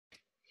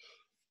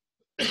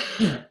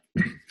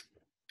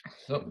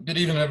So, good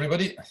evening,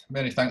 everybody.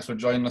 Many thanks for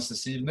joining us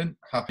this evening.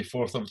 Happy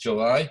 4th of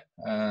July.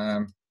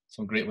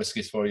 Some great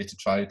whiskies for you to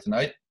try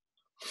tonight.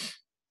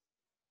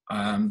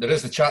 There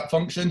is the chat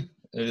function.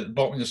 At the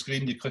bottom of your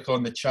screen, you click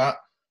on the chat.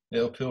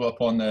 It'll pull up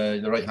on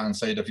the right-hand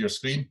side of your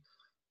screen.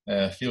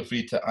 Feel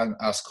free to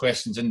ask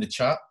questions in the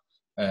chat.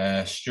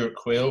 Stuart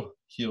Quayle,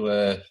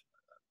 he'll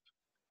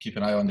keep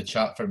an eye on the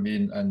chat for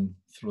me and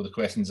throw the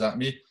questions at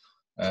me.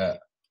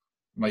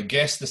 My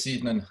guest this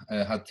evening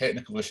had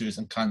technical issues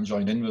and can't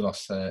join in with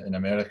us in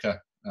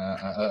America.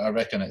 I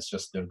reckon it's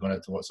just they're going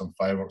out to watch some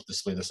fireworks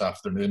display this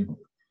afternoon.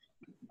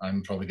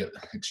 I'm probably get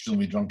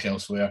extremely drunk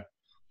elsewhere.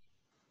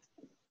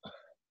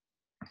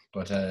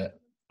 But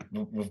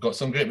we've got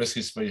some great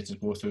whiskies for you to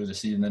go through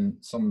this evening.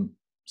 Some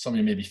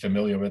you may be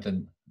familiar with,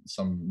 and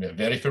some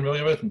very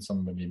familiar with, and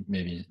some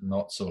maybe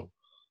not so.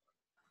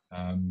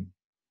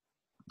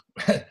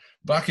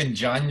 Back in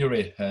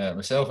January,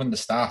 myself and the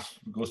staff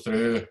go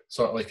through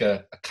sort of like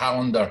a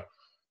calendar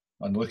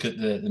and look at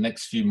the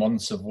next few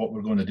months of what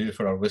we're going to do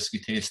for our whiskey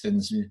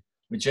tastings.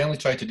 We generally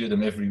try to do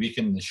them every week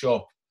in the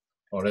shop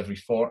or every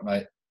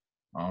fortnight.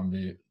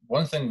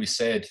 One thing we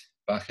said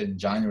back in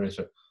January is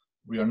that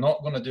we are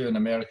not going to do an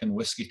American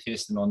whiskey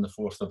tasting on the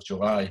 4th of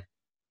July.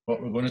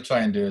 What we're going to try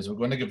and do is we're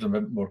going to give them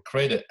a bit more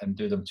credit and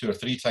do them 2 or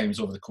 3 times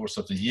over the course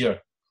of the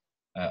year.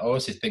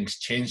 Obviously, things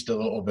changed a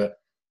little bit.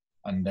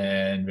 And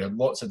then we had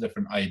lots of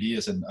different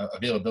ideas, and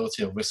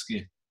availability of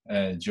whiskey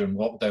during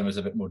lockdown was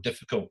a bit more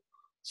difficult.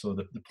 So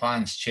the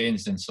plans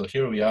changed, and so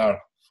here we are,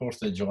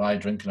 4th of July,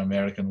 drinking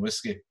American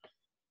whiskey.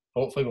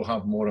 Hopefully we'll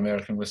have more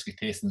American whiskey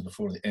tastings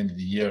before the end of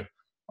the year,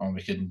 and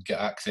we can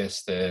get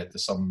access to a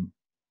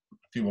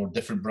few more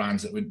different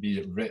brands that wouldn't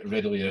be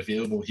readily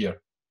available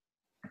here.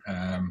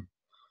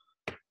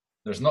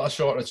 There's not a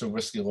shortage of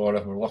whiskey,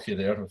 Laura. We're lucky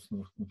there.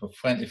 We've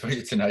plenty for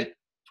you tonight,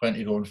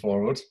 plenty going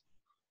forward.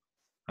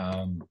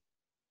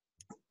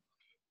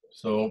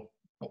 So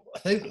I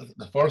think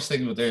the first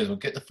thing we'll do is we'll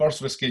get the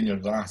first whiskey in your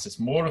glass. It's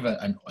more of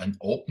an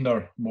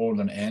opener more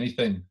than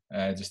anything,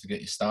 just to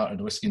get you started.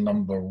 Whiskey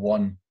number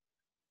 1.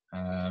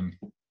 And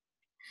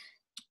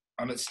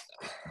I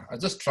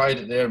just tried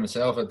it there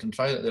myself. I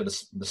tried it there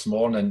this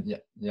morning.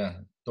 Yeah,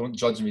 don't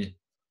judge me.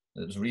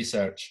 It was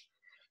research.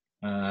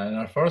 And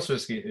our first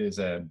whiskey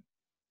is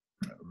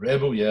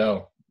Rebel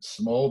Yell,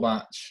 small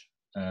batch,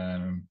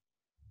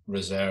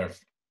 reserve.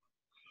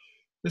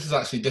 This is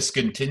actually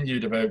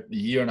discontinued about a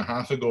year and a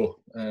half ago,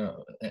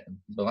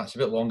 well,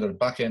 actually a bit longer,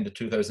 back end of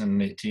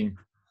 2018.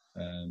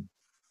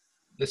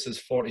 This is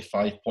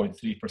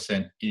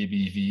 45.3%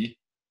 ABV,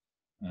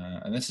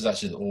 and this is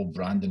actually the old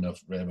branding of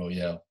Rebel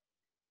Yell.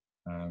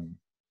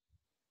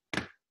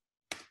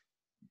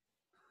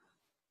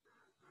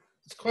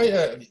 It's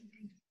quite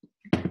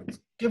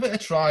give it a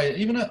try.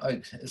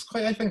 It's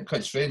quite, I think,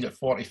 quite strange at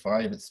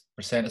 45%. It's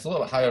a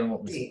little bit higher than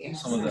what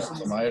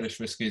some Irish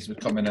whiskies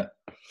would come in at.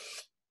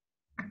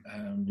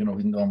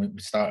 We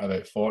start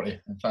about 40.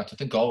 In fact, I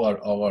think all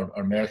our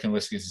American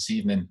whiskies this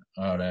evening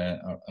are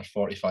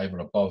 45 or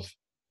above.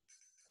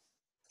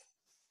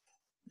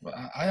 But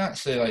I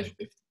actually like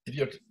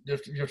if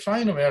you're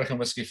trying American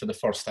whiskey for the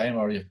first time,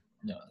 or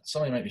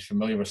some of you might be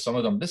familiar with some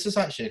of them. This is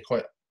actually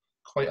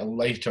quite a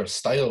lighter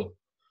style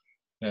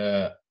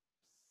of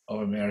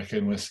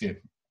American whiskey,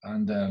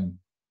 and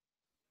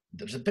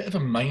there's a bit of a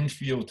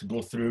minefield to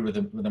go through with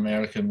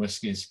American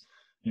whiskies.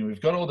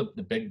 We've got all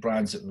the big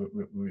brands that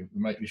we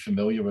might be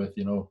familiar with,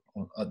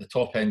 at the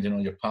top end,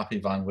 your Pappy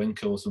Van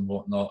Winkles and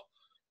whatnot.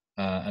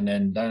 And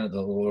then down at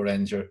the lower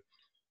end,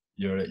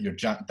 your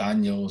Jack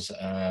Daniels,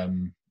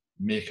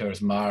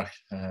 Maker's Mark,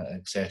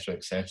 etc.,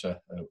 etc.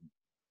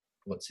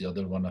 What's the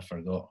other one I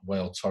forgot?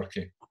 Wild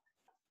Turkey.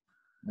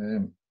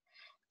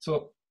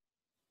 So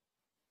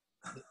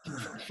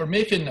for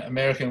making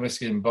American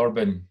whiskey and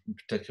bourbon in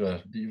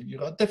particular, you've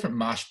got different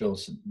mash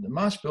bills. The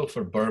mash bill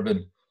for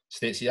bourbon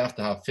states you have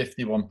to have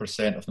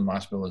 51% of the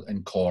mash bill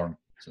in corn,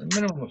 so the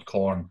minimum of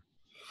corn,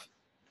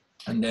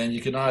 and then you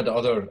can add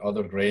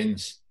other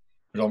grains,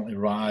 predominantly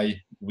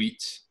rye,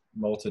 wheat,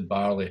 malted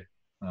barley.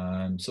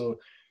 So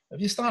if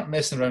you start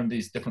messing around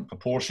these different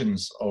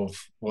proportions of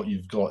what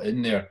you've got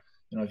in there,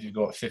 if you've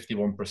got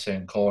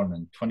 51% corn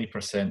and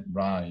 20%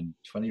 rye and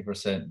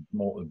 20%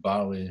 malted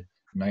barley,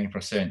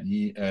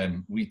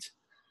 9% wheat,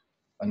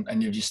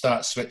 and if you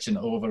start switching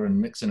it over and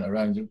mixing it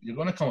around, you're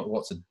going to come up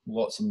with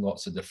lots and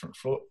lots of different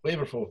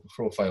flavor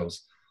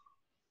profiles.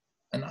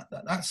 And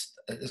that's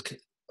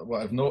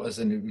what I've noticed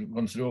and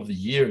gone through over the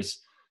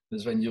years,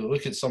 is when you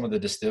look at some of the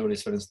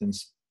distilleries, for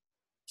instance,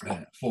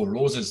 Four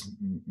Roses,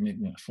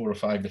 4 or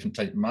 5 different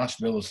type mash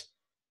bills,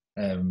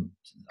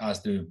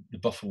 as do the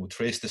Buffalo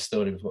Trace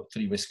distillery. We've got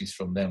 3 whiskies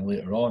from them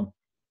later on.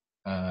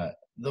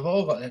 They've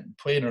all got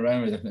playing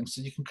around with different things,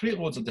 so you can create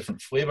loads of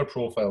different flavor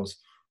profiles.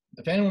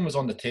 If anyone was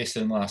on the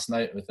tasting last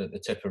night with the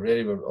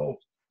Tipperary, it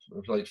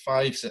was like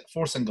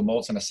 4 single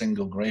malts and a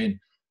single grain,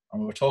 and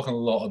we were talking a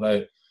lot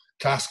about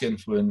cask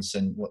influence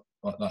and what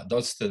that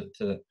does to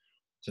the,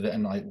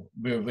 and like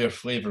where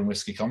flavour and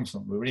whiskey comes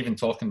from. We were even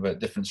talking about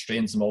different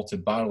strains of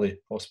malted barley,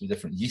 possibly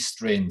different yeast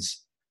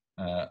strains.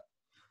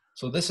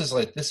 So this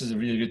is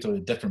really good to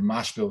different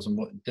mash bills and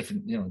what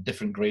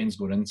different grains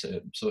go into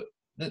it. So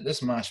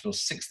this mash bill is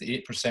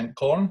 68%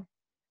 corn,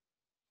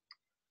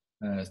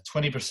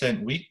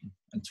 20% wheat,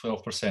 and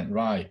 12%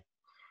 rye.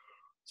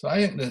 So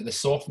I think the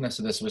softness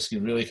of this whiskey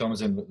really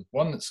comes in with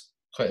one that's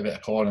quite a bit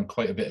of corn and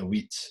quite a bit of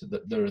wheat.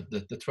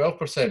 The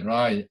 12%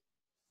 rye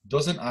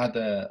doesn't add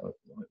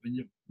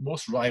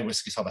most rye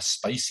whiskies have a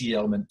spicy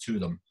element to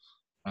them.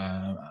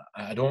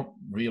 I don't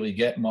really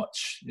get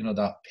much,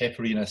 that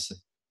pepperiness.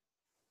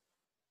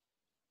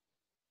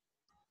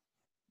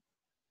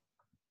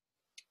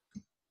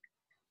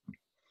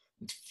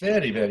 It's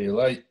very, very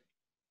light.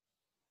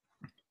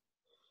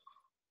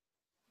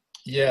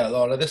 Yeah,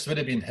 Laura, this would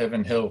have been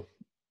Heaven Hill.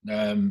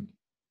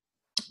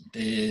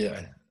 They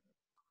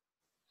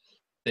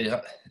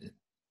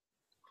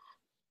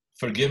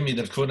forgive me.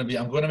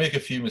 I'm going to make a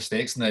few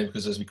mistakes now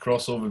because as we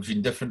cross over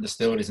between different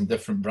distilleries and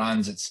different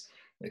brands,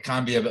 it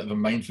can be a bit of a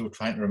minefield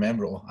trying to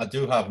remember it all. I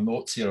do have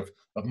notes here.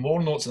 I have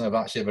more notes than I've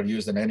actually ever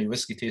used in any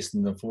whiskey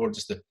tasting before,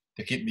 just to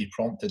keep me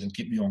prompted and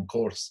keep me on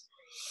course.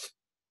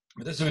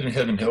 But this would be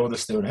Heaven Hill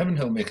distillery. Heaven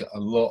Hill make a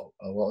lot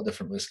of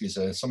different whiskies.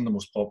 Some of the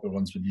most popular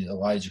ones would be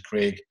Elijah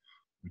Craig,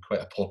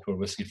 quite a popular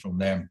whiskey from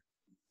them.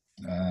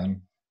 I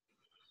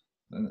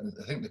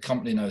think the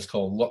company now is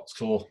called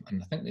Luxco,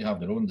 and I think they have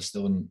their own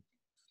distilling.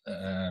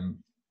 Their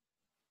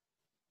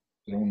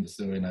own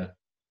distillery now.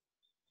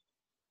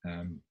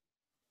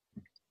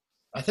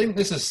 I think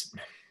this is.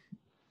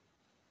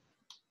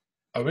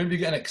 I wouldn't be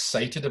getting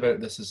excited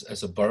about this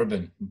as a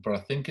bourbon, but I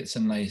think it's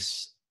a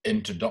nice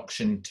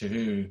introduction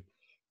to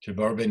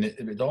bourbon.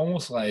 It's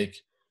almost like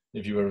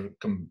if you were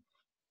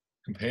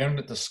comparing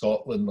it to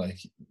Scotland, like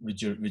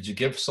would you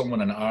give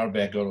someone an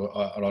Ardbeg or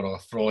a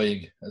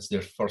Laphroaig as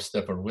their first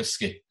ever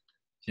whiskey?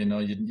 You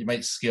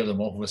might scare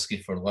them off whiskey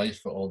for life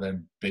for all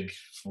them big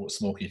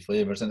smoky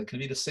flavors, and it can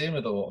be the same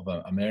with a lot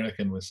of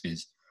American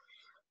whiskies.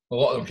 A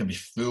lot of them can be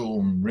full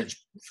and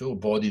rich,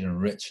 full-bodied and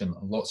rich, and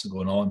lots of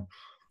going on.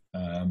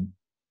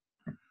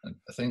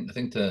 I think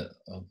that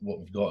what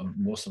we've got in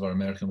most of our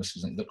American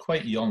whiskies, they're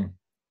quite young.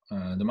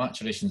 The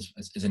maturation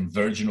is in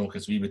virginal,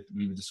 because we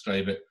would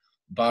describe it.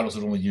 Barrels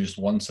are only used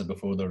once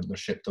before they're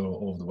shipped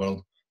all over the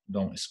world,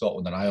 down to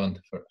Scotland and Ireland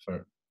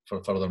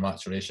for further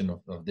maturation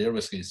of their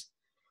whiskies.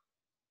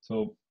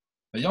 So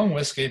a young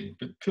whiskey,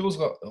 but Pool's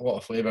got a lot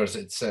of flavours.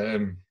 It's a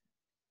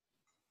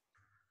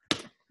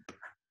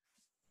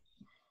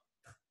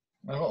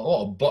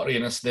lot of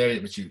butteriness there,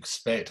 which you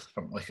expect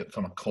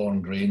from a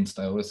corn grain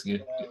style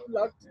whiskey.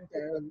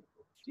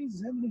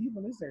 Jesus, how many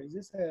people is there? Is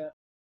this a...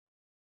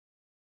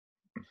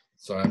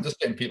 Sorry, I'm just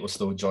getting people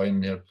still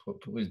joining here.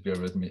 Please bear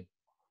with me.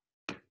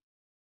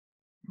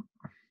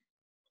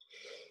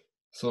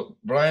 So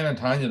Brian and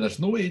Tanya, there's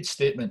no age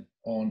statement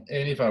on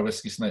any of our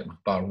whiskies tonight,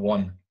 bar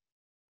one.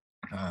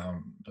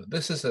 But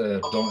this is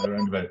down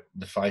around about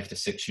the 5 to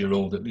 6 year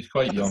old. It'd be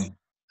quite young,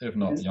 if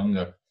not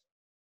younger.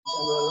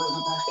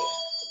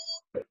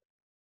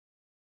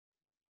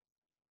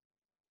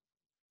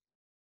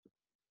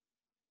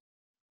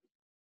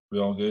 We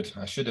all good?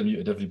 I should have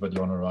muted everybody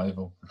on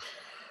arrival.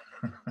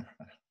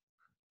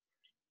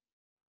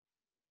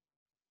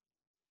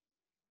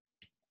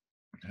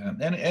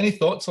 Any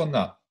thoughts on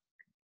that?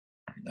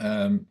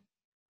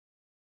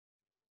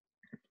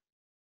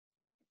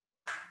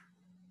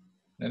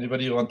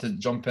 Anybody want to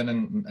jump in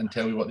and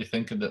tell me what they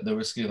think of the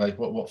whiskey? Like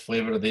what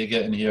flavour are they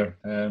getting here?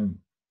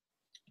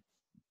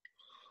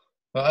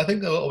 But I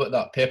think a little bit of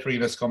that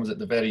pepperiness comes at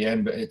the very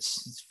end, but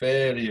it's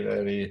very,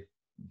 very,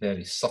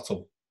 very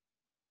subtle.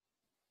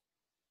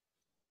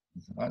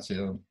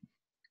 Actually,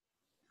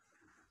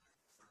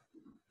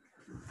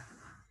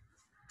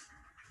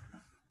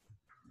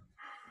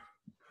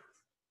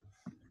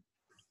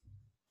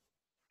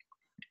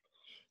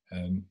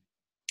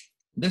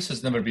 this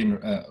has never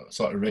been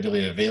sort of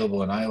readily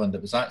available in Ireland.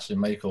 It was actually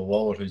Michael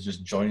Waller who's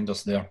just joined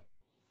us there.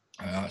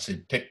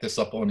 Actually picked this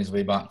up on his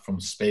way back from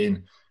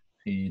Spain.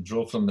 He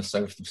drove from the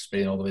south of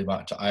Spain all the way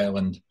back to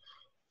Ireland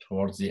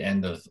towards the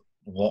end of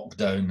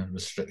lockdown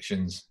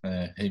restrictions.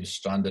 He was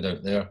stranded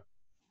out there,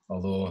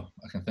 although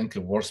I can think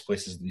of worse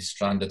places to be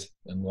stranded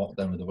in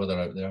lockdown with the weather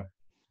out there.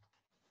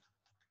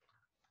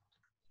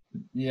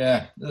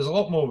 Yeah, there's a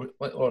lot more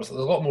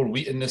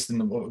wheat in this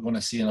than what we're going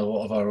to see in a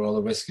lot of our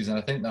other whiskies, and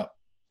I think that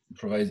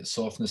provides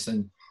softness.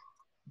 And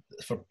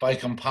by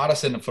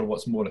comparison, for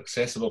what's more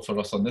accessible for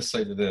us on this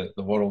side of the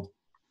world,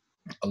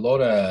 a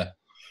lot of,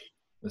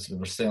 as we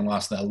were saying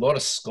last night, a lot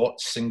of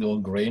Scotch single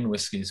grain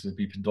whiskies would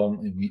be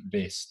predominantly wheat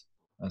based,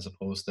 as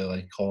opposed to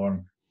like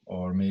corn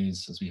or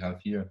maize as we have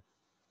here.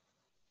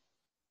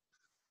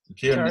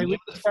 Sorry,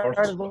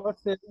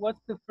 what's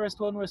the first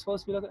one we're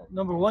supposed to be looking at?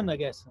 Number one, I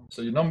guess.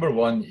 So your number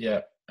one,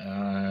 yeah,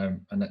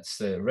 and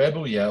it's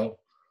Rebel Yell,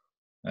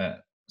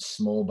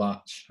 small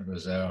batch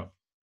reserve.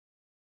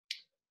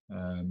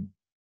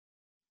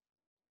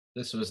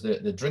 This was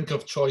the drink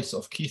of choice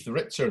of Keith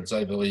Richards,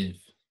 I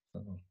believe.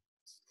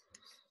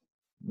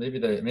 Maybe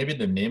they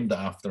named it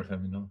after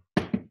him, you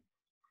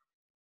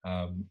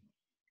know.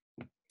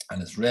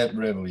 and it's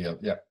Rebel Ale.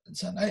 Yeah,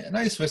 it's a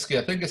nice whiskey.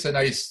 I think it's a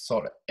nice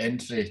sort of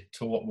entry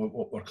to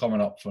what we're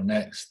coming up for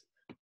next.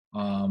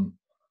 We'll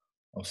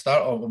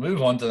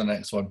move on to the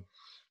next one,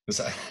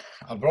 because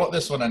I brought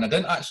this one in. I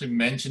didn't actually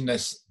mention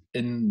this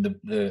in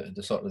the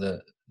sort of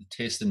the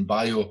tasting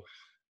bio,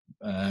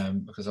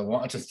 because I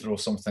wanted to throw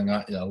something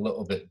at you a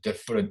little bit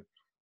different.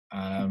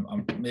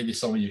 Maybe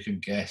some of you can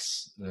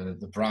guess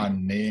the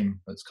brand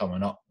name that's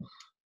coming up,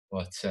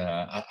 but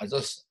I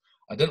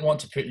didn't want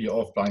to put you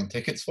off buying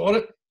tickets for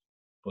it,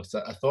 but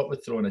I thought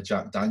we'd throw in a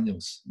Jack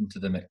Daniel's into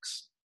the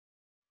mix.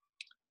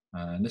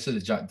 And this is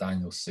a Jack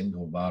Daniel's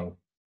single barrel.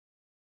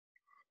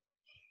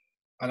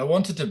 And I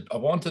wanted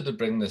to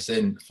bring this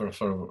in for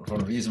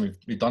a reason.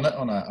 We've done it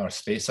on our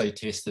Speyside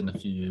tasting a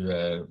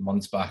few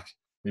months back.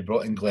 We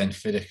brought in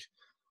Glenfiddich,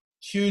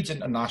 huge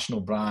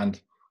international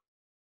brand,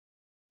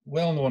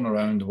 well known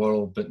around the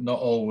world, but not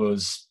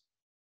always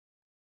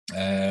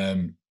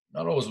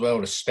well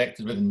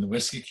respected within the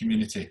whiskey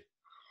community.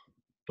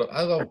 But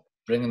I love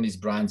bringing these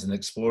brands and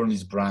exploring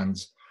these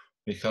brands,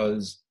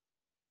 because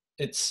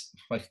it's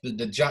like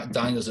the Jack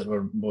Daniel's that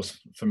we're most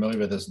familiar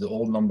with is the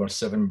old number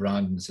 7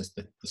 brand, and it's just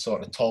the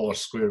sort of taller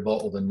square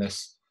bottle than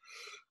this.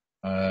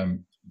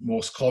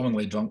 Most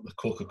commonly drunk with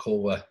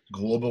Coca-Cola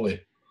globally.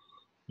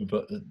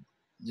 But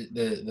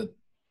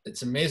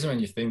it's amazing when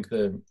you think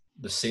the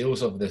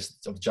sales of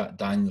Jack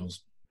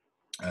Daniel's.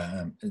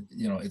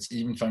 It's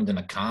even found in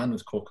a can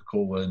with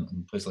Coca-Cola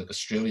in places like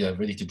Australia,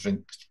 ready to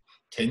drink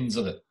tins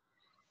of it.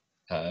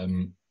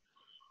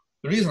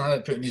 The reason I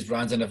like putting these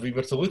brands in, if we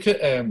were to look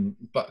at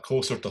back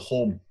closer to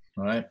home,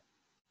 right,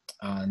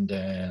 and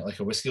like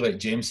a whiskey like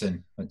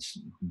Jameson, which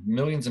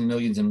millions and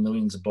millions and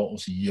millions of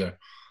bottles a year,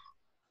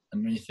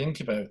 and when you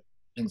think about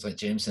things like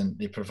Jameson,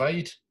 they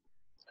provide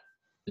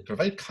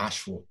cash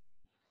flow,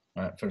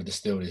 right, for the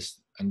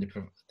distilleries, and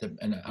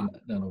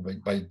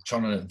by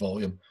churning out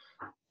volume,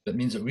 that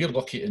means that we're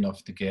lucky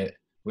enough to get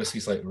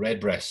whiskies like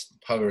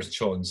Redbreast, Powers,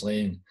 Chawton's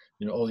Lane,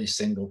 all these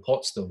single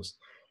pot stills.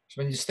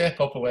 So when you step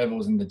up a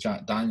levels in the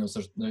Jack Daniel's,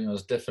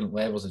 there's different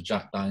levels of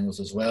Jack Daniel's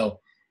as well.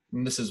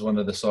 And this is one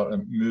of the sort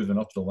of moving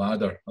up the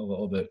ladder a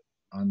little bit.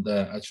 And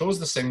I chose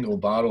the single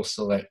barrel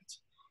select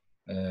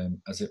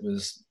as it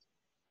was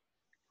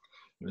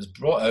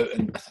brought out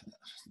in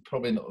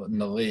probably in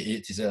the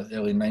late 80s,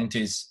 early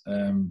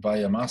 90s by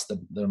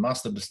their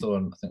master distiller.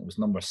 I think it was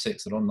number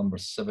 6. They're on number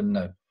 7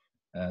 now.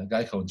 A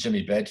guy called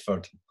Jimmy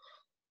Bedford.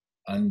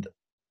 And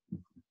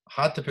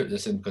I had to put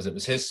this in because it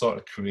was his sort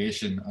of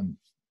creation. And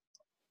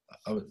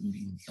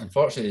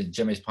unfortunately,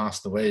 Jimmy's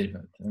passed away.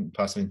 I think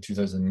passed away in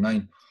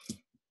 2009.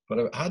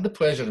 But I had the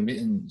pleasure of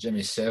meeting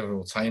Jimmy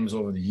several times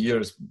over the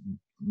years,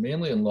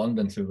 mainly in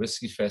London through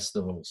whiskey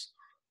festivals.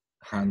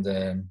 And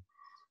in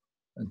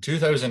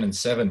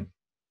 2007,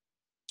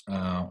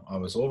 I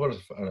was over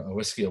for a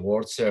whiskey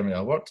awards ceremony.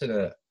 I worked in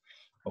a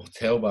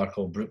hotel bar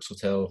called Brooks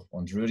Hotel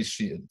on Drury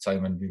Street at the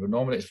time, and we were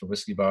nominated for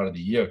Whiskey Bar of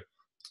the Year.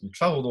 We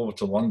travelled over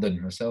to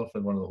London, myself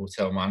and one of the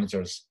hotel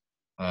managers,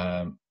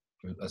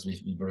 as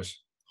we were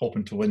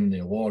hoping to win the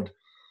award.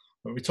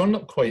 But we turned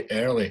up quite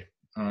early,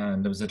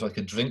 and there was like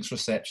a drinks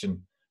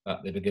reception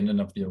at the beginning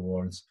of the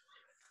awards.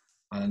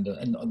 And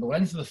on the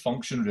length of the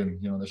function room,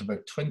 there's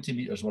about 20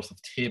 metres worth of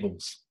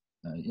tables,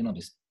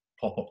 these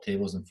pop-up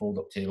tables and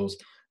fold-up tables.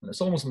 And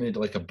it's almost made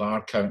like a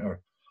bar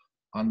counter.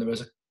 And there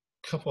was a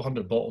couple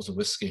hundred bottles of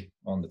whiskey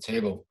on the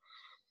table.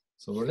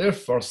 So we're there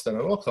first, and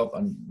I walk up,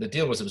 and the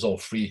deal was it was all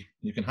free.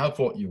 You can have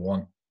what you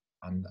want.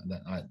 And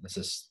this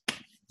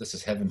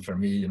is heaven for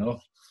me,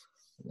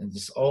 And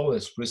just all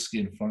this whiskey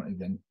in front of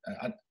you.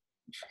 And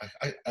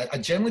I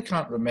generally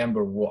can't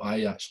remember what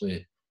I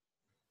actually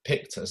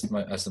picked as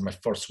my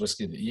first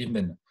whiskey of the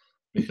evening,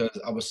 because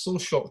I was so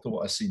shocked at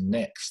what I seen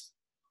next.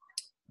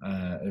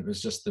 It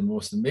was just the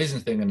most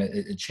amazing thing, and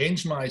it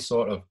changed my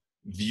sort of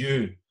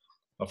view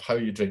of how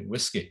you drink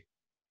whiskey.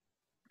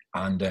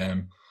 And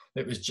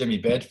it was Jimmy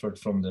Bedford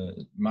from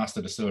the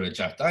master distillery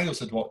Jack Daniel's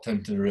had walked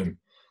into the room.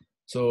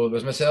 So it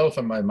was myself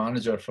and my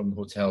manager from the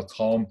hotel,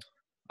 Tom,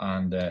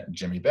 and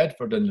Jimmy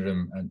Bedford in the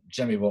room. And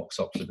Jimmy walks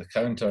up to the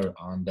counter,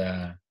 and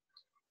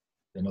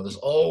there's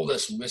all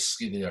this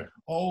whiskey there,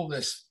 all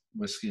this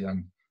whiskey.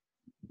 And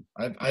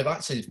I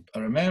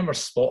remember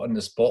spotting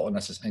this bottle, and I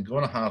said, I'm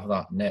going to have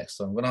that next,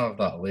 so I'm going to have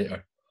that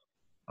later.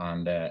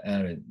 And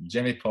anyway,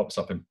 Jimmy pops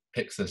up and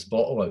picks this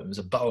bottle out. It was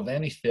a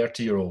Balvenie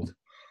 30-year-old.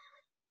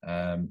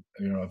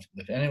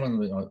 If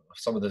anyone,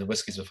 some of the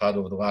whiskies we've had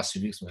over the last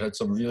few weeks, we've had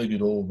some really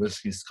good old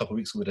whiskies. A couple of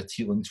weeks ago, we had a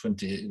Teeling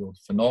 28-year-old,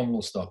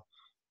 phenomenal stuff.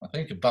 I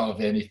think a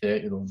Balvenie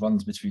 30-year-old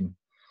runs between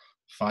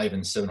 £500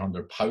 and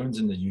 £700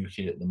 in the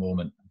UK at the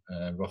moment,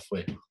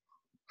 roughly.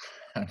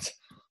 And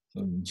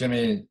so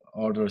Jimmy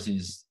orders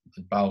his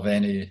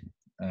Balvenie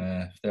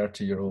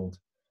 30-year-old,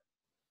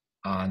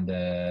 and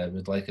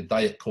would like a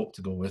Diet Coke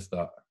to go with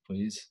that,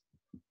 please.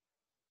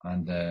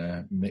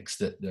 And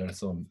mixed it there.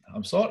 So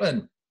I'm sort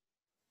of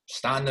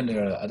standing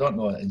there, I don't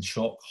know, in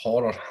shock,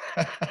 horror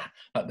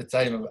at the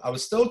time. I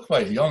was still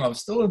quite young. I was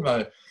still in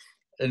my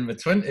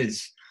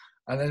 20s,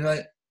 and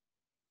then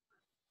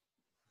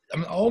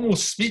I'm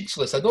almost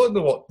speechless. I don't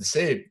know what to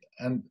say.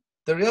 And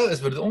the reality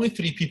is we're the only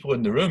 3 people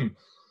in the room,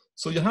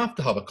 so you have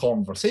to have a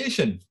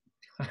conversation.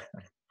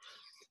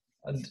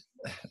 And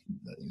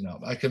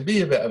I can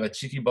be a bit of a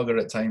cheeky bugger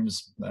at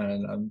times,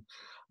 and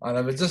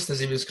I was just, as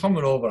he was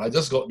coming over, I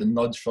just got the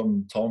nudge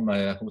from Tom,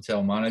 my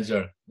hotel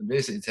manager,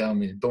 basically telling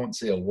me, "Don't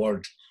say a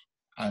word."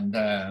 And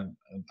I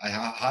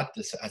had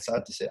to say, I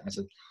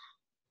said,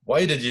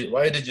 "Why did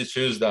you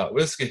choose that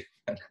whiskey?"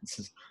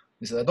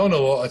 He said, "I don't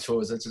know what I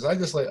chose. It says I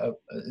just like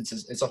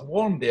it's a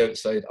warm day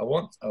outside. I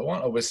want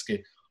a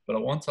whiskey, but I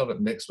want to have it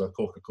mixed with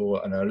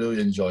Coca-Cola, and I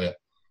really enjoy it.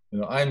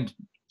 I'm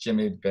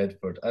Jimmy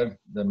Bedford. I'm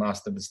the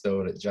master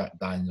distiller at Jack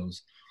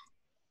Daniels."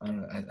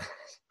 And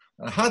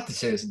I had to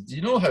say, "Do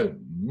you know how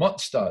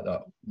much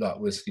that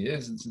whiskey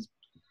is?"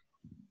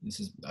 He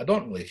says, "I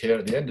don't really care.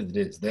 At the end of the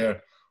day, it's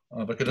there.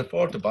 If I could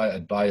afford to buy it,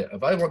 I'd buy it.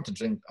 If I want to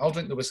drink, I'll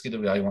drink the whiskey the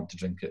way I want to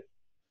drink it."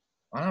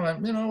 And I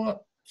went, "You know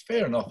what?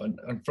 Fair enough."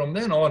 And from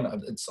then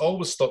on, it's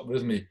always stuck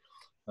with me.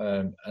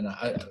 And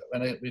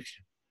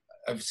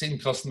I've seen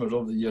customers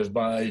over the years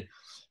buy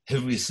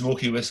heavy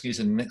smoky whiskies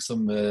and mix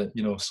them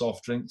with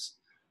soft drinks.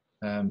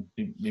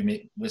 We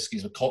make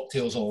whiskies with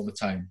cocktails all the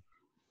time.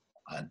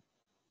 And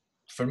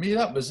for me,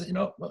 that was, you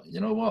know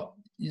what?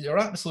 You're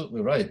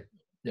absolutely right.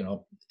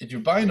 If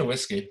you're buying a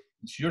whiskey,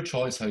 it's your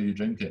choice how you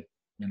drink it.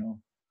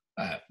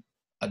 I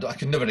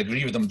can never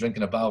agree with him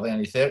drinking a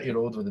Balvenie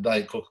 30-year-old with a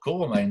Diet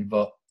Coca-Cola, mind,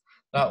 but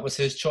that was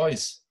his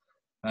choice.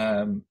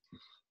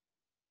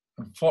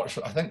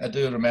 Unfortunately, I think I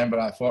do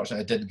remember.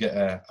 Fortunately,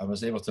 I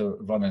was able to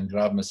run and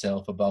grab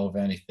myself a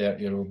Balvenie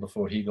 30-year-old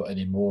before he got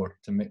any more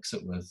to mix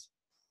it with.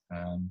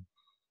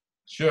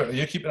 Sure, are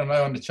you keeping an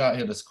eye on the chat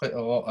here? There's quite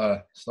a lot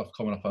of stuff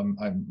coming up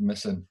I'm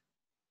missing.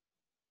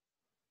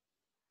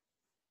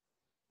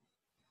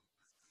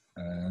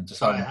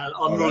 Sorry, I had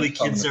unruly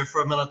kids there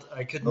for a minute.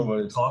 I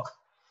couldn't talk.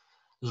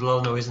 There's a lot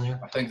of noise in here.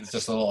 I think it's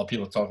just a lot of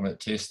people talking about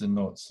tasting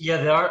notes. Yeah,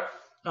 they are.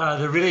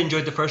 They really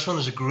enjoyed the first one.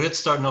 There's a great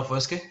starting off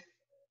whiskey.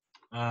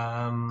 There's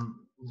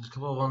a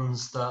couple of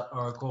ones that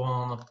are going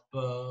on up.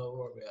 Where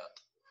are we at?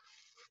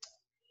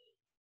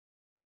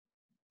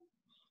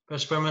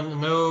 Best Spearmint in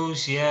the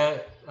nose, yeah.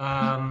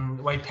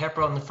 White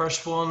pepper on the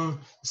first one.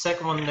 The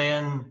second one,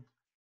 then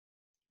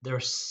they're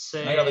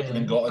saying I haven't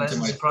even got into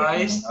my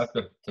surprise. I have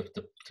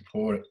to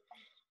pour it.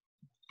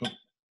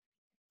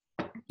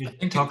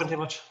 You're talking too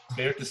much.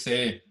 Fair to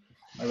say,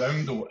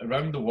 around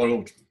the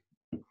world,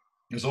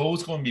 there's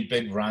always going to be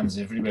big brands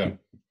everywhere,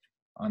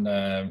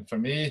 and for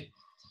me,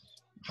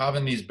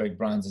 having these big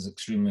brands is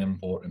extremely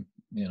important.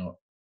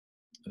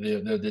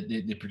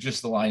 They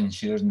produce the lion's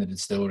share in the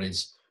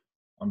distilleries,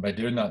 and by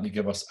doing that, they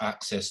give us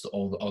access to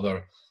all the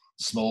other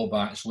small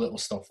batch, little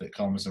stuff that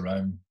comes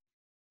around.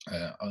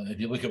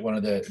 If you look at one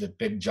of the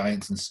big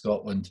giants in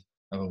Scotland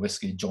of a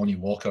whiskey, Johnnie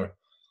Walker,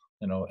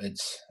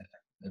 it's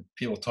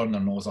people turn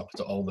their nose up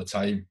to it all the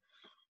time.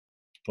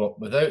 But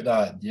without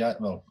that,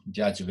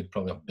 Diageo would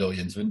probably have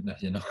billions, wouldn't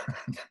they?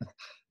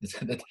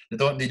 They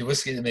don't need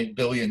whiskey to make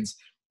billions.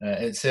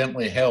 It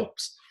certainly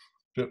helps,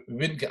 but we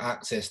wouldn't get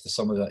access to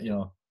some of that.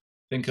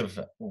 Think of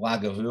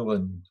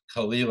Lagavulin,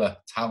 Caol Ila,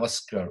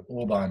 Talisker,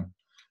 Oban,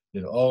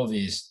 all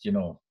these,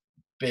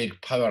 big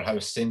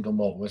powerhouse single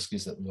malt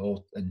whiskies that we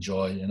all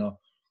enjoy.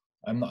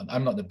 I'm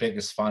not the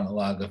biggest fan of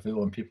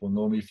Lagavulin. People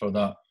know me for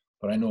that,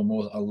 but I know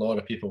a lot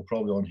of people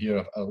probably on here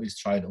have at least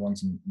tried it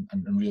once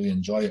and really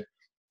enjoy it.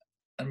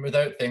 And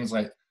without things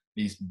like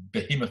these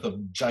behemoth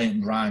of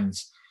giant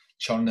brands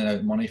churning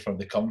out money for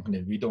the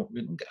company, we don't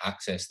get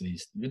access to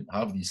these. We didn't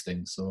have these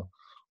things, so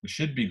we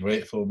should be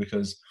grateful,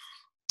 because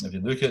if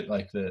you look at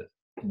like the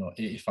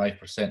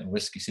 85% of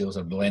whiskey sales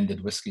are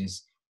blended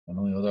whiskies, and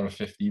only the other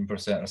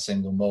 15% are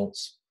single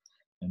malts.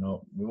 We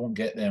won't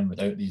get them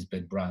without these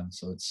big brands.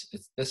 So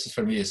this is,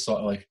 for me, is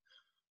sort of like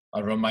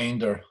a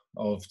reminder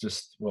of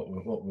just what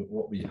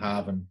we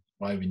have and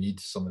why we need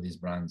some of these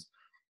brands.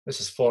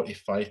 This is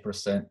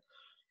 45%.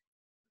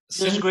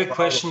 There's a great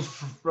question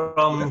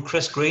from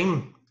Chris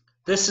Green.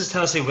 This is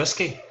Tennessee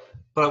whiskey,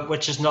 but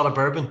which is not a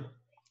bourbon.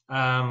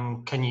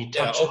 Can you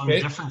touch on the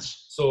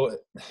difference? So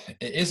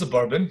it is a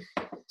bourbon.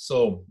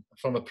 So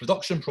from a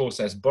production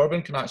process,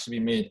 bourbon can actually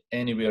be made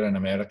anywhere in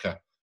America.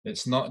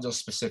 It's not just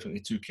specifically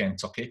to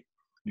Kentucky.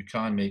 You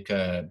can make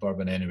a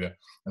bourbon anywhere,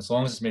 as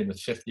long as it's made with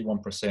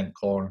 51%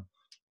 corn,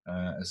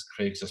 as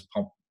Craig's just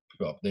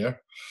put up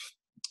there.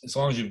 As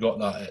long as you've got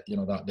that,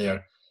 that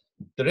there.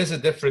 There is a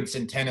difference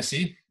in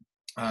Tennessee,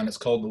 and it's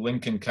called the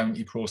Lincoln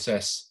County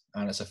process,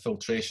 and it's a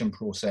filtration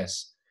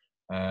process.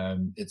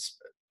 It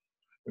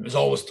was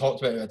always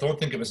talked about. I don't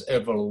think it was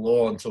ever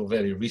law until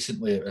very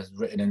recently. It was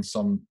written in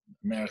some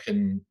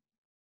American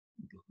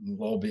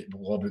law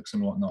books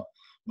and whatnot.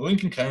 The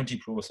Lincoln County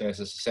process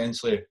is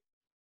essentially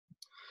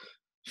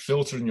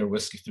filtering your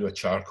whiskey through a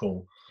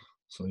charcoal.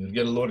 So you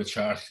get a load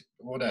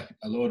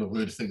of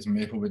wood, things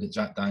maple wood that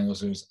Jack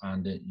Daniels uses,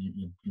 and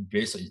you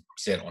basically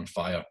set it on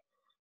fire.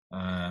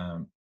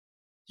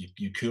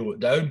 You cool it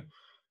down,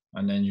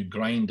 and then you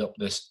grind up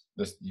this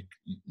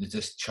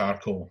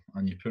charcoal,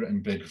 and you put it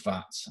in big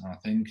vats. And I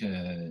think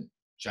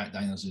Jack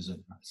Daniels is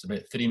it's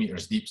about 3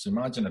 meters deep. So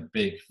imagine a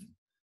big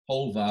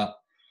whole vat,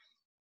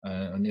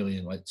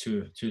 nearly like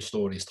two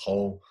stories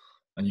tall,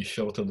 and you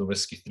filter the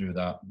whiskey through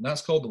that. And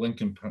that's called the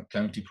Lincoln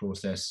County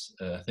process.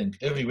 I think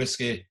every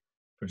whiskey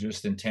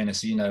produced in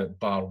Tennessee now,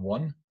 bar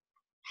one,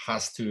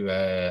 has to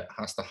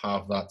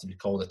have that to be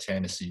called a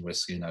Tennessee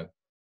whiskey now.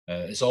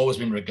 It's always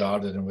been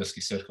regarded in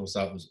whiskey circles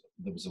that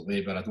was a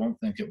way, but I don't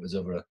think it was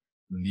ever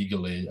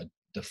legally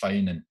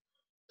defining.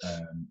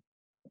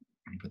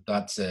 But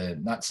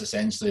that's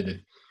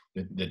essentially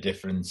the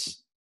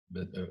difference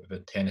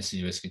with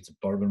Tennessee whiskey to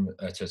bourbon,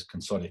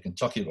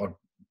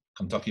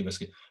 Kentucky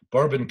whiskey.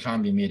 Bourbon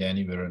can be made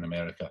anywhere in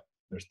America.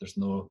 There's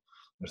no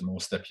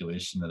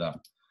stipulation of that.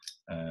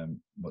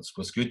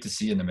 What's good to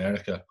see in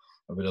America,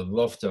 I would have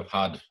loved to have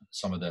had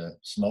some of the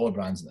smaller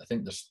brands. I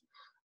think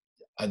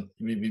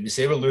we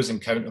say we're losing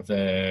count of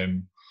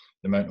the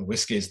amount of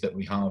whiskies that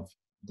we have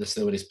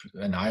distilleries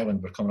in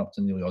Ireland. We're coming up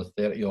to nearly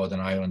 30 odd in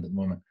Ireland at the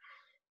moment.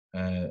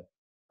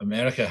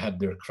 America had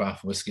their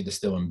craft whiskey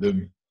distilling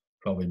boom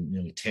probably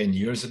nearly 10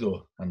 years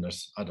ago, and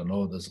there's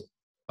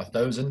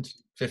 1,000,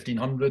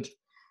 1,500.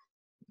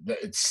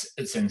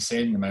 It's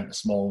insane the amount of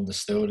small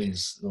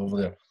distilleries over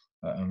there.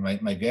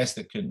 My guest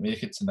that couldn't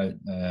make it tonight,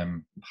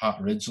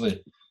 Pat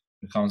Ridgely,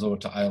 who comes over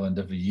to Ireland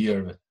every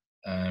year,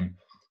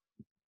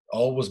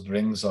 always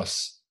brings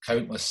us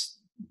countless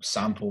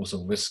samples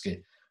of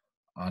whiskey,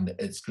 and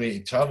it's great.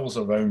 He travels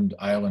around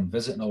Ireland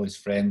visiting all his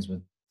friends,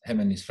 with him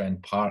and his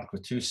friend Park,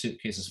 with 2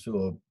 suitcases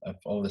full of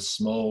all this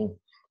small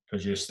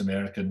produced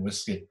American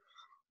whiskey,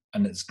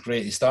 and it's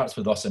great. He starts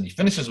with us and he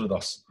finishes with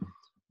us,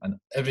 and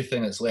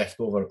everything that's left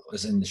over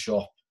is in the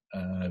shop.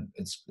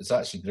 It's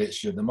actually great.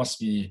 Sure, there must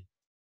be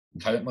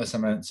countless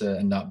amounts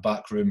in that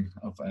back room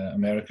of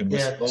American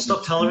whiskey. Yeah,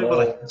 stop telling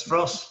everybody, it's for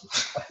us.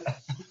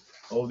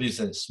 All these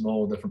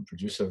small different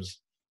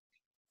producers.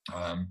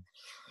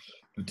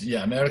 But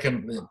yeah,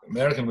 American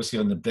whiskey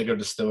on the bigger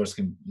distillers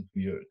can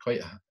be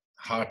quite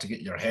hard to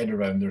get your head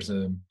around. There's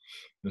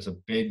a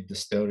big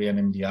distillery in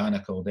Indiana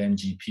called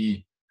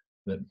MGP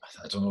that,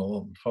 I don't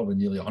know, probably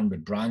nearly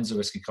 100 brands of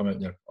whiskey come out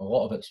there. A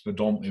lot of it's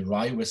predominantly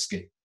rye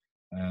whiskey.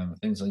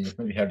 Things like, you've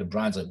maybe heard of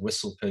brands like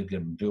Whistle Pig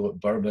and Bulleit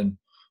Bourbon,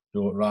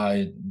 Bulleit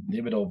Rye.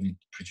 They would all be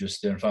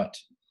produced there. In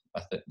fact,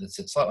 I think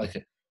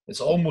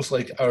it's almost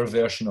like our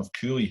version of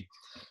Cooley.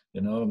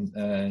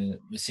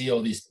 We see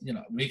all these.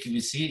 We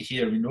see it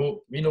here. We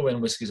know when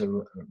whiskies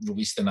are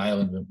released in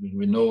Ireland.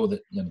 We know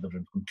that they're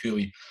from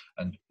Cooley,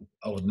 and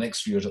over the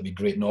next few years it'll be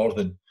Great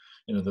Northern.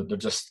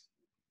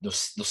 They'll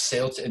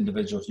sell to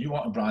individuals. You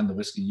want a brand of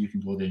whiskey, you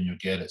can go there and you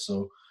get it.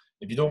 So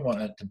if you don't want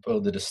to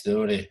build a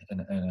distillery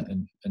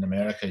in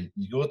America,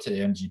 you go to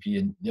MGP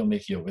and they'll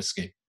make you a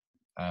whiskey.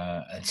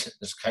 And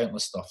there's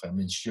countless stuff. I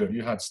mean, sure,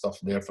 you had stuff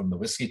there from the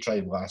Whiskey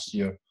Tribe last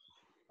year,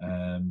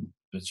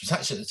 which was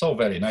actually, it's all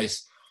very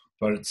nice,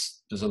 but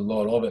there's a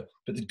lot of it.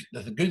 But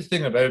the good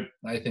thing about,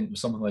 I think, with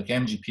something like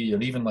MGP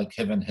or even like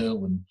Heaven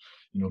Hill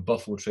and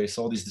Buffalo Trace,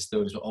 all these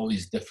distilleries with all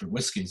these different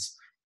whiskies,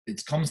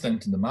 it comes down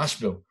to the mash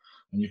bill,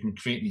 and you can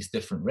create these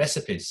different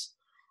recipes.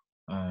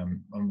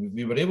 And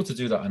we were able to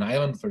do that in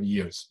Ireland for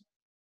years,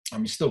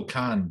 and we still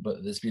can, but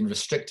it's been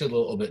restricted a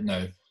little bit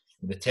now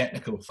with the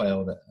technical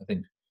file that I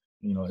think,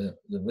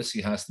 the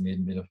whiskey has to be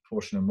made a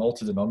portion of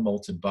malted and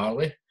unmalted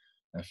barley,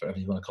 if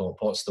you want to call it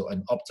pot still,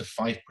 and up to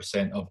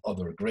 5% of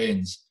other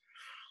grains.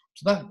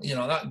 So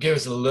that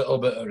gives a little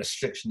bit of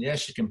restriction.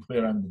 Yes, you can play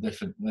around with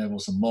different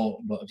levels of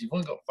malt, but if you've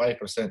only got 5%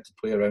 to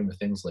play around with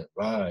things like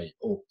rye,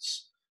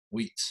 oats,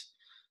 wheat,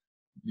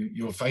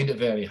 you'll find it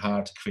very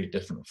hard to create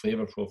different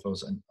flavour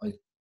profiles. And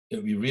it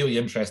would be really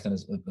interesting,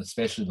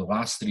 especially the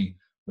last 3,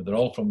 but they're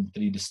all from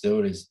 3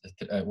 distilleries,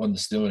 1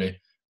 distillery,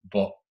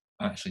 but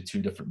actually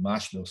 2 different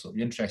mash bills. So it'll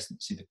be interesting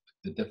to see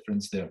the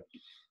difference there.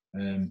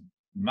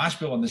 Mash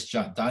bill on this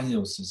Jack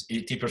Daniels is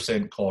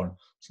 80% corn,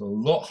 so a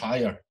lot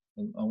higher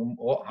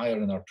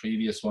than our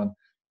previous one.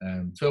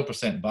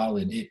 12%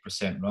 barley and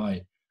 8%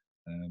 rye.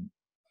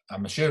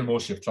 I'm sure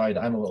most of you have tried it.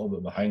 I'm a little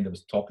bit behind. I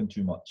was talking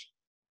too much.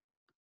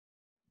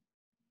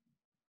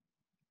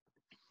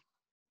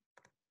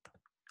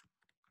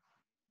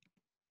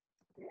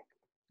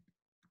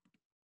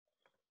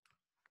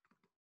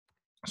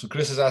 So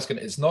Chris is asking,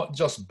 it's not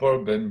just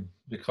bourbon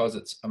because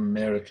it's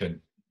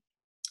American.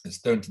 It's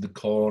down to the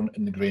corn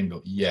and the grain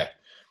bill. Yeah.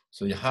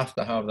 So you have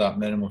to have that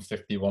minimum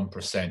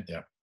 51%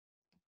 there.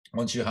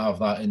 Once you have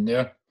that in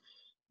there,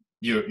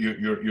 you're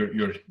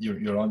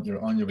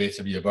on your way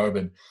to be a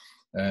bourbon.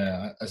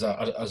 As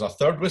a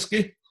third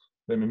whiskey,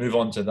 when we move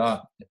on to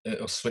that,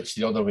 it'll switch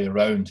the other way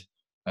around.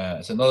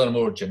 It's another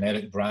more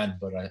generic brand,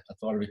 but I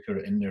thought we'd put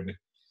it in there.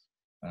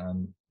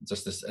 And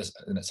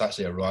it's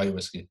actually a rye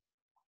whiskey.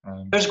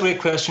 There's a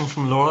great question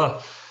from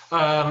Laura.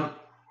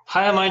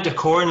 High amount of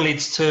corn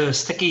leads to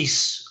sticky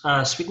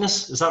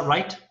sweetness. Is that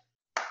right?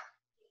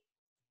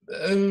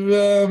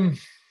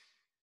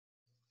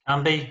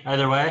 Can be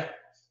either way.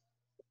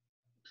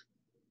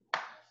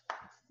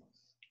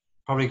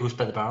 Probably goes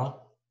by the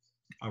barrel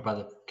or by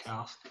the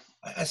cask.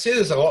 I say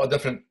there's a lot of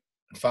different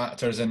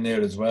factors in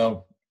there as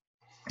well.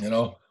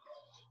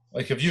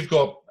 Like if you've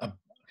got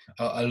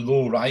a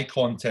low rye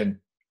content,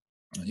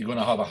 you're going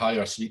to have a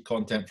higher sweet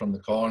content from the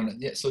corn.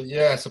 Yeah, so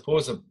yeah, I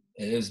suppose it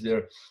is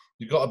there.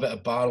 You've got a bit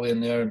of barley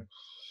in there,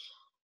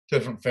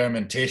 different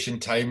fermentation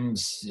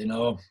times, you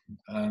know.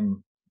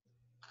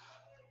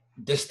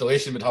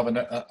 Distillation would have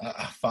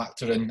a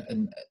factor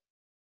in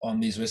on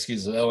these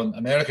whiskies as well. And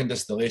American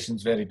distillation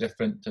is very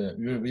different.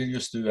 We're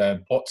used to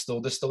pot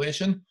still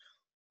distillation,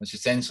 which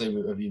essentially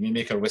we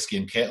make our whiskey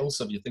in kettles.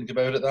 So if you think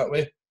about it that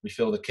way, we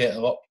fill the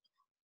kettle up,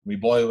 we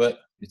boil it,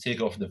 we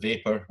take off the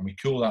vapor, and we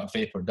cool that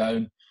vapor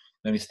down.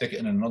 Then we stick it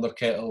in another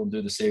kettle and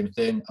do the same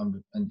thing.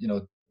 And you know,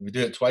 if we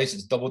do it twice,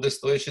 it's double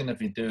distillation. If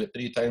we do it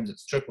 3 times,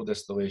 it's triple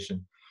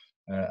distillation.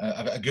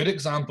 A good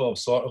example of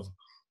sort of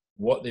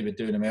what they would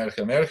do in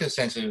America. America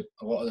essentially,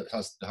 a lot of it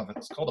has to have,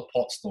 it's called a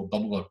pot still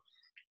doubler.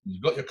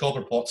 You've got your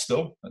copper pot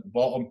still at the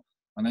bottom,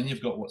 and then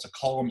you've got what's a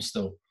column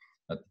still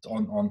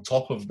on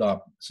top of that.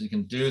 So you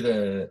can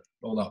do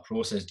all that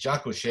process.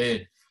 Jack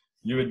O'Shea,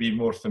 you would be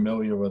more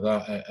familiar with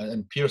that.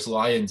 And Pierce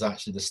Lyons,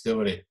 actually,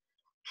 distillery,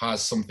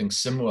 has something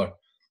similar.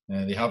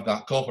 They have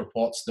that copper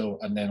pot still,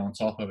 and then on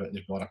top of it,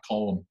 they've got a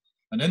column.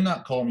 And in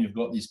that column, you've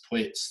got these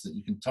plates that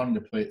you can turn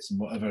the plates and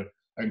whatever,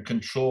 and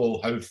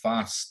control how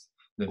fast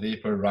the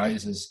vapor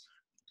rises,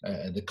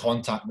 the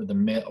contact with the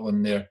metal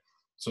in there.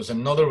 So it's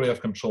another way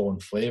of controlling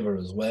flavour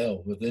as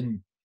well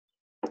within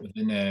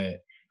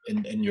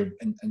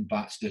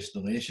batch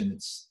distillation.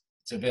 It's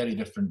a very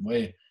different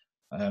way.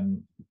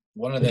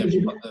 One of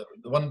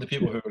the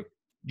people who are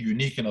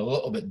unique and a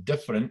little bit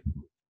different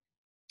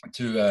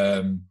to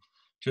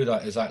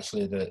that is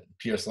actually the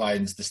Pierce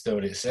Lyons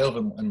distillery itself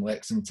in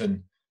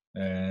Lexington,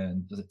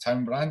 the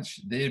town branch.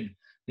 They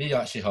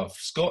actually have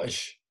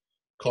Scottish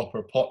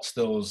copper pot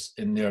stills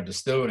in their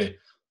distillery,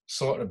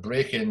 sort of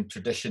breaking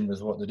tradition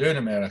with what they do in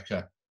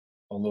America,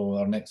 although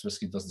our next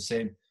whiskey does the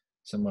same,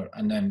 similar.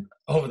 And then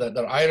over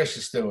their Irish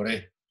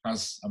distillery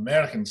has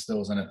American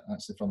stills in it,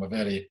 actually from a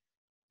very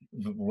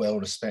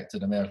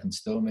well-respected American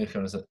still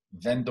maker. Is it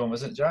Vendome,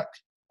 is it, Jack?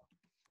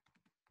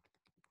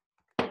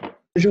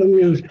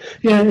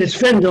 Yeah, it's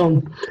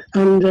Vendome,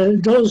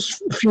 and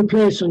those few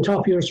plates on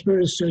top of your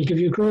spirits will give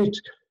you great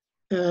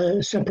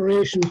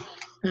separation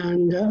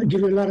and give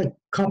you a lot of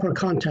copper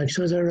contact,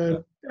 so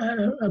they're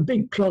a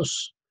big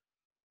plus.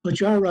 But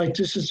you are right,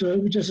 this is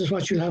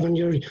what you'll have in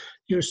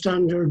your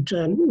standard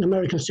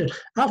American still.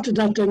 After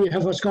that, then you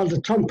have what's called the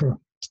tumper.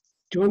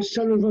 Do you want to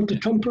tell me about the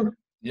tumper?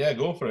 Yeah,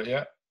 go for it,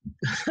 yeah.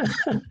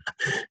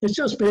 It's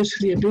just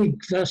basically a big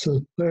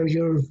vessel where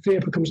your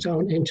vapor comes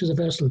down into the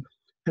vessel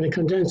and it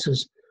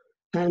condenses.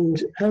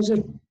 And as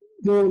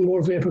more and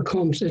more vapor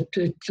comes, it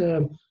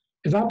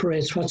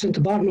evaporates what's at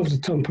the bottom of the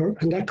tumper,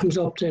 and that comes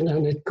up then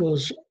and it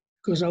goes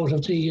out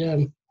of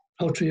the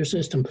out through your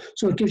system.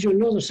 So it gives you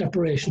another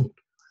separation.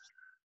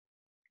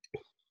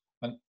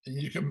 And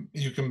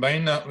you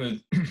combine that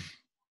with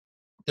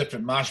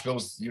different mash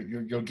bills.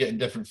 You're getting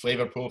different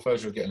flavor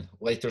profiles. You're getting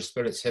lighter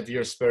spirits,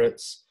 heavier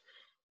spirits.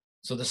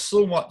 So there's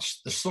so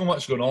much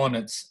going on.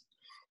 It's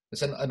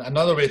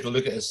another way to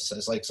look at it.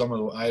 It's like some of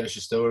the Irish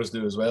distillers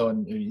do as well.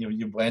 And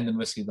you blend in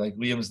whiskey, like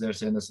Liam's there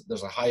saying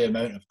there's a high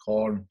amount of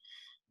corn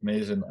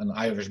maize and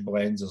Irish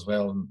blends as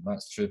well, and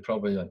that's true.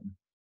 Probably like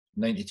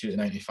 92 to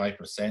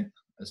 95%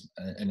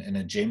 in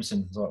a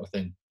Jameson sort of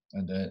thing.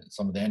 And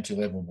some of the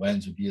entry-level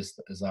blends would be as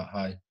that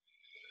high.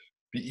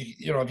 But if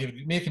you're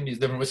making these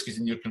different whiskies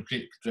and you can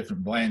create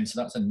different blends,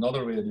 that's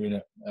another way of doing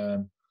it.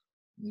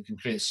 You can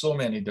create so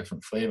many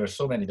different flavors,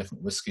 so many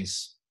different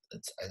whiskies.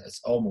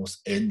 It's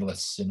almost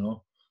endless, you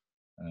know.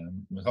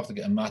 We'll have to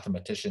get a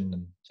mathematician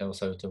and tell us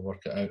how to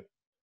work it out,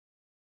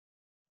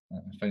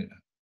 I think.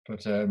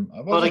 But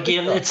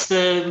again, it's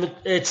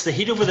the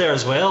heat over there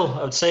as well.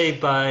 I would say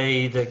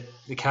by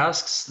the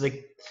casks.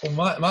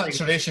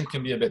 Maturation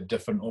can be a bit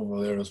different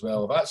over there as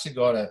well. I've actually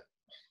got a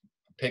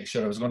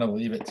picture. I was going to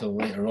leave it till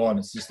later on.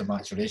 It's just a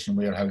maturation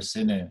warehouse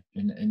in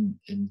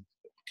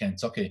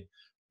Kentucky.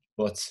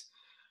 But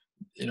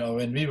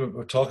when we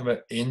were talking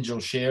about Angel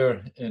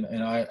Share in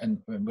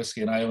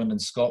whiskey in Ireland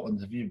and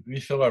Scotland, we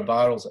fill our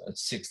barrels at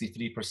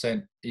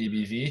 63%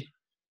 ABV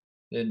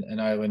in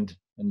Ireland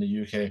and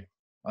the UK.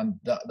 And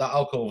that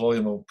alcohol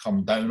volume will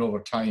come down over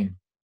time.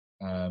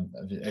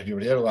 If you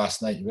were there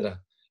last night, you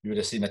would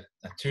have seen a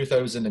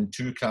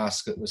 2002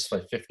 cask that was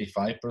like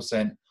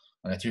 55%,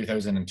 and a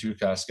 2002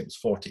 cask it was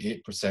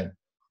 48%. It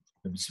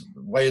was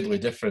widely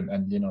different,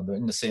 and they're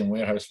in the same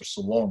warehouse for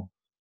so long.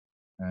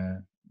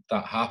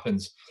 That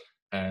happens.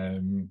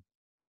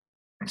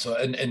 So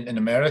in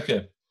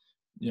America,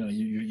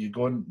 you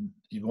go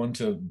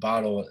into a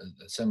barrel,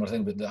 a similar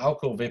thing, but the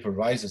alcohol vapor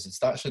rises.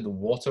 It's actually the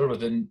water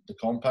within the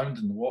compound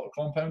and the water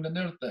compound in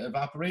there that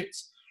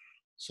evaporates.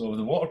 So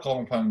the water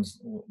compound's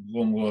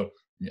going lower,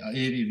 the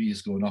ABV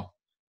is going up,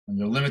 and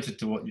you're limited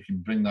to what you can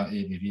bring that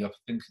ABV up.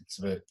 I think it's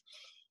about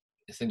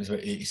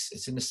 80.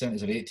 It's in the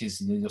 70s or 80s.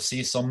 You'll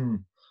see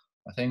some.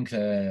 I think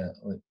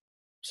like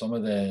some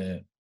of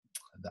the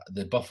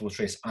Buffalo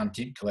Trace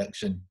Antique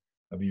Collection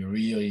will be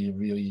really,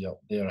 really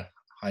up there.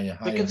 I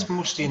think it's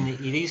mostly in the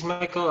 80s,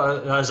 Michael,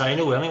 as I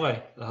know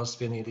anyway. It has to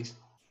be in the 80s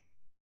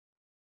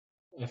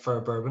for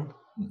a bourbon.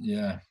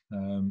 Yeah.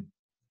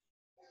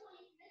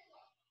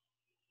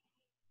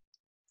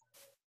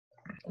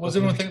 What does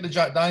everyone think of the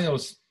Jack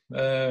Daniels?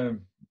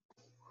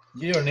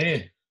 Yay or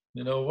nay?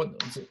 You know,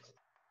 what is it?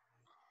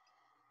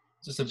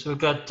 So we've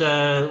got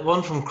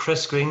one from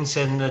Chris Green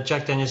saying that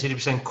Jack Daniels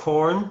 80%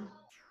 corn,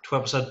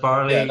 12%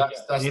 barley,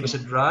 that's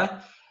 80% rye.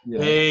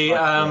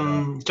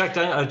 Yeah, Jack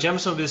Daniels,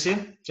 Jameson will be the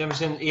same.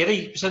 Jameson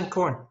 80%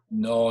 corn.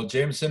 No,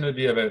 Jameson would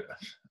be about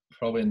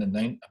probably in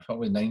the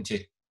probably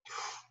 90.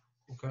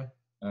 Okay.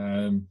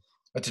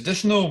 A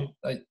traditional,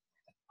 like,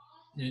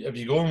 if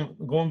you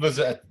go and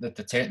visit the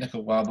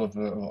technical lab of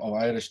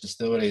Irish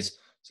distilleries,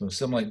 so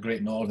similar like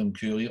Great Northern,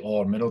 Cooley,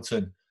 or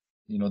Middleton,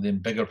 you know, the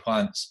bigger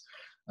plants.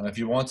 And if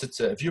you wanted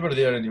to, if you were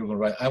there and you were going,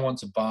 right, I want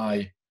to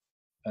buy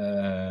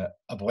a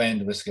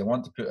blend of whiskey, I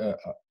want to put a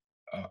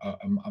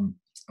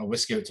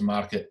whiskey out to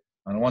market,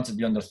 and I want it to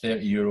be under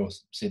 €30,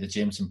 say the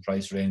Jameson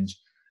price range,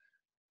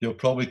 they'll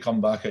probably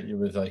come back at you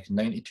with like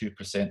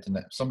 92%,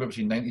 and somewhere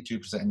between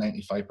 92% and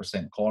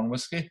 95% corn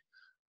whiskey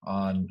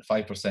and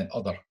 5%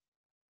 other.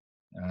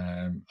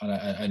 And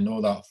I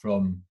know that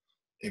from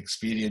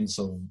experience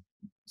of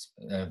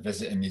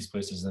visiting these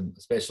places, and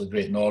especially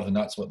Great Northern,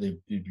 that's what they'd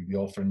be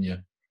offering you,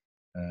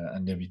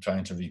 and they'll be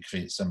trying to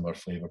recreate similar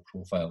flavour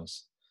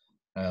profiles.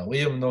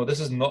 Liam, no, this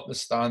is not the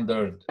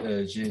standard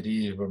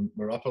JD.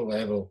 We're upper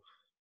level.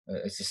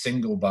 It's a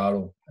single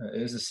barrel.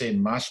 It is the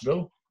same mash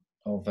bill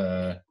of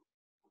the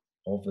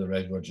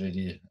regular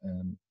JD.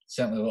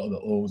 Certainly a little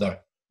bit older.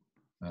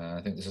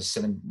 I think this is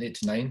 7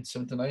 to 9.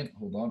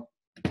 Hold on.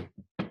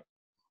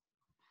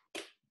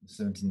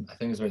 17, I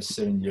think it's about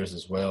 7 years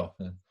as well.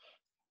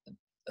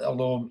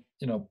 Although,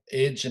 you know,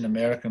 age in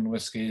American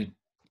whiskey,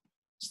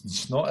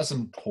 it's not as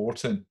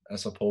important, I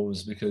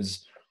suppose,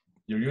 because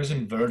you're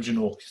using virgin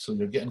oak, so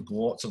you're getting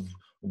lots of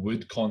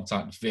wood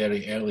contact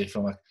very early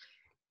from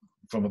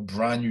a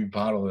brand new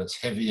barrel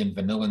that's heavy in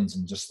vanillins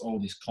and just all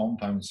these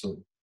compounds.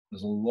 So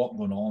there's a lot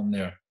going on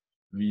there.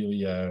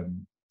 Really,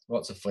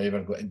 lots of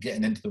flavour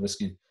getting into the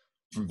whiskey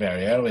from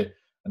very early.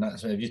 And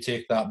that's why if you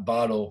take that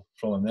barrel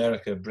from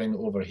America, bring it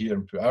over here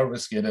and put our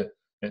whiskey in it,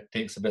 it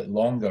takes a bit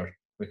longer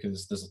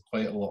because there's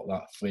quite a lot of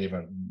that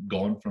flavour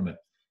gone from it.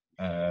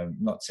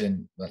 Not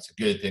saying that's a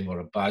good thing or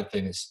a bad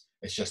thing. It's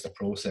just a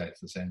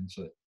process,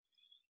 essentially.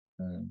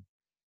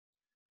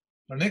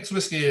 Our next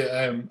whiskey,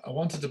 I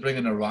wanted to bring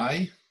in a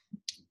rye.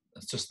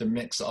 It's just to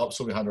mix it up.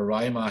 So we had a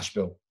rye mash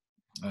bill.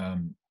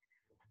 I'm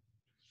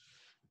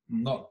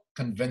not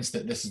convinced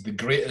that this is the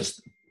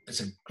greatest. It's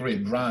a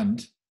great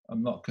brand.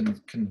 I'm not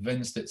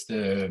convinced it's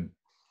the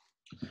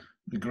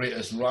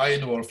greatest rye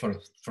nor for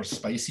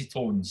spicy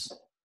tones.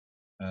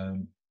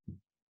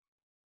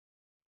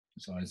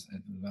 Sorry,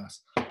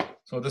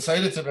 so I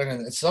decided to bring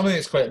in, it's something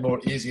that's quite more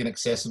easy and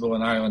accessible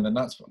in Ireland, and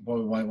that's why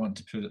we might want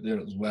to put it there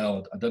as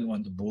well. I didn't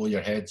want to blow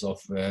your heads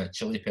off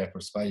chili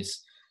pepper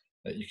spice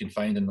that you can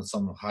find in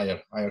some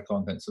higher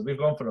content. So we've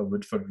gone for a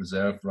Woodford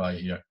Reserve rye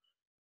here.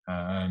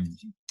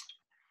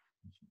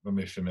 When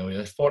we're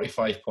familiar,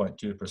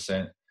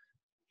 45.2%.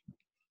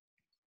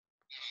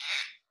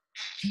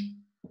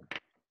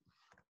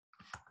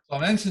 So I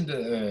mentioned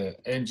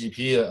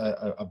NGP,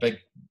 a big,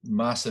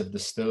 massive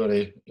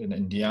distillery in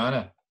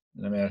Indiana,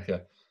 in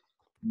America.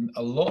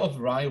 A lot of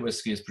rye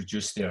whiskey is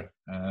produced there.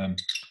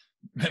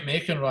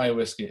 Making rye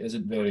whiskey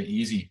isn't very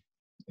easy.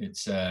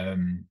 It's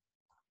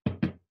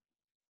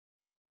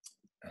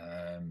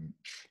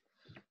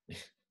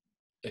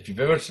if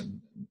you've ever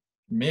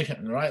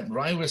making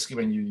rye whiskey,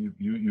 when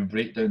you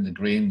break down the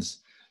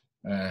grains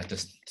to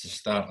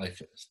start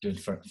like doing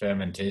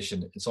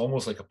fermentation, it's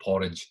almost like a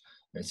porridge.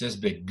 It's this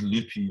big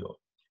gloopy. You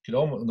could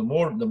almost, the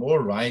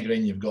more rye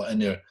grain you've got in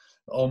there,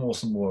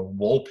 almost more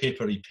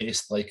wallpapery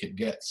paste like it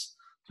gets.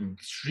 So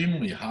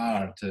extremely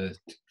hard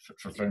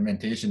for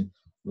fermentation.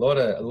 A lot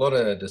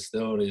of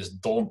distilleries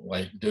don't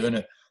like doing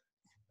it.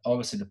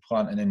 Obviously, the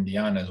plant in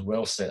Indiana is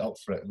well set up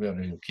for it,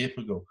 very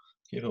capable.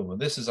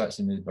 This is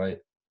actually made by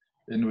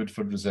in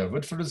Woodford Reserve.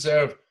 Woodford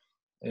Reserve,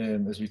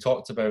 as we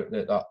talked about,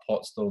 that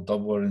pot still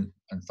doubler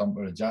and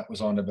thumper that Jack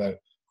was on about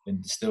in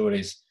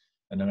distilleries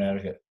in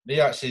America. They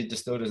actually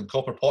distilled it in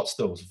copper pot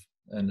stills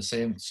in the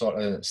same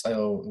sort of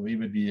style we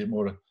would be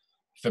more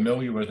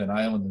familiar with in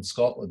Ireland and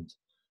Scotland.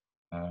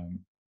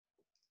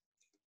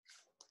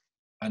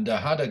 And I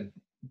had a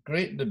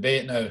great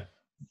debate now,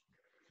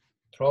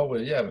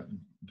 probably,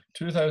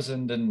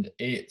 2008.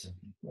 It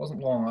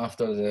wasn't long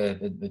after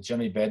the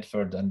Jimmy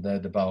Bedford and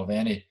the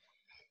Balvenie.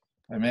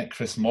 I met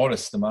Chris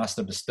Morris, the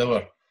master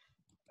distiller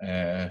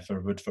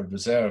for Woodford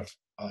Reserve,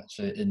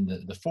 actually in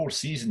the Four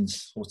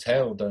Seasons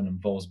Hotel down in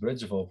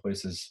Ballsbridge, of all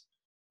places.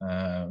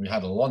 We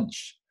had a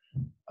lunch.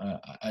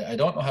 I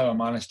don't know how I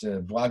managed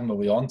to blag my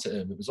way onto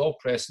it. It was all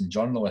press and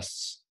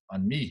journalists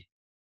and me.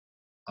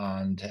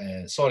 And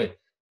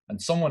and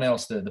someone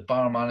else, the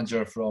bar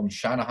manager from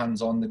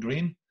Shanahan's on the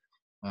Green,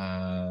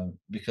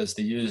 because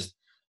they used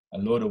a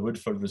load of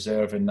Woodford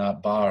Reserve in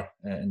that bar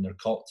in their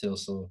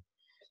cocktails. So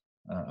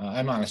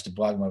I managed to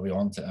blag my way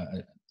onto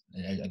it.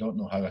 I don't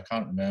know how. I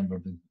can't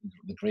remember.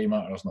 The grey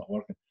matter's not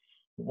working.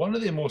 One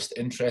of the most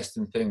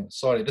interesting things,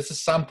 sorry, this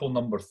is sample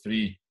number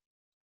 3.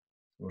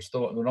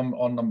 We're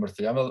on number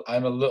 3.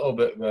 I'm a little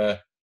bit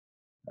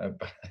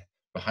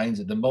behind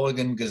it. The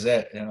Mulligan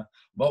Gazette, you know.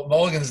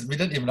 Mulligans, we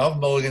didn't even have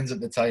Mulligans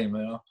at the time,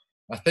 you know.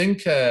 I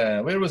think,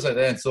 where was I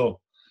then? So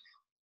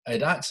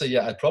I'd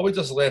probably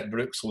just left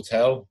Brooks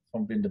Hotel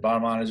from being the bar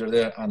manager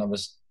there, and I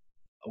was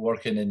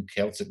working in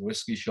Celtic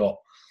Whisky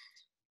Shop.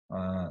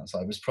 So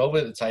I was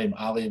probably at the time,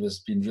 Ali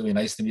was being really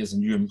nice to me as a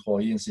new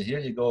employee and said, here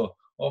you go,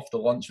 off to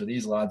lunch with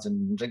these lads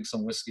and drink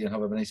some whiskey and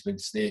have a nice big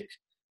steak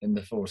in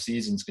the Four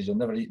Seasons, because you'll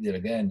never eat there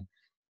again.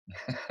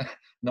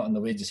 Not on the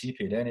wages he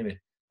paid anyway.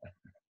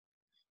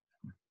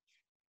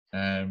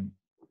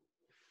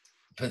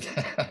 But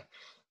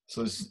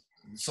so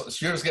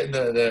Stuart's getting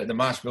the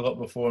mash bill up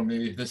before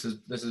me. This is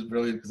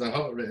brilliant, because I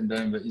have it written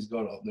down, but he's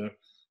got it up there.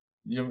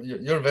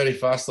 You're very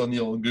fast on the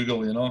old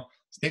Google, you know.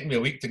 It's taken me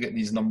a week to get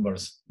these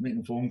numbers,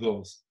 making phone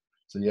calls.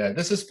 So yeah,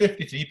 this is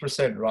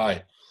 53%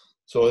 rye.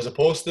 So as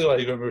opposed to,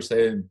 like we were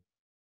saying,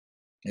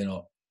 you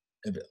know,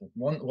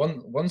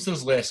 once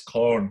there's less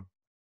corn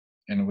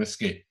in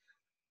whiskey,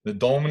 the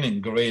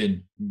dominant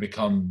grain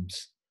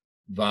becomes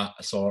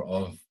that sort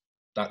of,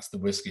 that's the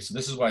whiskey. So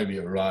this is why we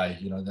have rye,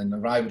 you know. Then the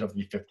rye would have to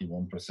be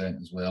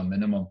 51% as well,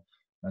 minimum,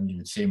 and you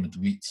would same with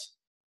wheat.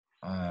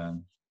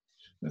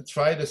 Let's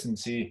try this and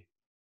see.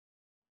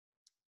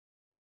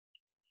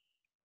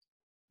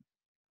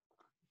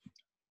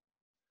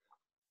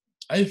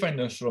 I find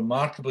this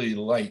remarkably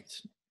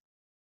light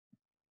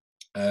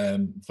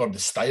for the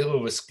style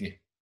of whiskey.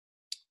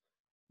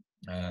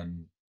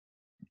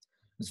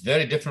 It's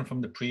very different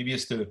from the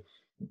previous two.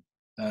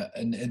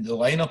 In the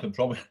lineup, and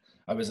probably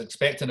I was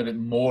expecting a bit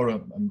more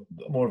of an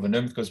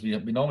oomph, because we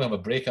normally have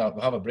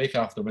a break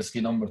after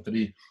whiskey number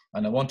 3,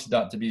 and I wanted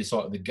that to be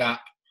sort of the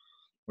gap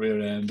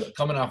where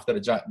coming after the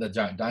Jack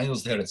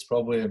Daniels there, it's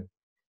probably a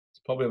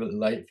bit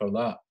light for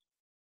that.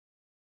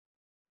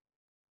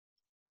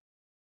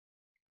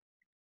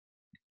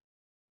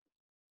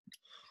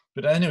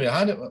 But anyway,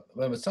 I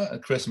was talking to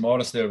Chris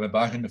Morris there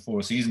back in the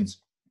Four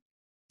Seasons.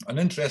 An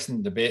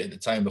interesting debate at the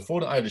time, before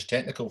the Irish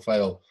Technical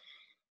File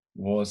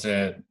was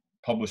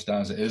published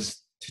as it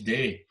is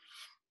today,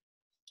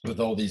 with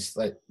all these,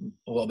 like,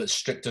 a little bit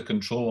stricter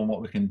control on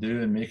what we can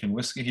do in making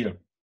whiskey here,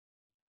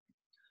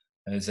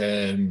 is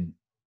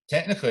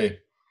technically,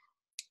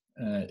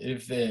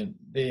 if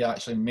they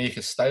actually make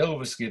a style of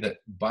whiskey that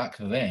back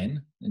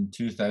then, in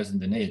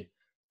 2008,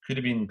 could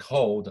have been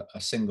called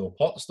a single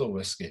pot still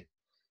whiskey.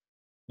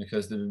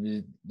 Because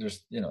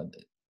there's, you know,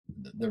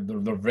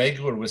 the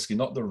regular whiskey,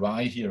 not the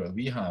rye here that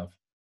we have,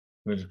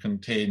 would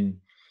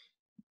contain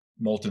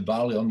malted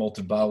barley,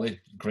 unmalted barley,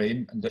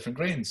 grain, and different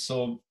grains.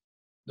 So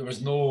there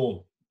was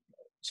no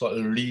sort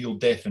of legal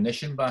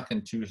definition back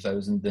in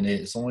 2008.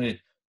 It's only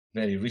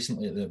very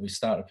recently that we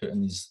started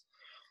putting these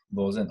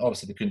laws in.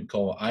 Obviously, they couldn't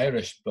call it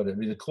Irish, but it'd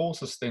be the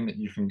closest thing that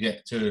you can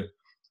get to.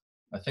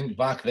 I think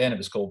back then it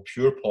was called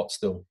pure pot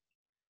still.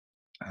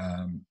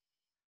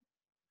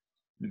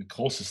 The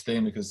closest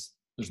thing, because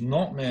there's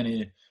not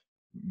many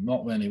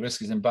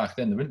whiskies, and back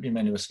then there wouldn't be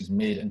many whiskies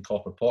made in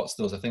copper pot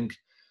stills. I think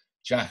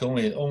Jack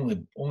only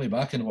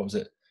back in, what was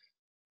it?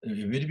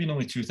 It would have been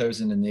only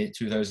 2008,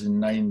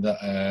 2009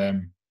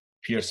 that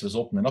Pierce was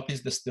opening up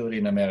his distillery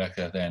in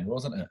America then,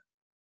 wasn't it?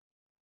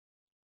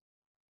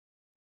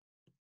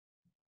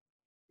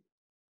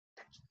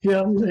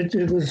 Yeah,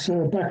 it was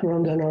back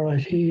around then. All right,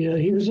 he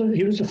was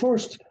the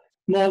first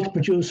malt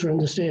producer in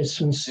the States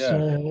since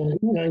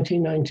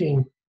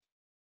 1919.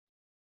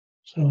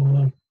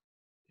 So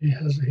he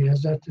has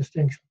that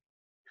distinction,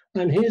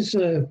 and he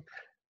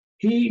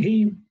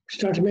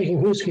started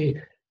making whiskey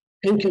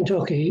in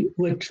Kentucky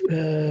with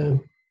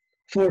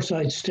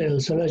Forsyth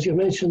stills, and as you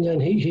mentioned, then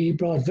he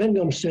brought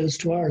Vendome stills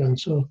to Ireland.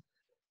 So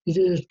he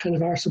did a kind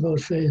of arse about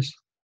face.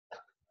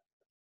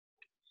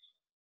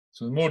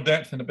 So more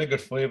depth and a bigger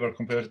flavour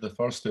compared to the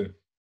first two.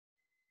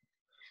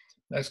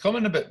 It's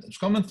coming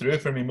through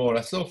for me more.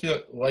 I still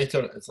feel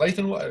lighter. It's lighter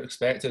than what I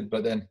expected,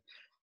 but then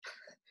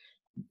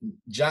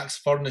Jack's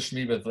furnished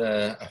me with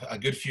a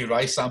good few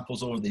rye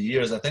samples over the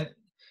years. I think,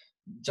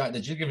 Jack,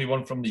 did you give me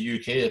one from the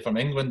UK, from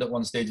England at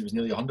one stage? It was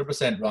nearly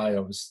 100% rye.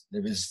 It was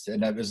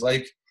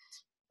like,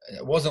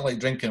 it wasn't like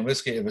drinking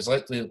whiskey. It was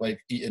literally like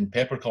eating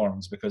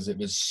peppercorns, because it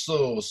was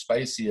so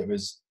spicy. It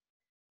was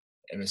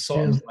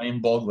sort of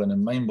mind-boggling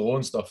and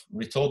mind-blowing stuff.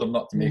 We told them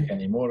not to make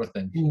any more, I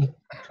think.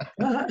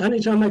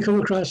 Anytime I come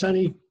across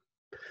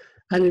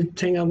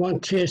anything I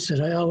want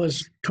tasted, I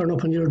always turn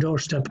up on your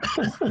doorstep.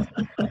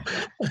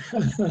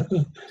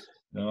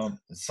 No,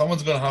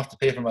 someone's going to have to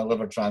pay for my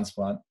liver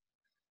transplant.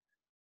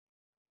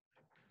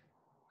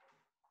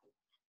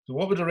 So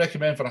what would I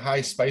recommend for a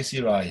high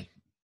spicy rye?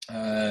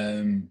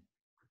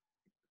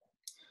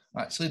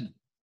 Actually,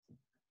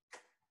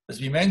 as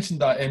we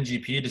mentioned, that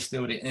MGP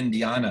distillery in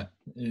Indiana,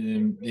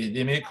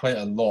 they make quite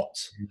a lot.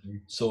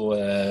 So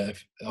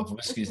of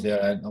whiskies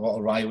there, a lot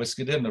of rye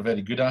whiskey there, and they're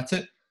very good at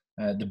it.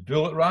 The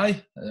Bullet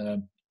Rye,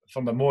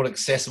 from a more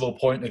accessible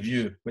point of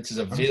view, which is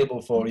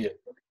available for you.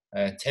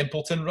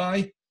 Templeton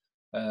Rye,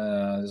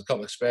 There's a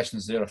couple of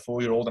expressions there: a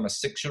 4-year-old and a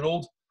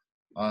 6-year-old,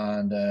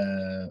 and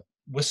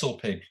whistle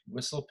pig.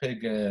 Whistle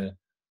pig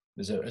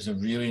is a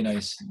really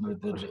nice.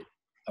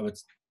 I'd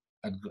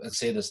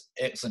say there's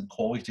excellent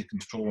quality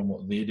control in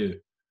what they do.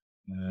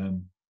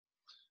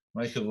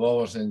 Michael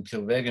Lawless in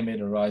Kilvega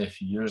made a rye a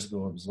few years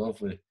ago. It was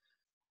lovely,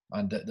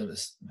 and it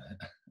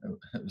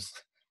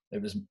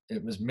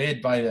was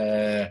made by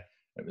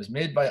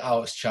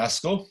Alex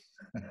Chasko,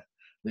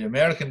 the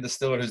American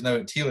distiller who's now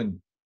at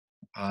Teeling.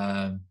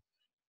 Yeah,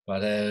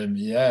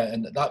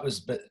 and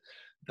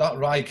that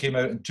rye came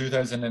out in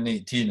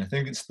 2018. I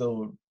think it's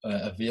still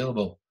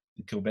available.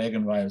 The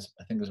Kilbeggan rye I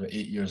think it was about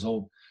 8 years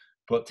old.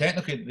 But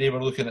technically, they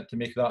were looking at to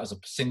make that as a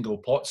single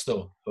pot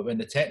still. But when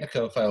the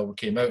technical file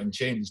came out and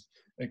changed,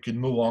 it could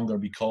no longer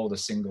be called a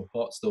single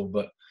pot still.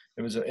 But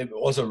it was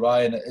a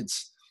rye, and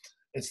it's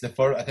the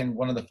first. I think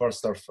one of the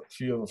first or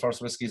few of the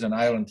first whiskies in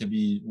Ireland to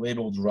be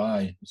labelled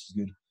rye, which is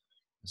good.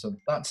 So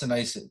that's a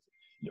nice.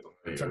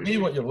 For me,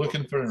 what you're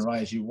looking for in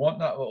rye is you want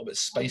that little bit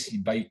spicy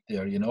bite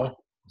there, you know.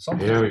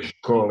 Ja,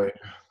 škole.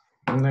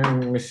 Ne,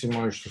 mislim,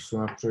 ovi što su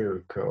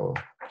napravili kao...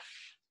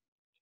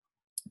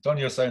 Turn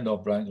your sound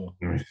off, Branko.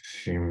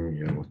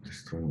 Mislim, evo te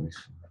stvarno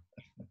mislim.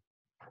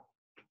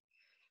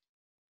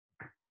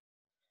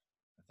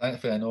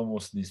 Thankfully, I know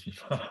most of these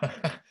people.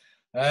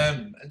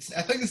 I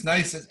think it's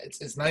nice.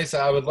 It's nice.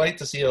 I would like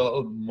to see a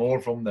little more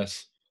from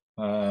this.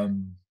 But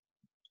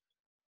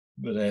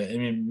I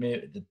mean,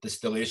 the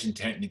distillation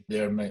technique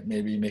there might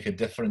maybe make a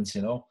difference,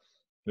 you know.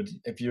 But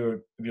if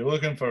you're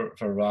looking for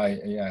rye,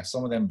 yeah,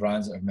 some of them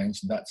brands that I've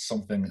mentioned, that's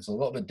something that's a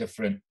little bit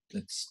different.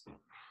 It's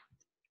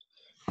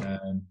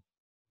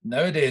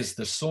nowadays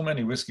there's so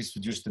many whiskies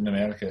produced in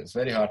America. It's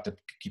very hard to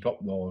keep up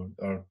or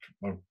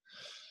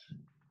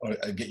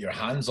get your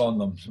hands on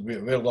them.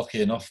 We're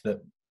lucky enough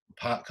that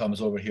Pat comes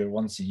over here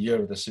once a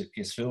year with a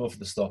suitcase full of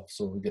the stuff,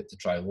 so we get to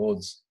try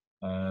loads.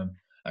 And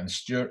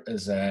Stuart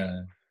has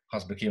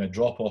become a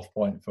drop-off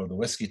point for the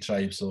whiskey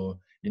tribe,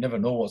 so you never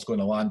know what's going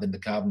to land in the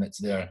cabinets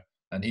there.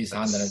 And he's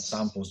handing out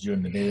samples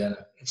during the day. And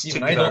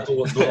even I don't know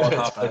what's going on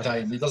half the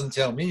time. He doesn't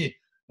tell me.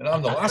 And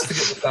I'm the last to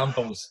get the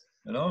samples,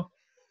 you know.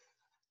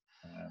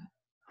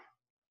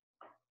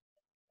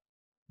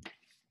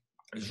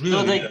 It's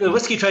really the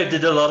whiskey tribe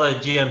did a lot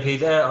of GMP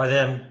there, or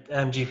the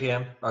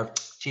GPM, or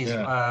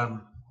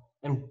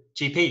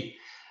MGP.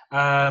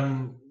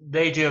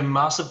 They do a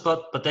massive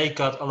but they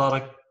got a lot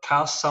of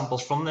cast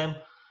samples from them.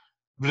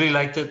 Really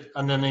liked it,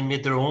 and then they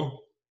made their own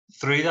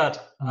through that,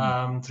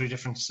 through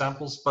different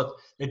samples. But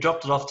they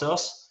dropped it off to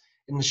us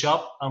in the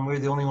shop, and we're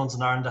the only ones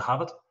in Ireland to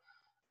have it.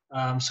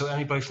 So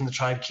anybody from the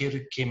tribe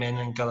came in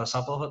and got a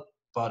sample of it,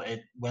 but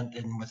it went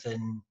in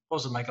within, what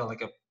was it, Michael,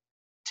 like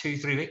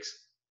 2-3 weeks?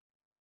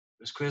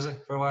 It was crazy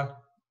for a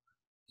while.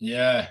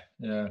 Yeah.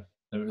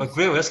 But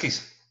great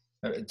whiskies.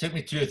 It took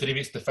me 2 or 3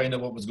 weeks to find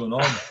out what was going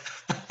on.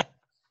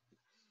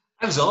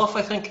 I was off,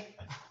 I think.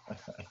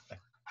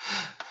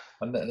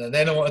 And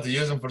then I wanted to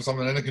use them for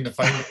something, and I couldn't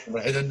find it for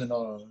hidden and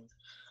all.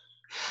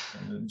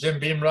 Jim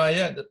Beam rye,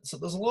 yeah. So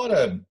there's a lot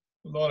of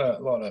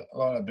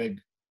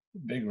big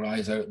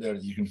ryes out there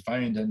that you can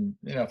find, and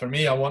you know, for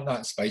me, I want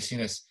that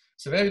spiciness.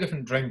 It's a very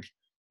different drink.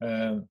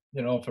 You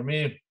know, for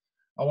me,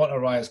 I want a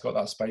rye that's got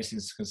that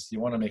spiciness because you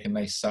want to make a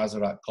nice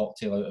Sazerac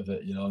cocktail out of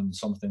it, you know, and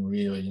something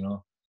really, you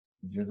know.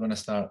 If you're going to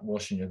start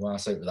washing your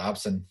glass out with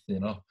absinthe, you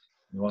know,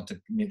 you want to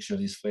make sure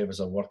these flavors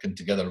are working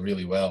together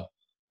really well,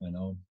 you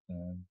know.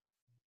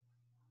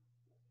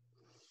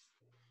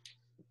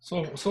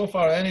 So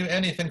far,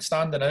 anything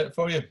standing out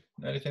for you?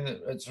 Anything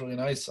that's really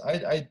nice?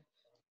 I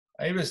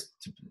was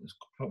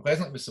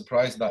pleasantly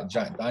surprised that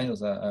Jack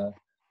Daniels. I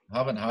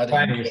haven't had it.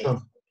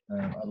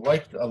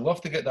 I'd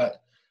love to get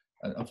that.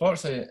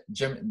 Unfortunately,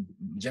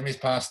 Jimmy's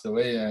passed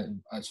away.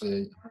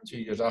 Actually, 2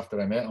 years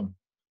after I met him,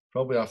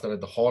 probably after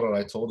the horror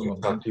I told him of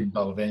drinking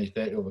Balvenie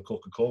 30 over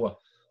Coca-Cola.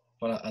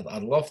 But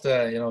I'd love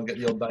to, you know, get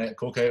the old Diet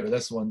Coke out of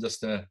this one just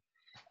to.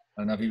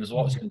 And if he was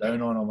watching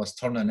down on him, was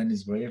turning in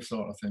his grave,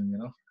 sort of thing, you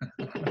know.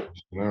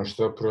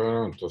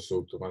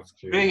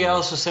 Greg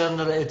also saying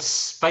that it's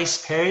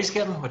Spice Perry's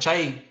getting, which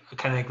I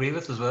kind of agree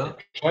with as well.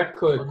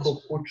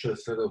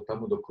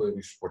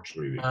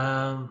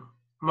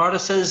 Marta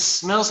says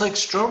smells like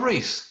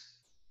strawberries.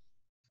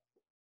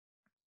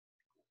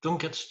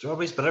 Don't get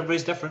strawberries, but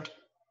everybody's different.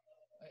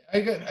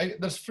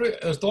 There's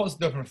fruit. There's lots of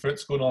different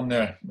fruits going on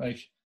there.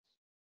 Like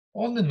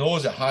on the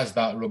nose, it has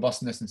that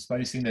robustness and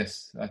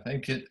spiciness. I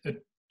think it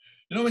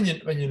you know,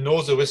 when you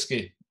nose a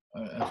whiskey,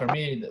 for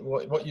me,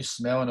 what you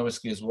smell in a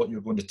whiskey is what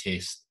you're going to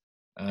taste.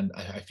 And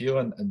I feel,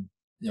 and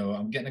you know,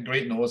 I'm getting a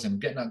great nose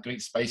and getting that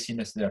great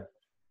spiciness there.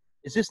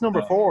 Is this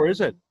number 4?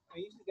 Is it?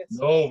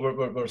 No,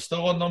 we're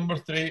still on number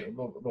 3.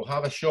 We'll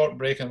have a short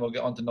break and we'll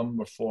get on to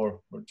number 4.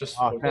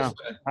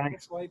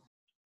 Thanks.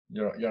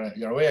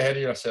 You're way ahead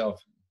of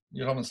yourself.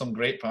 You're having some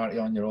great party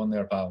on your own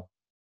there, pal.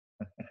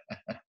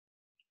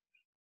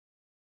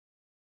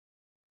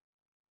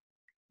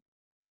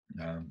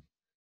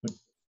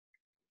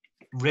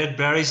 Red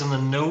berries on the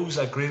nose,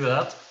 I agree with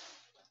that.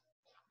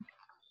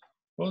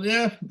 Well,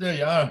 yeah, there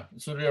you are.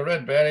 So your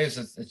red berries,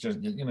 it's your,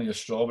 you know, your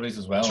strawberries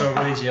as well.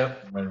 Strawberries, yeah.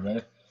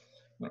 Red.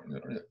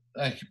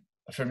 Like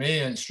for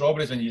me,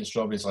 strawberries, when you get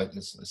strawberries, like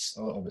it's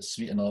a little bit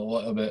sweet and a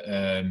little bit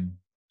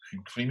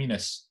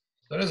creaminess.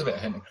 There is a bit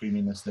of hint of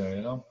creaminess there,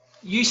 you know.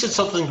 You said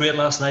something great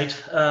last night.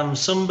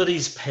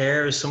 Somebody's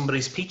pear is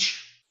somebody's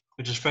peach,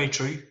 which is very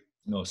true.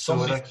 No,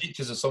 somebody's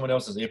peaches is someone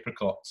else's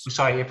apricots.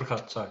 Sorry,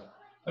 apricot. Sorry.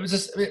 It was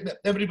just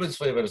everybody's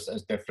flavour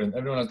is different.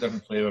 Everyone has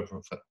different flavour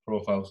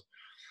profiles.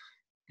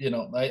 You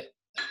know, I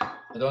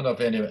don't know if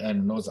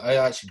anyone knows. I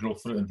actually grow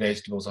fruit and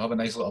vegetables. I have a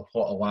nice little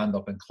plot of land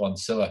up in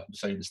Clonsilla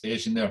beside the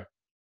station there,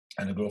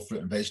 and I grow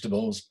fruit and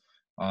vegetables.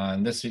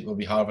 And this week we'll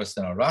be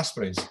harvesting our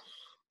raspberries. I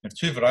have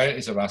two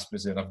varieties of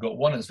raspberries there. I've got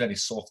one that's very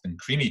soft and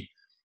creamy,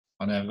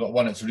 and I've got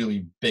one that's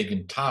really big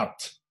and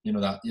tart. You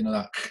know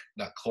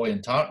that cloy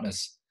and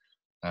tartness.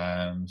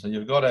 So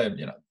you've got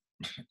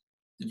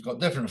you've got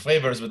different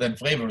flavors within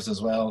flavors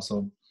as well.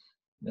 So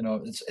you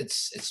know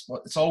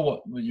it's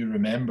all what you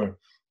remember.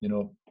 You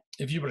know,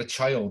 if you were a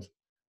child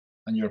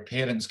and your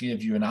parents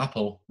gave you an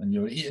apple and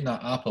you were eating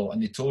that apple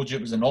and they told you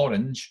it was an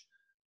orange,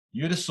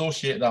 you'd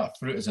associate that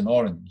fruit as an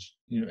orange.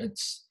 You know,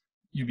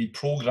 you'd be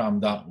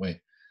programmed that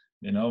way.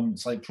 You know,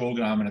 it's like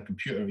programming a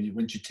computer.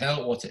 Once you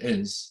tell it what it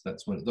is,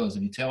 that's what it does.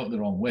 If you tell it the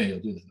wrong way, it'll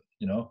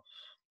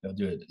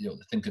do it. You'll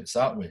think it's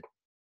that way.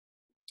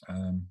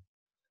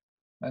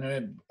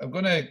 Anyway, we're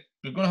gonna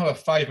have a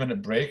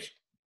 5-minute break,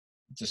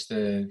 just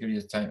to give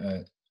you time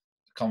to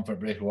comfort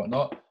break or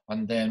whatnot,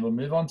 and then we'll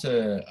move on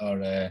to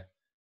our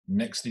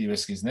next three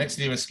whiskies. Next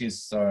three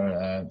whiskies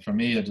are for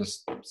me are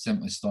just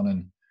simply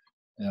stunning.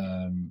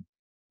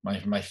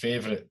 My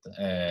favourite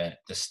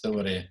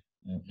distillery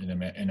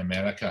in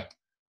America.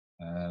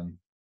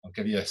 I'll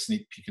give you a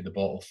sneak peek of the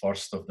bottle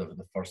first of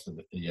the first of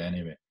the three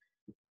anyway.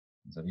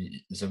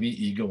 There's a wee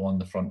eagle on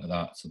the front of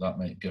that, so that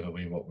might give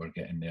away what we're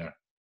getting there.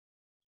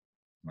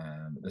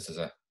 But this is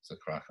a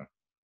cracker.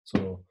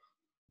 So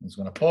I'm just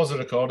going to pause the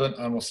recording,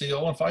 and we'll see you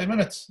all in 5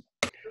 minutes.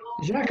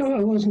 Jack,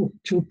 I wasn't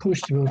too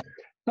pushed about.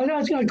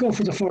 I'll go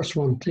for the first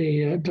one,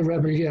 the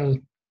Rebel Yell.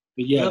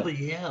 Yeah. Rebel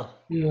Yell.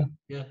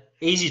 Yeah.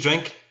 Easy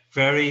drink,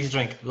 very easy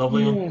drink,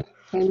 lovely one.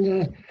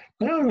 And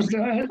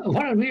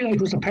what I really like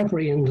was the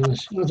peppery end of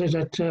it. You know,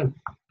 that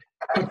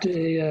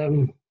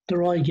the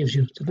rye gives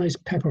you. It's a nice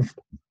pepper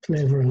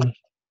flavour in it.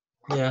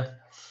 Yeah.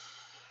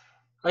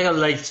 I got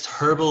like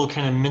herbal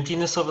kind of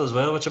mintiness of it as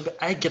well, which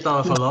I get that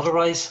off a lot of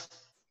rice.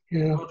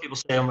 Yeah. A lot of people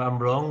say I'm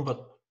wrong,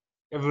 but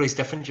everybody's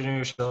different, you know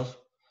yourself.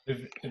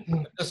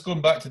 Just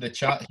going back to the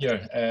chat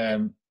here,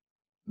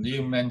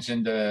 Liam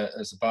mentioned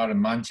as a bar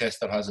in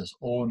Manchester has its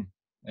own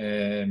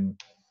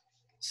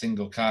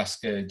single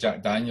cask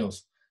Jack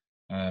Daniels.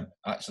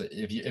 Actually,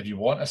 if you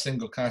want a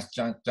single cask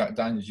Jack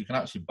Daniels, you can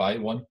actually buy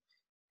one.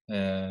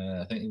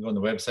 I think you can go on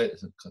the website.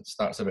 It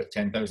starts about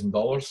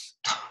 $10,000.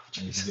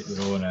 You can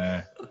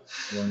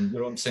get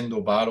your own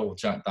single barrel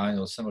Jack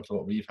Daniels, similar to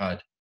what we've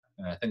had.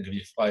 I think if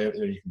you fly out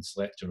there, you can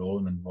select your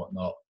own and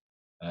whatnot.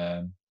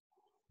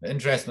 But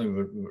interestingly,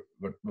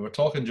 we were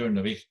talking during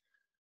the week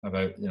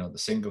about the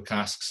single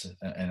casks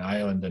in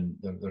Ireland, and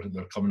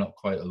they're coming up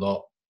quite a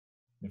lot.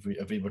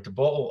 If we were to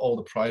bottle all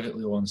the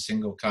privately owned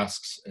single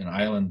casks in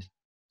Ireland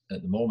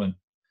at the moment,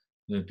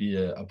 there'd be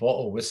a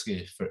bottle of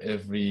whiskey for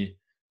every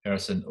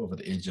person over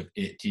the age of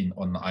 18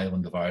 on the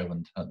island of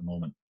Ireland at the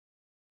moment.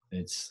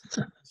 It's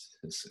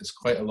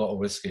quite a lot of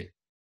whiskey.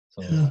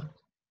 So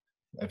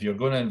if you're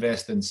going to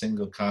invest in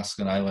single casks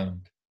in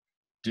Ireland,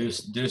 do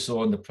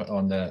so on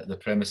the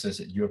premises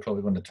that you're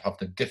probably going to have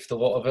to gift a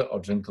lot of it or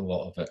drink a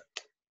lot of it.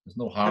 There's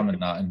no harm in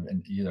that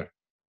in either,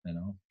 you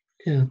know.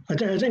 Yeah,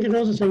 I think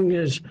another thing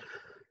is,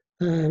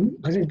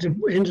 I think the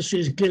industry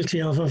is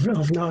guilty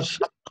of not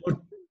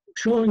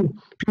showing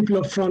people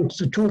up front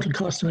the total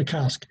cost of a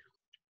cask.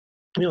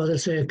 You know, they'll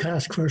say a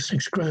cask for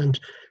 $6,000,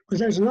 but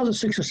there's another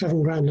 $6,000 or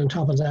 $7,000 on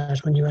top of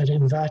that when you add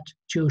in VAT,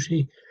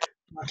 duty,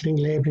 bottling,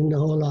 labelling, the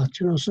whole lot.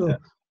 You know, so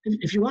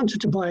if you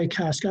wanted to buy a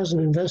cask as an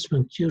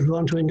investment, you'd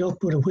want to end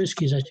up with a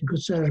whiskey that you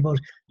could sell at about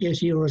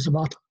 €80 a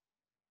bottle.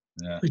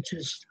 Yeah. Which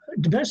is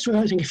the best way,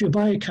 I think, if you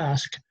buy a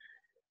cask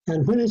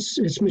and when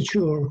it's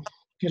mature,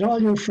 get all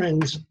your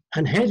friends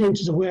and head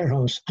into the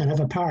warehouse and have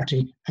a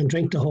party and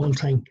drink the whole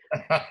thing.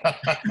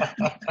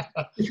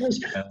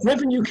 Because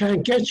revenue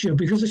can't get you,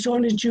 because it's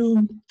only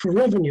due for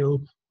revenue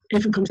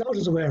if it comes out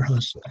of the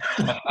warehouse.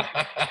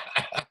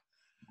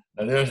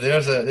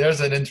 There's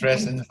an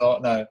interesting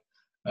thought now.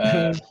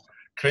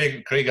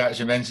 Craig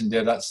actually mentioned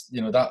there that's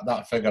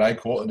that figure I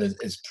quoted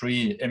is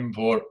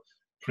pre-import,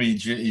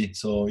 pre-duty.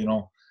 So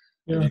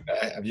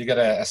if you get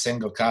a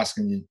single cask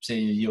and you say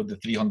you yield the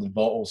 300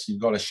 bottles,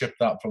 you've got to ship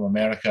that from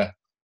America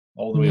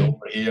all the way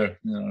over here.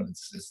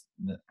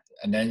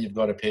 And then you've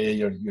got to pay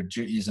your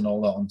duties and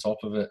all that on top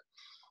of it.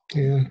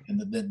 Yeah.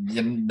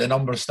 And the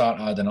numbers start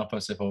adding up, I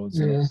suppose.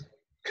 Yeah.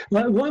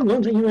 Well,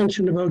 one thing you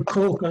mentioned about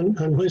Coke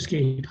and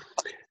whiskey,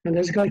 and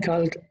there's a guy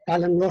called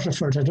Alan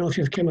Rutherford. I don't know if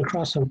you've come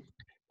across him.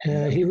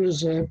 He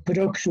was a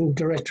production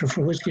director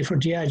for whiskey for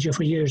Diageo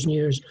for years and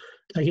years.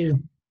 Like, he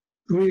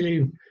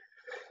really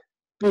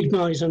big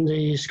noise in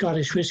the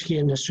Scottish whisky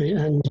industry,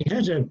 and he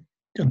had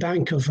a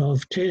bank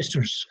of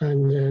tasters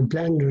and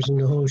blenders and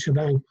the whole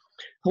shebang.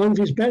 One of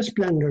his best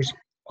blenders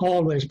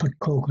always put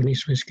Coke in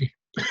his whisky.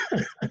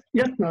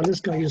 Yeah, no,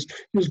 this guy used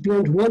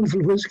blend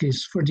wonderful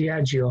whiskies for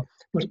Diageo,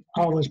 but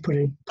always put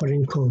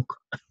in Coke.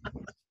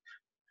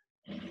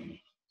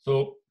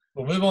 So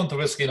we'll move on to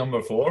whiskey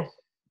number 4.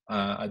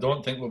 I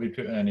don't think we'll be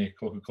putting any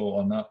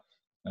Coca-Cola on that.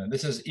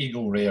 This is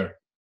Eagle Rare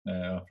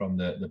from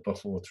the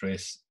Buffalo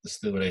Trace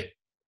Distillery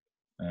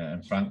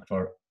in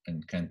Frankfort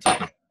in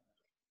Kentucky.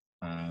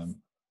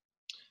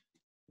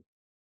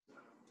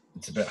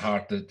 It's a bit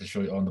hard to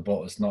show you on the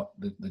bottle. It's not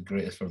the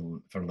greatest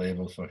for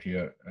labels for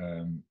here.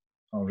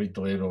 I'll read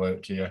the label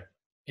out to you.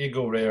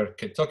 Eagle Rare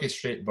Kentucky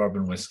Straight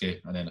Bourbon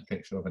Whiskey, and then a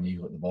picture of an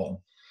eagle at the bottom.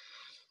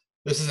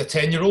 This is a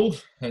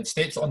 10-year-old. It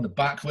states on the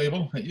back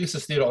label. It used to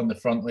state on the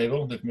front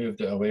label. They've moved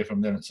it away from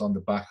there and it's on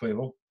the back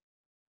label.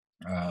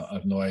 I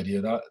have no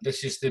idea that.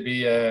 This used to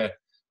be,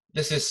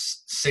 this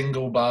is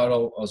single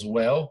barrel as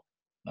well.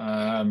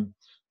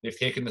 They've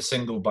taken the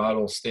single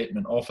barrel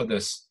statement off of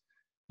this.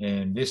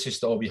 And this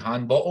used to all be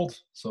hand bottled.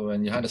 So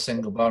when you had a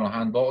single barrel and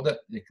hand bottled it,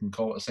 you can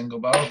call it a single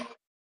barrel.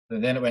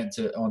 And then it went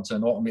onto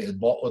an automated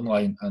bottling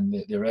line, and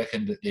they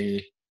reckoned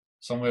that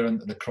somewhere in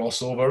the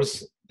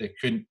crossovers, they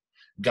couldn't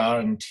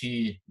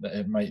guarantee that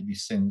it might be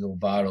single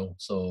barrel.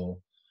 So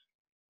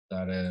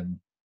that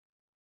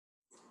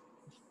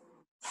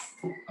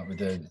would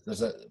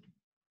there's a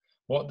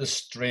what the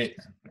straight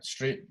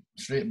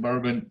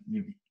bourbon.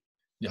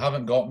 You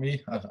haven't got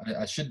me.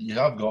 You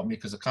have got me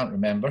because I can't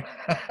remember.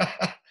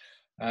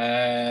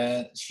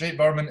 Straight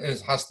bourbon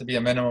has to be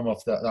a minimum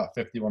of that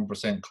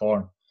 51%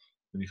 corn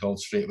to be called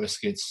straight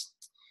whiskey. It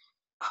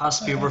has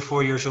to be over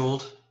 4 years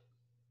old.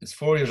 It's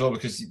 4 years old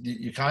because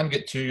you can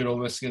get 2-year-old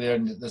whiskey there,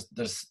 and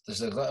there's a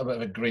little bit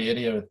of a grey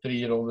area with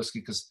 3-year-old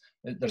whiskey because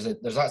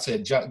there's actually a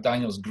Jack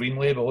Daniel's green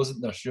label, isn't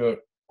there? Sure.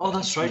 Oh,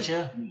 that's right.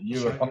 Yeah.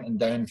 You were hunting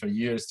down for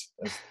years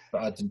to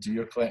add into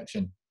your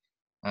collection,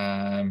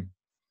 and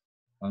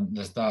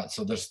there's that.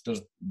 So there's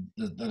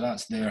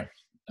that's there.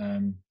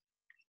 And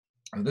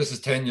this is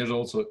 10 years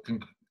old, so it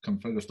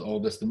configures to all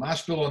this. The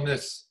mash bill on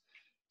this.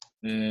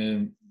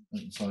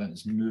 Sorry,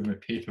 let's move my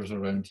papers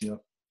around here.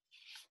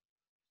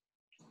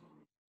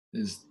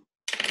 This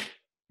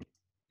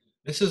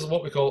is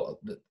what we call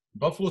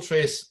Buffalo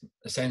Trace.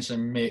 Essentially,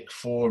 make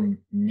 4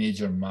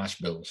 major mash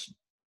bills.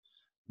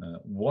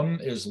 One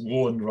is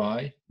low and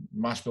rye.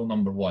 Mash bill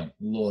number 1,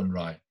 low and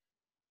rye.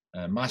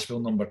 Mash bill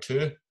number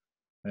 2,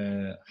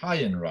 high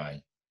and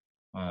rye.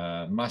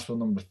 Mash bill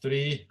number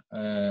 3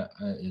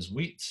 is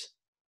wheat,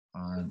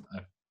 and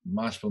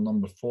mash bill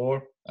number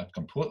 4, I've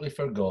completely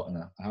forgotten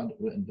it. I had it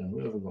written down.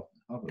 Where have I got it?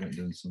 I have it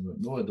written down somewhere.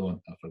 No, I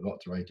don't. I forgot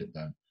to write it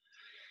down.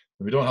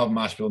 But we don't have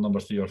mash bill number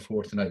 3 or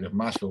 4 tonight. We have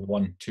mash bill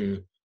 1, 2,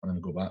 and then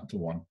we go back to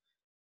 1.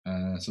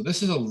 So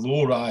this is a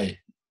low rye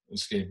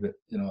whiskey, but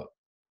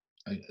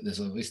there's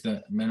at least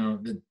a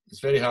minimum.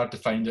 It's very hard to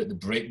find out the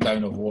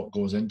breakdown of what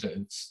goes into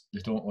it.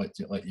 They don't like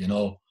to let you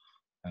know.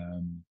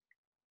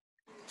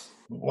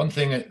 One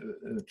thing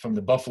from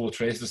the Buffalo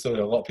Trace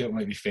Distillery, a lot of people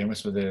might be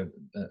famous with a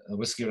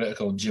whiskey writer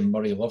called Jim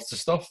Murray Loves the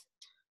Stuff.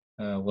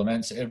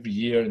 Laments every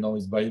year in all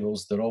his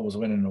Bibles, they're always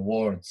winning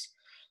awards.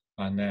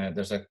 And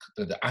there's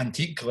the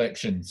antique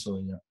collection.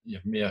 So you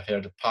may have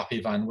heard of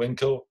Pappy Van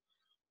Winkle,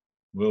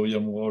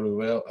 William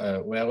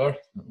Weller,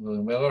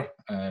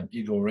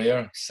 Eagle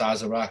Rare,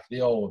 Sazerac.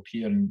 They all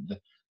appear in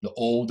the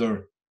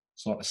older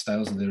sort of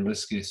styles of their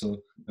whiskey.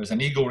 So there's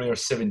an Eagle Rare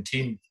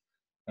 17.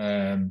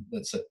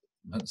 That's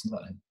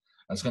not.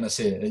 I was going to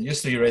say it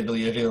used to be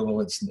readily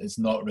available. It's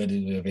not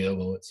readily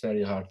available. It's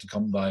very hard to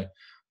come by.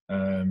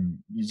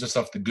 You just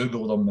have to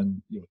Google them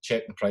and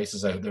check the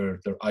prices out. They're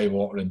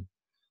eye-watering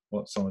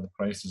what some of the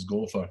prices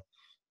go for.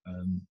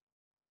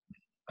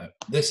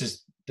 This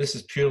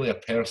is purely a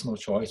personal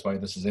choice why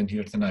this is in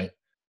here tonight.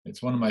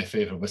 It's one of my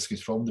favourite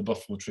whiskies from the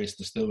Buffalo Trace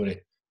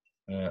Distillery.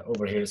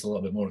 Over here it's a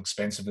little bit more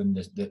expensive than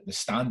the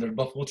standard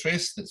Buffalo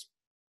Trace. That's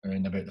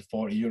around about the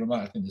 €40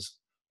 mark. I think this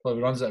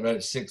probably runs at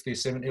about 60,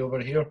 70 over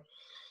here.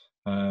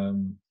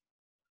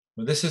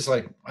 But this is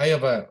like, I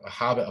have a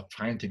habit of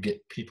trying to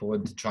get people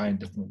into trying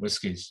different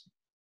whiskies.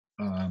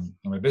 And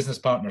my business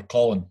partner,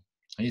 Colin,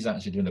 he's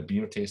actually doing a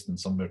beer tasting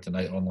somewhere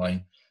tonight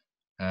online.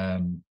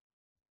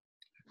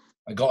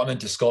 I got him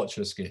into Scotch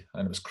whiskey,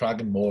 and it was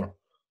Cragganmore.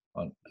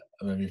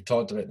 We've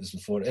talked about this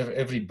before.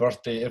 Every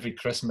birthday, every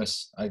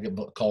Christmas, I get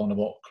Colin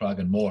about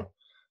Cragganmore,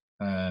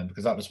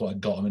 because that was what I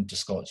got him into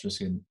Scotch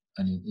whiskey,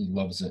 and he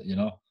loves it,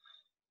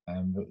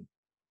 But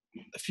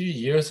a few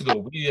years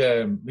ago,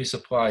 we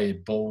supply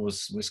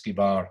Bowes Whiskey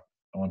Bar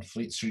on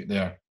Fleet Street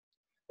there.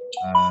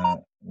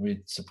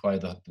 We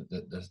supplied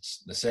the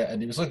set,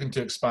 and he was looking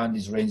to expand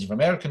his range of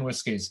American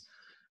whiskies,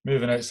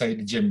 moving outside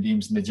the Jim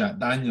Beams and the Jack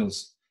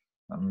Daniels.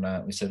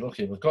 And we said,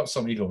 okay, we've got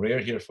some Eagle Rare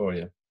here for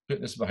you.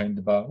 Put this behind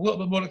the bar, a little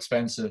bit more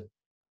expensive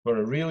for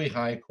a really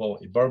high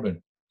quality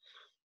bourbon.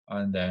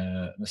 And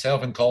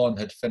myself and Colin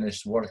had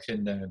finished work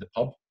in the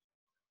pub.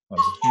 It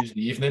was a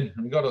Tuesday evening,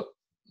 and we got to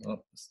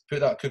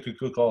put that cuckoo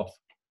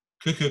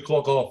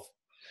clock off.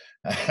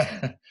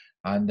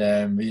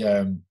 And we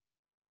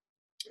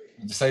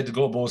decided to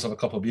go to Bowes, have a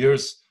couple of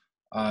beers,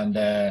 and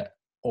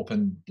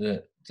opened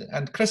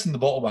and christened the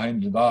bottle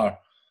behind the bar.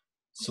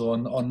 So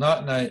on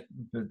that night,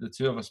 the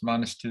two of us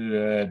managed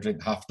to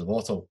drink half the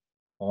bottle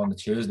on the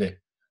Tuesday.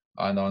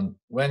 And on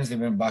Wednesday,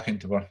 we went back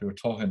into work. We were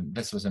talking.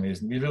 This was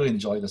amazing. We really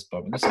enjoyed this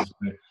bourbon.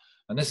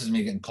 This is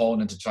me getting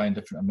called into trying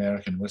different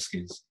American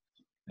whiskies.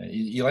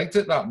 He liked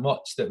it that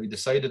much that we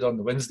decided on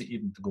the Wednesday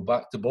evening to go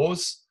back to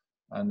Bowes,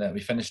 and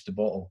we finished the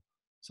bottle.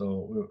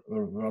 So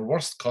we're our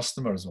worst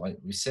customers. Like,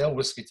 we sell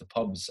whiskey to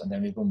pubs and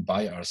then we go and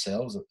buy it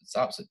ourselves. It's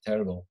absolutely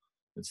terrible.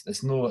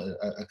 It's no.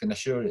 I can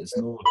assure you, it's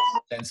no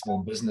sensible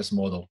business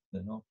model.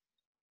 You know,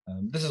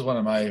 this is one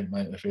of my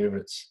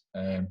favourites.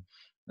 And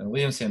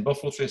Liam saying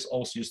Buffalo Trace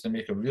also used to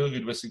make a really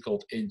good whiskey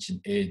called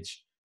Ancient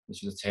Age,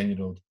 which is a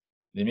 10-year-old.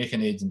 They make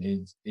an Ancient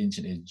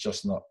Age,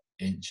 just not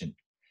ancient.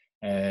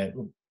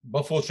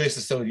 Buffalo Trace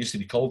Distillery used to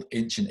be called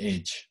Ancient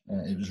Age.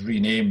 It was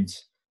renamed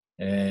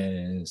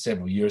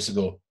several years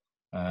ago.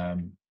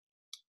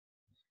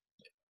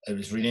 It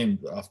was renamed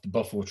after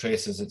Buffalo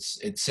Traces.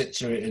 It's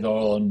situated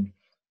on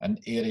an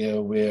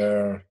area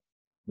where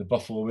the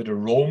buffalo would have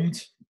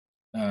roamed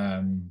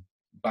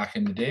back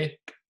in the day.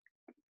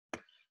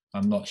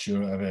 I'm not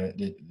sure if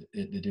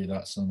they do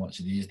that so much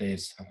these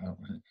days.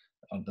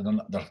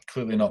 They're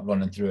clearly not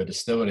running through a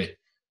distillery.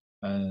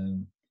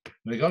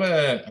 We got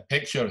a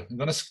picture. I'm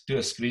going to do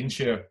a screen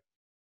share.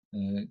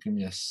 Give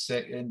me a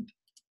second,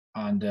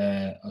 and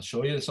I'll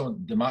show you some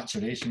of the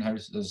maturation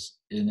houses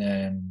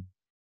in.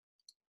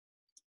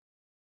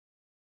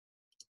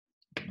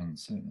 One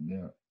second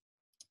there.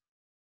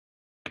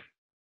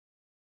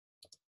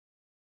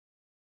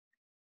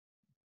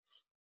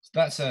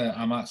 That's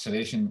a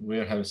maceration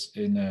warehouse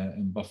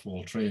in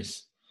Buffalo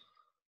Trace.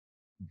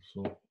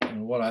 So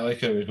what I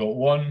like it, we've got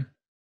 1,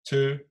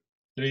 2,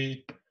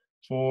 3,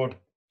 4,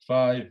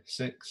 5,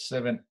 6,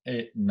 7,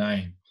 8,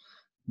 9.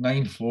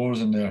 9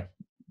 floors in there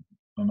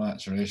for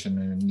maturation,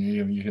 and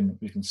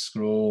we can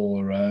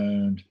scroll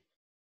around.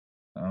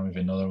 And we have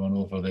another one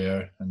over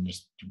there, and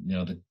just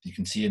you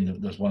can see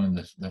there's one in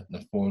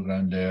the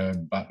foreground there,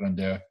 and background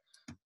there,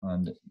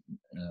 and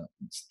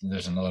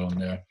there's another one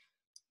there.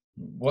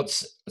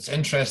 What's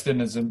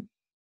interesting is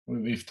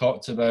we've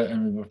talked about,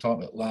 and we were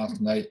talking about last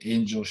night,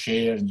 angel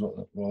share and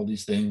all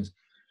these things.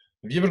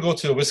 If you ever go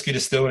to a whiskey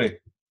distillery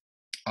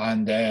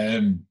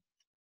and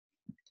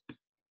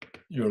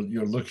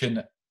you're looking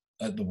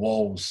at the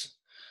walls,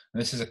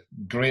 and this is a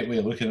great way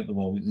of looking at the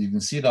wall. You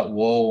can see that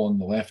wall on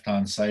the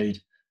left-hand side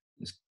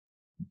is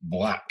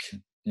black.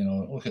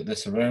 Look at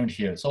this around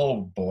here; it's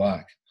all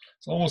black.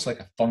 It's almost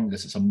like a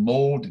fungus. It's a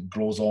mold that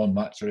grows on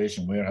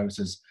maturation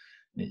warehouses.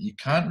 You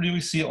can't really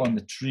see it on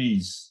the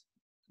trees.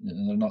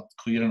 They're not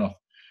clear enough.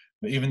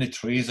 But even the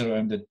trees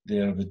around it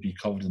there would be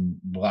covered in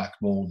black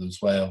mold as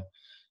well.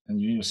 And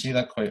you'll see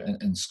that quite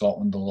in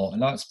Scotland a lot.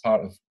 And that's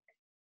part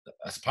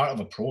of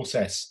a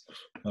process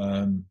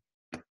and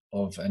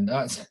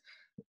that's,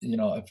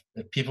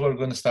 if people are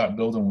going to start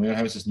building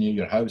warehouses near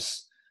your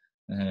house,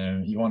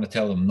 you want to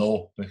tell them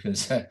no,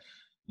 because if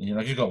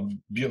you've got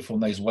beautiful,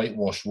 nice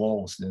whitewashed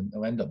walls, then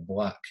they'll end up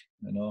black,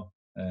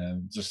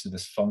 just to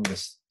this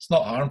fungus. It's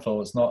not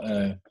harmful. It's not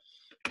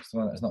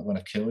going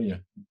to kill you,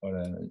 but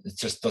it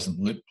just doesn't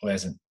look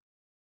pleasant.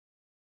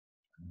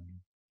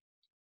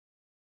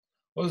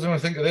 What does anyone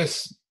think of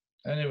this?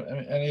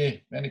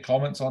 Any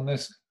comments on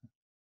this?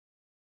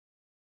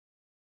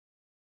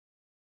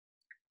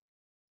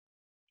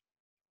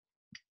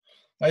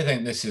 I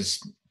think this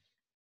is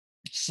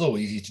so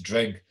easy to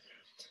drink.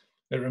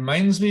 It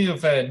reminds me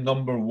of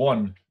number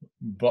 1,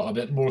 but a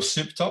bit more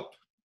souped up,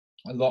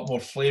 a lot more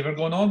flavour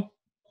going on,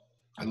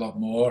 a lot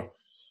more.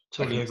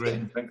 Totally agree.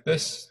 Drink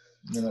this.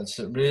 It's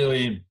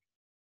really.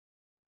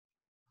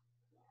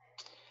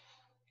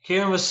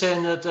 Kieran was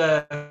saying that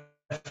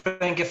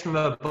Frank gave him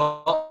a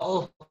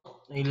bottle.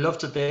 He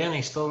loved it then, and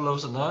he still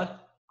loves it now.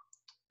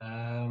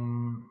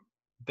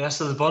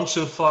 Best of the bunch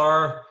so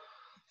far.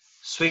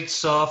 Sweet,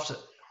 soft,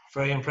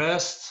 very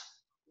impressed.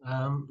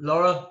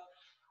 Laura, a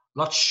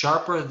lot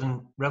sharper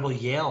than Rebel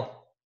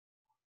Yell.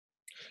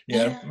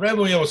 Yeah,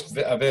 Rebel Yell was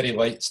a very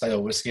light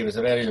style whiskey. It was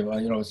a very, it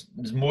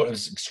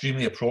was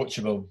extremely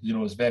approachable. It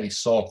was very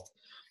soft.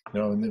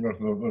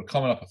 We're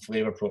coming up a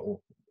flavour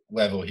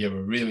level here.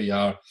 We really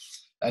are,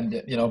 and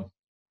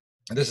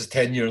this is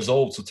 10 years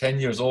old. So 10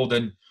 years old,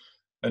 and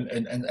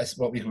it's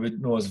what we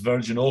would know as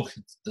virgin oak.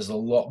 There's a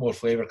lot more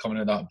flavour coming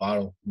out of that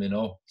barrel.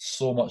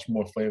 So much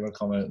more flavour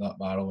coming out of that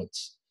barrel.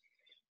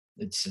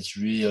 It's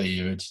really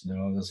good.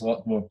 There's a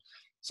lot more.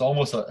 It's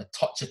almost a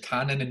touch of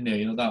tannin in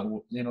there.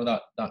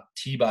 That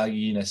tea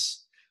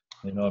bagginess.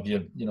 If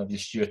you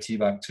stew a tea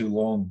bag too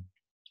long,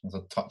 there's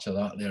a touch of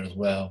that there as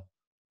well.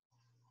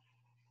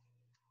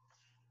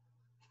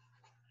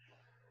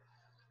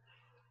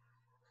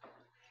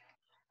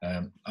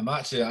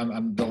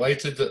 I'm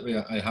delighted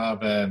that I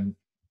have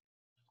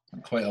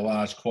quite a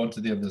large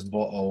quantity of this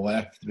bottle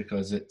left,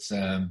 because it's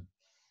I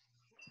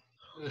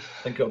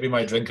think it'll be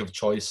my drink of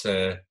choice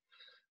for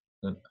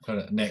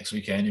next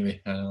week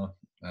anyway.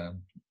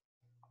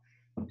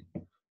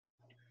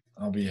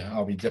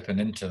 I'll be dipping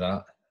into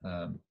that.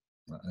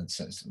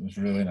 It's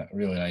really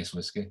nice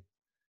whiskey.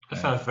 I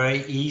found it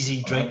very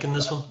easy drinking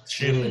this one. I'm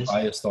extremely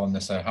biased on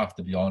this. I have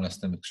to be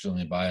honest. I'm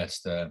extremely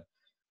biased. If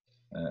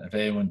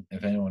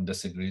anyone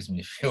disagrees with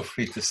me, feel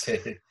free to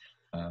say.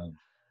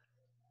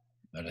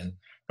 But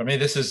for me,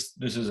 this is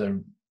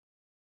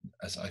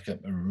it's like a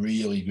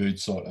really good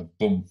sort of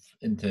bump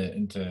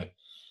into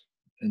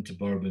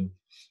bourbon.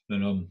 You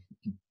know,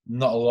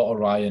 not a lot of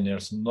rye in there,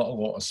 so not a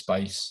lot of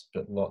spice,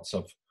 but lots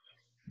of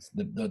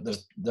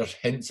there's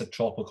hints of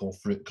tropical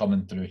fruit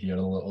coming through here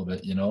a little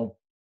bit. You know.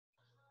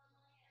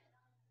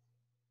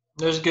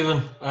 There's a good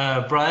one.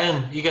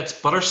 Brian, he gets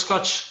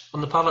butterscotch on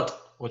the palate,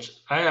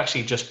 which I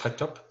actually just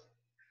picked up.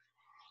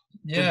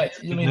 Yeah,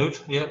 good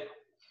note. Yeah.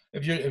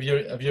 If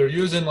you're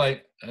using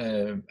like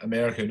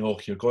American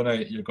oak, you're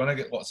gonna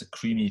get lots of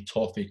creamy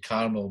toffee,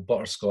 caramel,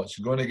 butterscotch.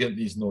 You're gonna get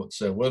these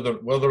notes.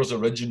 Werther's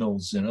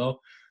Originals, you know,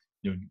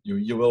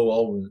 you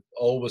will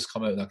always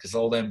come out of that because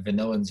all them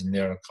vanillins in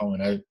there are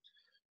coming out.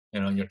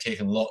 You know, and you're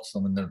taking lots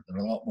of them, and they're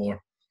a lot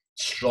more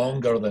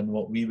stronger than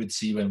what we would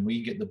see when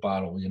we get the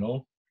barrel. You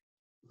know.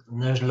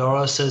 And there's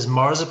Laura says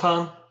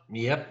marzipan.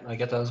 Yep, I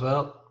get that as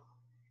well.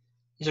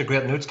 These are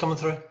great notes coming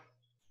through.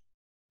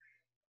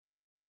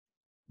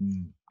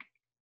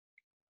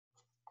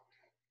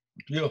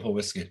 Beautiful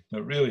whiskey.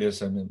 It really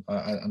is. I mean,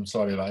 I'm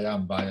sorry, but I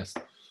am biased.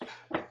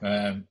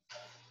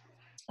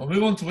 I'll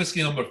move on to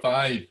whiskey number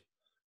 5.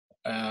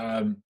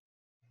 I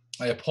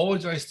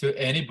apologise to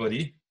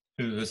anybody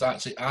who has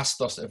actually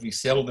asked us if we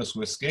sell this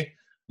whiskey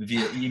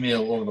via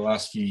email over the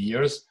last few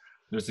years.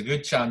 There's a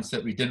good chance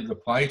that we didn't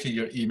reply to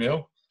your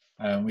email.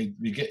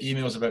 We get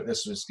emails about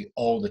this whiskey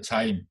all the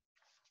time.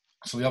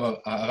 So we have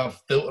a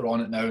filter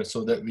on it now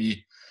so that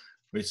we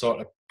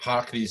sort of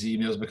park these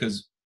emails,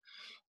 because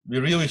we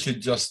really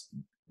should just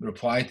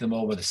reply to them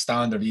all with a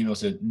standard email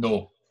saying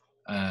no,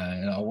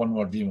 a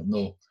one-word email,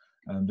 no.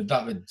 But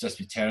that would just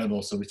be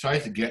terrible. So we try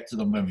to get to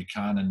them when we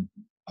can, and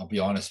I'll be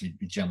honest, we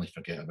generally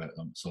forget about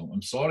them. So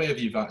I'm sorry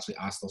if you've actually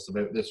asked us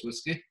about this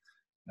whiskey.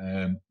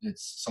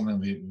 It's something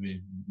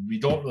we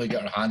don't really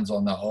get our hands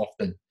on that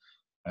often.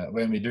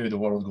 When we do, the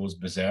world goes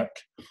berserk.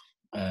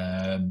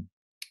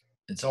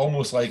 It's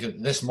almost like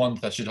this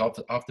month I should have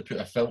to put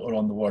a filter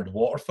on the word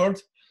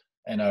Waterford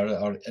in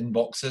our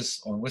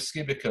inboxes on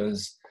whiskey,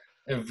 because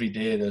every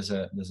day there's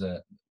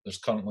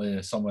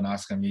currently someone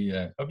asking me,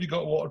 have you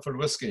got Waterford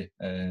whiskey?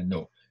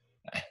 No.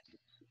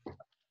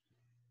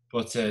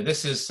 But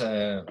this is,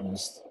 we'll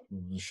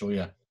show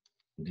you.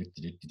 It's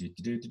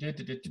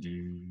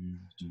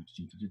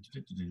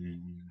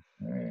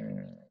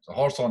a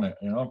horse on it,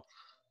 you know.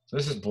 So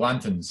this is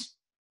Blanton's.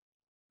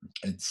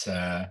 It's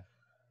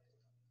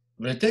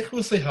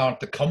ridiculously hard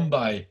to come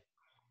by,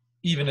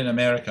 even in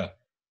America.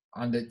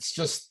 And it's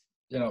just,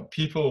 you know,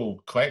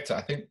 people collect it.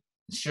 I think,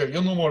 sure,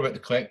 you'll know more about the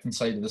collecting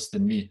side of this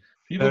than me.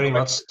 People very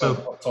much so.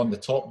 What's on the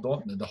top,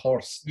 don't they? The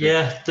horse.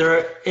 Yeah,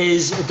 there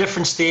is a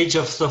different stage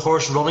of the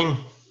horse running,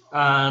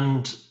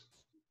 and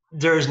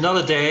there's not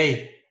a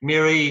day,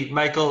 Mary,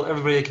 Michael,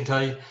 everybody can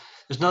tell you,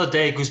 there's not a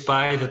day goes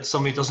by that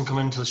somebody doesn't come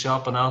into the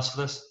shop and ask for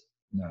this.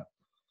 No.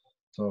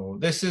 So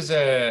this is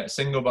a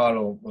single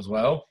barrel as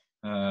well,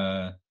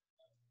 and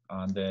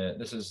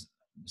this is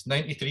it's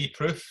 93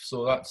 proof,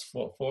 so that's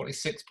what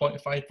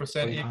 46.5%.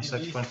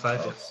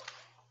 46.5.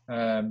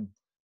 A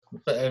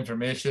bit of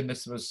information.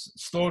 This was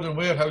stored in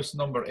warehouse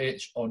number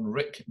H on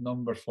Rick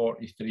number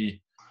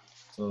 43.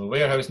 So the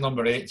warehouse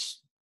number H,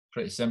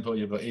 pretty simple.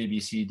 You've got A, B,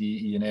 C,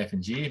 D, E, and F,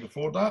 and G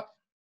before that,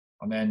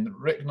 and then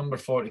Rick number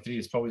 43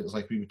 is probably, it's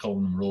like we would call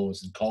them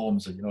rows and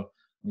columns. So, you know,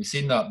 we've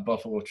seen that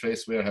Buffalo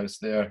Trace warehouse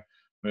there,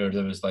 where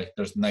there's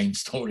 9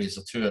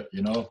 stories to it,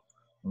 you know,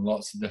 and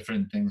lots of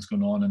different things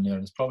going on in there.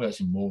 There's probably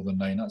actually more than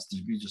 9.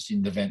 We've just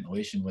seen the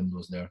ventilation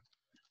windows there.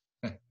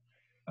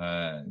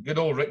 Good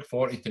old Rick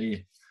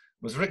 43.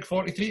 Was Rick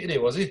 43 today,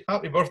 was he?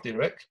 Happy birthday,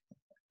 Rick.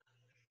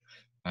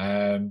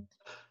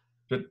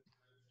 But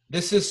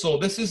this is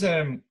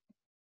a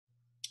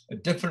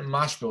different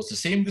mash bill. It's the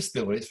same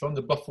distillery. It's from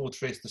the Buffalo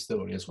Trace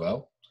distillery as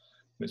well.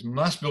 It's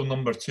mash bill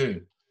number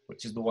 2,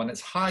 which is the one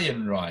that's high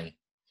in rye.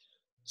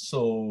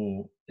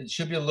 So it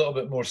should be a little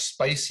bit more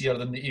spicier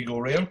than the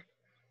Eagle Rare.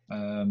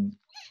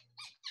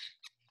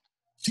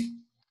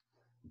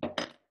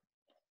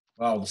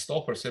 Wow, the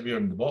stopper's heavier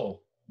in the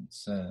bottle.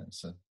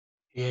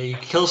 Yeah, you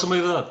kill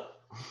somebody with that.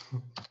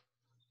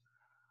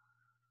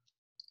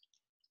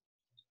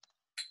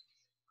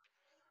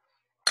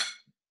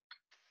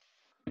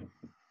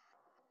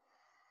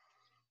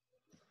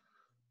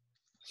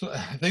 So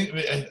I think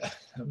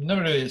I've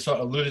never really sort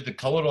of alluded to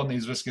colour on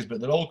these whiskies,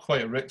 but they're all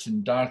quite rich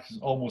and dark,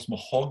 almost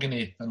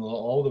mahogany, and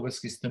all the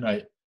whiskies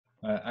tonight.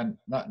 And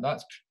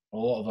that's a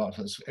lot of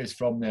that is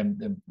from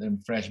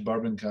them fresh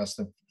bourbon casks,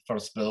 the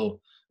first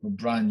fill, the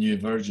brand new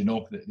virgin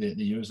oak that they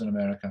use in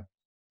America.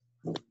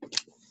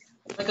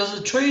 Like, is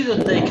it true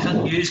that they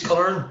can't use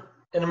colouring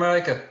in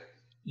America?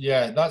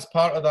 Yeah, that's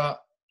part of that.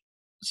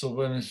 So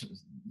when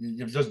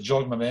you've just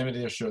jogged my memory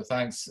there, sure,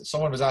 thanks.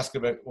 Someone was asking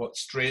about what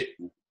straight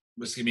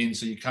whiskey means,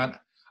 so you can't.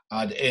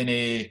 add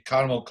any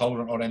caramel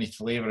colorant or any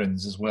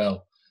flavorings as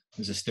well.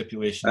 There's a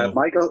stipulation of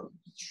Michael,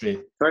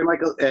 straight. sorry,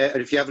 Michael.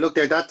 If you have a look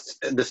there, that's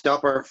the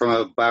stopper from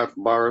a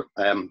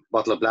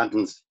bottle of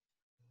Blanton's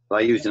that I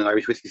used in an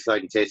Irish whiskey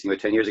society tasting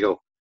about 10 years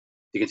ago.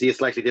 You can see it's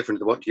slightly different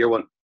to your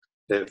one,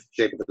 the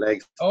shape of the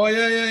legs. Oh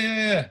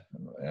yeah.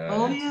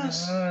 Oh,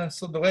 yes.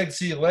 So the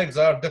legs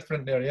are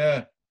different there.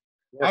 Yeah.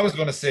 I was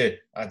going to say,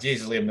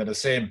 Jesus, Liam, they're the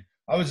same.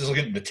 I was just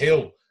looking at the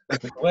tail.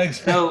 The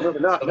legs, No,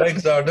 the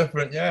legs are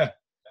different. Yeah.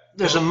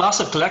 there's a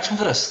massive collection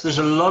for this. There's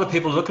a lot of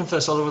people looking for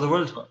this all over the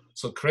world.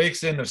 So Craig's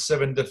saying there's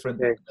 7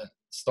 different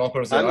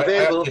stoppers. I'm I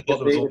available actually thought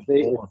there was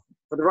only 4.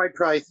 for the right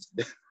price.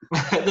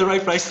 The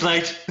right price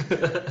tonight.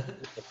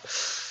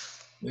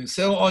 You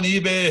sell it on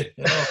eBay.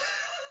 You know.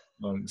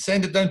 Well,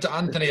 send it down to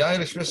Anthony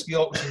Irish Whiskey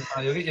Auction,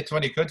 and you'll get you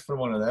 20 quid for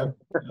one of them.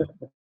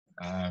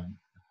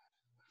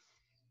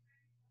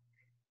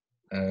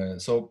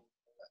 So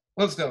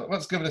let's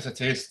give this a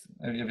taste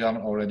if you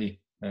haven't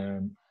already.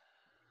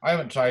 I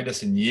haven't tried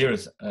this in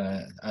years.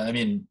 I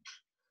mean,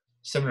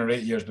 7 or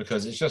 8 years,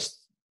 because it's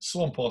just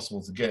so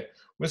impossible to get.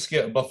 Whiskey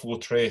at Buffalo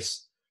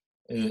Trace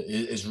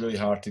is really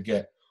hard to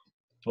get.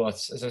 But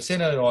as I was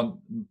saying earlier on,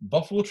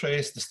 Buffalo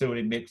Trace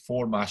Distillery make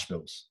 4 mash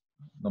bills.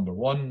 Number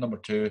 1, number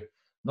 2.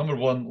 Number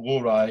 1,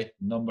 low rye.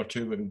 Number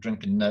 2, what we're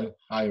drinking now,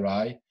 high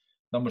rye.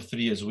 Number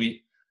 3 is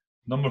wheat.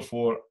 Number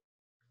 4,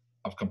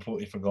 I've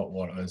completely forgot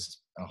what it is.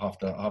 I'll have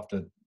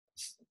to,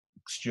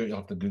 Stuart, you'll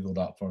have to Google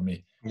that for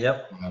me.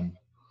 Yep.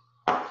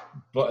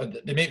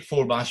 But they make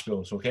 4 mash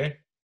bills, okay?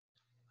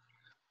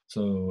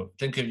 So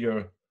think of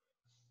your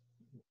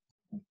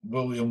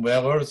William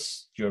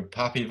Wellers, your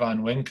Pappy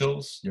Van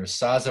Winkles, your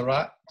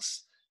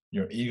Sazeracs,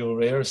 your Eagle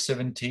Rare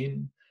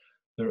 17.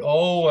 They're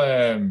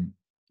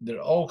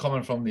all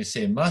coming from the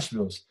same mash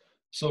bills.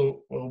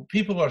 So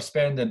people are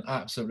spending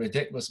absolute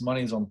ridiculous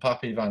monies on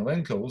Pappy Van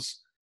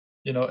Winkles.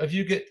 You know, if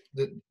you get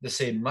the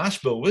same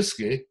mash bill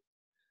whiskey,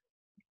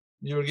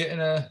 you're getting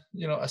a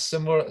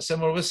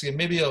similar whiskey.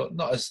 Maybe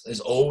not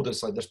as old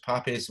as, like, there's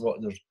Pappy's,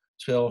 there's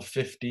 12,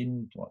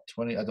 15,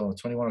 20, I don't know,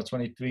 21 or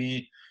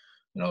 23.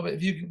 You know, but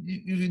if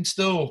you can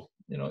still,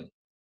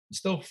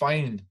 still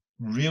find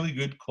really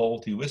good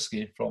quality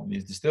whiskey from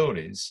these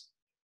distilleries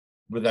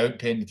without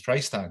paying the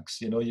price tags.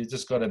 You know, you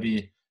just got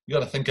to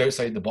think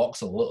outside the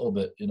box a little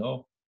bit, you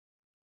know.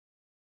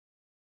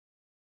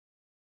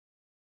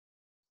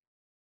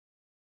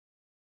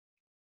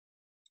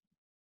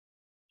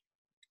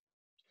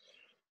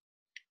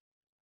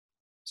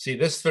 See,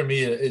 this for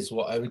me is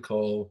what I would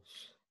call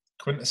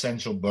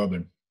quintessential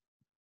bourbon.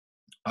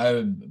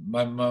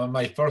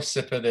 My first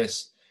sip of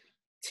this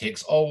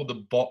takes all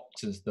the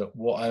boxes that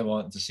what I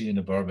want to see in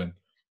a bourbon.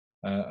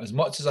 As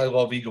much as I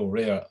love Eagle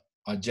Rare,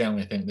 I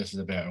generally think this is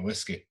a better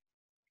whiskey.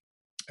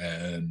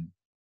 It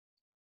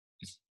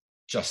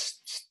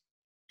just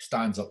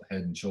stands up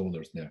head and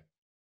shoulders there.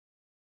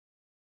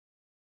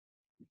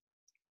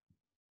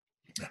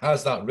 It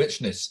has that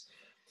richness.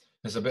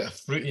 There's a bit of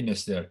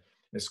fruitiness there.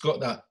 It's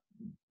got that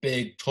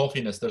big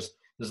toffiness. There's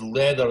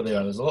leather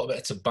there. There's a little bit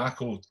of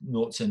tobacco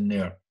notes in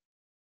there.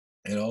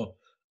 You know,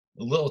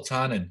 a little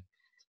tannin.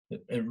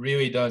 It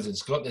really does.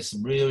 It's got this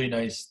really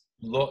nice,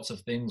 lots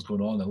of things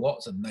going on, and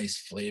lots of nice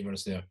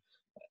flavors there.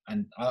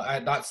 And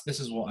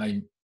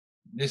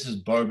this is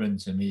bourbon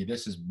to me.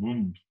 This is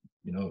boom.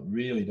 You know, it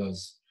really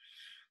does.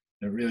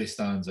 It really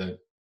stands out.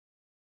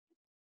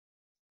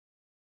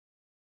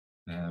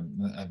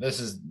 This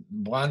is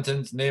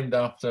Blanton's, named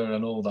after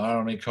an old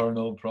army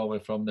colonel, probably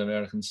from the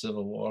American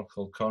Civil War,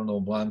 called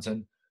Colonel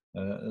Blanton.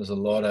 There's a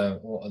lot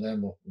of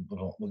them.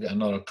 We'll get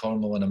another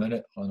colonel in a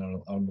minute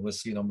on our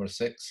whiskey number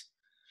 6.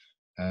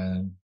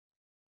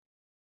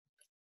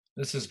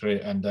 This is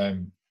great, and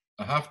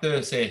I have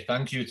to say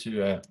thank you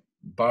to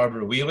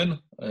Barbara Whelan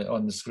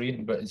on the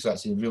screen, but his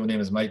actually real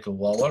name is Michael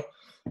Waller.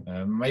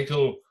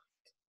 Michael,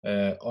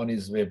 on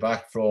his way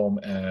back from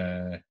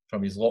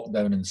his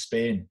lockdown in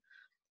Spain,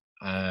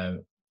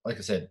 like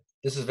I said,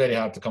 this is very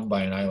hard to come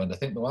by in Ireland. I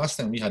think the last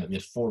time we had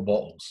 4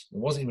 bottles. It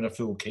wasn't even a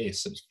full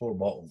case. It was 4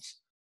 bottles.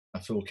 A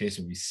full case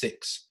would be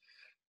 6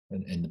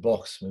 in the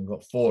box. We've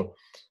got 4.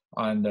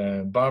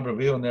 And Barbara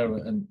Whelan there,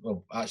 and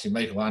actually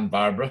Michael and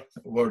Barbara,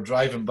 were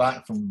driving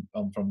back from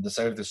the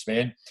south of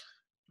Spain,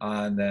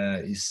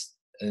 and he's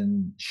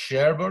in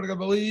Cherbourg, I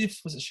believe.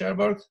 Was it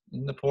Cherbourg?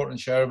 In the port in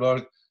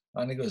Cherbourg.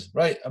 And he goes,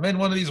 right, I'm in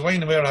one of these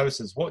wine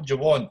warehouses. What do you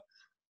want?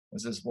 I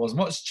says, well, as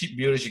much cheap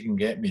beer as you can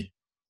get me.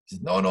 He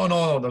says,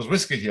 no, there's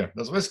whiskey here.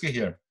 There's whiskey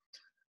here.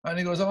 And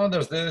he goes, oh,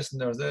 there's this,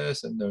 and there's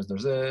this, and there's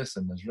this,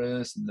 and there's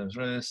this, and there's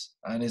this.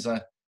 And he's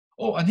like,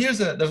 oh, and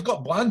they've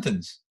got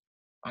Blantons.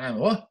 And I'm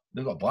like, what?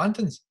 They've got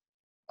Blantons?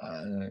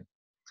 And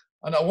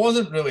I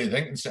wasn't really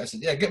thinking, so I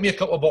said, yeah, get me a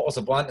couple of bottles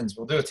of Blantons.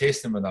 We'll do a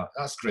tasting with that.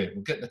 That's great.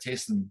 We'll get the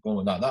tasting going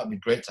with that. That would be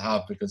great to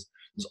have, because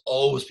there's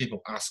always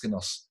people asking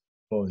us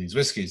for these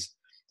whiskies.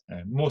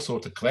 More so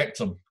to collect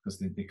them, because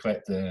they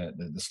collect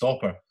the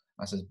stopper.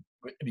 I said,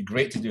 it'd be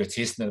great to do a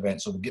tasting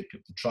event so they get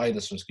people to try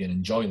this whiskey and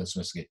enjoy this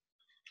whiskey.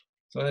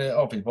 So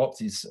off he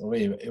popped,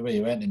 away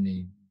he went, and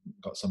he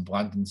got some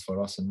Blantons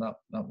for us, and that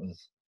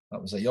was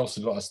That was it. He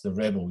also got us the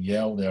Rebel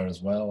Yell there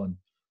as well, and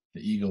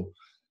the Eagle.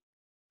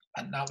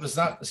 And that was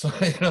that. So,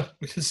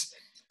 because,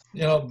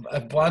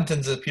 if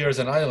Blanton's appears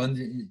in Ireland,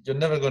 you're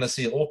never going to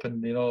see it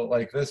open,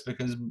 like this,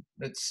 because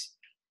it's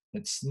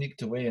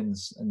sneaked away and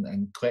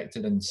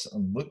collected and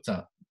looked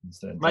at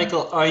instead.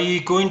 Michael, are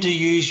you going to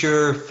use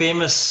your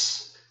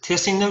famous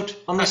tasting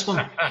note on this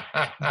one?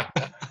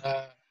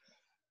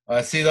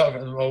 I see that.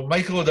 Well,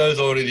 Michael does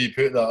already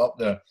put that up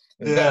there.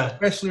 Yeah.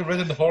 Especially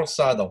ridden the horse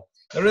saddle.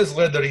 There is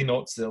leathery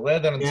notes there,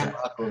 leather and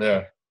tobacco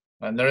there.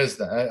 And there is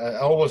that. I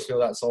always feel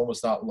that's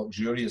almost that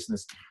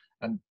luxuriousness.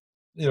 And,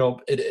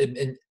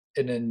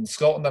 in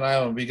Scotland and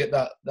Ireland, we get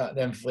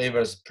them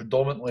flavours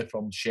predominantly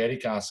from sherry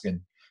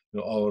casking,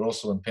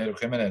 Oloroso and Pedro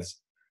Ximénez.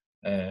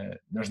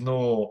 There's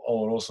no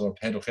Oloroso or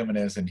Pedro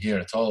Ximénez in here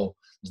at all.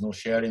 There's no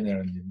sherry in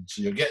there. And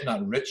so you're getting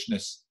that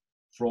richness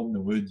from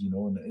the wood,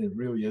 and it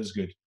really is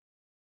good.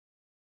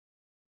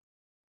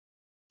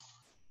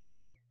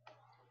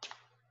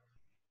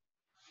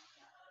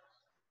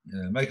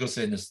 Michael's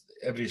saying this,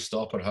 every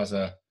stopper has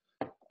a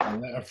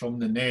letter from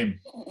the name.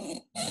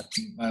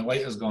 My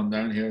light has gone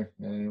down here.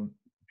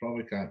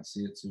 Probably can't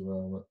see it too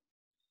well.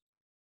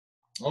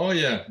 But... Oh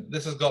yeah,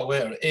 this has got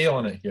letter A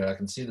on it here. I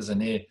can see there's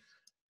an A.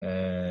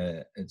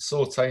 It's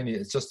so tiny.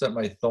 It's just at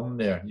my thumb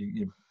there.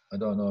 I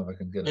don't know if I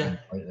can get it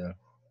right there.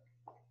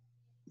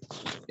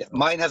 Yeah,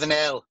 mine has an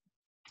L.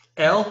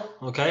 L.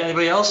 Okay.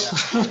 Anybody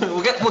else? Yeah.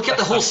 we'll get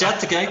the whole set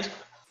to count.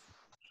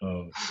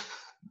 Oh.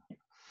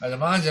 I'd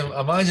imagine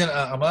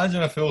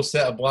a full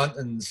set of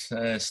Blanton's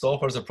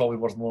stoppers are probably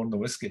worth more than the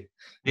whiskey.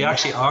 They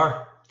actually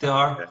are. They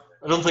are.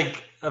 I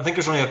think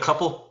there's only a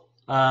couple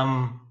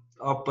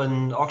up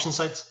in auction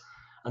sites,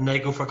 and they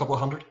go for a couple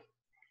of hundred.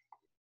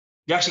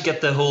 You actually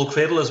get the whole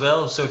cradle as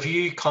well. So if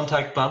you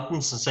contact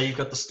Blanton's and say you've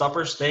got the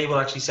stoppers, they will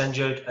actually send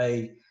you out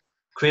a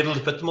cradle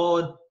to put them all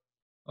in.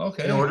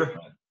 Okay. In order.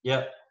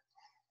 Yeah.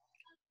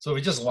 So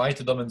we just lie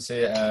to them and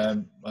say,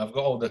 I've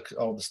got all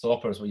the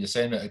stoppers. Will you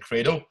send it a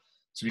cradle?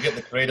 So we get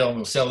the cradle and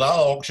we'll sell that at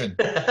auction.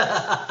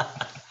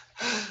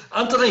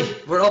 Anthony,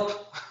 we're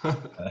up.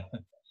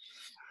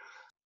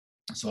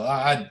 So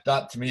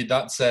that to me,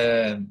 that's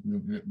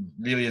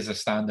really is a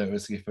standout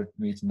whiskey for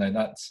me tonight.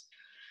 That's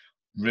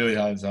really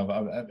has.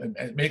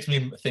 It makes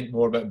me think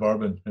more about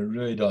bourbon. It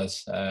really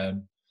does. I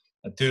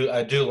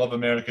do love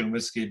American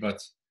whiskey,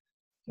 but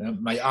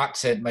my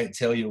accent might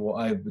tell you what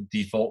I would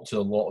default to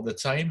a lot of the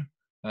time.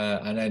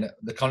 And then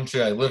the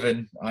country I live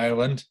in,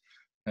 Ireland,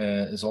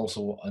 is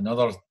also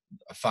another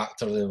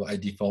factor that I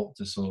default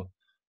to. So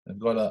I've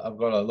got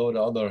a load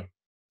of other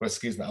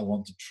whiskies that I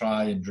want to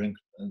try and drink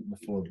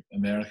before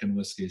American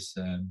whiskies.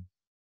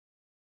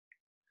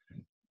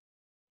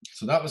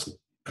 So that was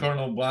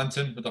Colonel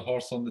Blanton with the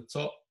horse on the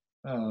top.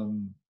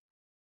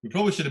 We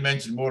probably should have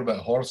mentioned more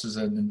about horses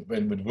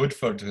with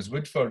Woodford, because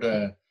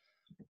Woodford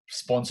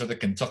sponsored the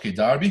Kentucky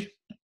Derby,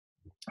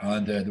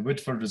 and the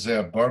Woodford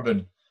Reserve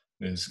bourbon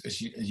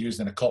is used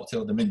in a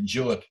cocktail, the mint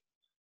julep.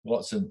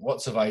 Lots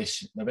of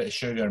ice, a bit of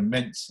sugar, and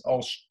mint,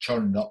 all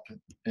churned up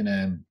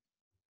in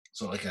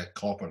sort of like a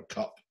copper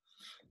cup.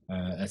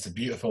 It's a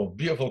beautiful,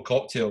 beautiful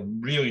cocktail,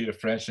 really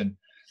refreshing.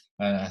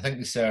 And I think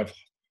they serve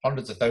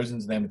hundreds of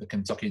thousands of them at the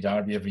Kentucky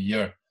Derby every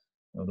year.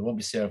 Well, they won't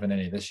be serving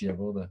any this year,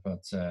 will they?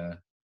 But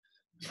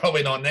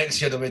probably not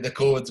next year, the way the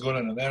COVID's going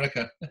in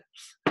America.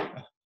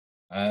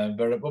 But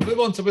we'll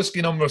move on to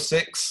whiskey number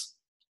 6.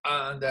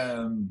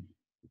 And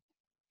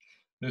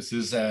this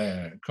is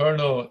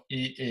Colonel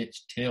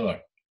E.H. Taylor.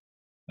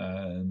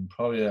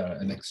 Probably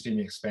an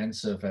extremely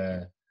expensive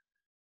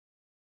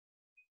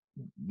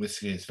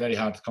whiskey. It's very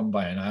hard to come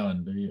by in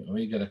Ireland, but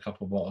we get a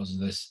couple of bottles of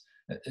this.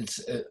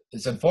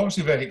 It's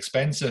unfortunately very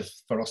expensive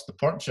for us to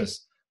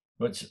purchase,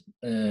 which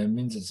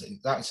means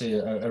it's actually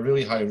a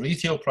really high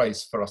retail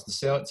price for us to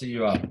sell it to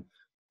you at.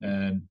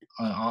 And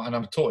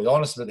I'm totally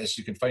honest with this.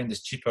 You can find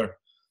this cheaper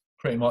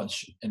pretty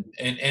much in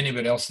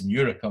anywhere else in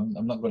Europe. I'm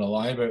not going to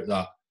lie about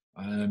that.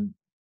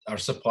 Our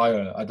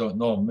supplier, I don't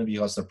know, maybe he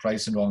has their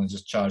pricing wrong and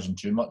just charging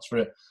too much for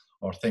it,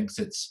 or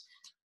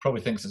probably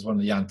thinks it's one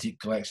of the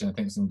antique collection and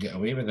thinks they can get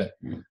away with it.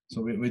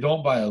 So we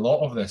don't buy a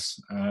lot of this.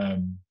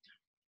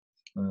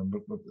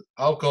 But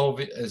alcohol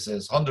is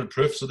 100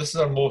 proof, so this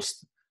is our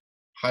most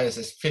highest.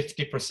 It's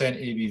 50%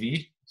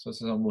 ABV, so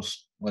this is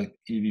almost like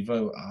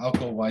ABV.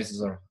 Alcohol wise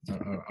is our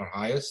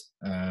highest,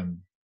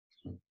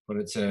 but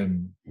it's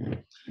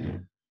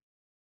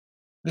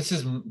this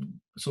is,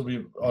 so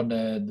we on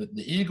the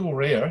Eagle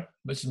Rare.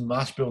 This is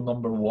mash bill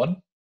number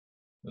 1,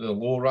 the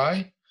low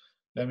rye.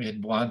 Then we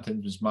had Blanton,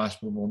 which was mash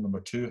bill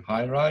number 2,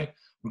 high rye.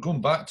 We're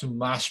going back to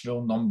mash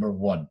bill number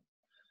 1.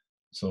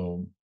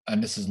 So,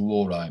 and this is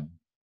low rye,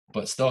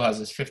 but still has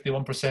its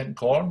 51%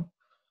 corn.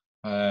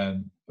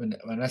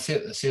 When I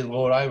say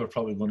low rye, we're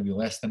probably going to be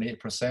less than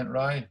 8%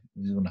 rye.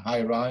 Even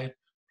high rye,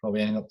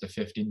 probably ending up to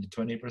 15 to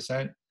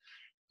 20%.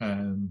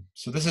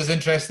 So this is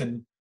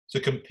interesting to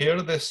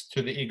compare this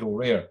to the Eagle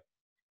Rare.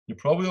 You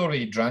probably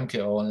already drank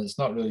it all, and it's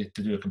not really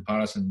to do a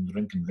comparison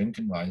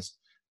drinking wise.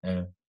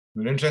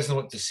 We're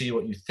interested to see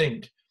what you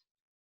think.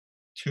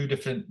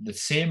 The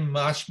same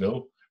mash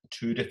bill,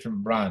 2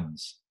 different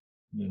brands.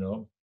 you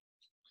know.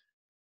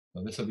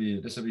 So this will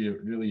be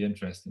really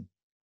interesting.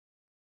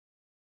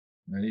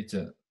 I need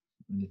to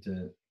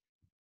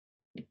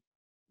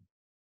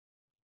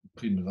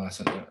clean the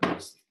glass out there.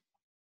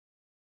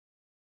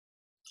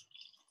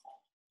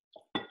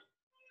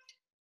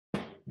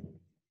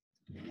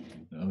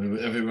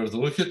 If we were to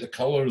look at the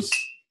colours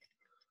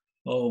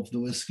of the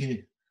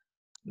whiskey,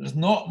 there's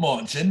not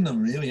much in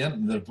them really,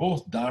 isn't there? They're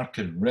both dark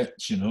and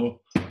rich, you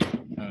know.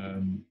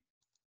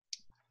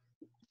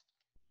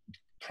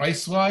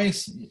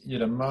 Price-wise,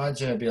 you'd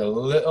imagine it'd be a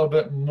little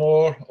bit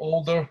more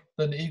older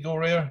than Eagle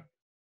Rare.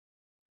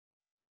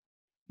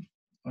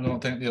 I don't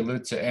think they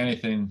allude to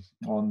anything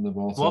on the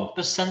bottle. What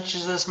percentage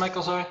is this,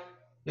 Michael? Sorry.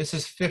 This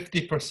is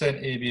 50%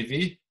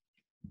 ABV.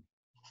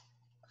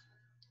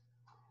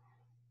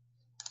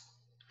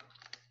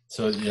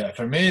 So yeah,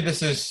 for me,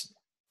 this is.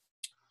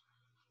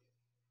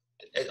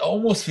 It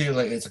almost feels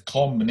like it's a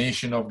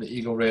combination of the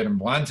Eagle Rare and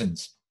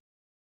Blanton's.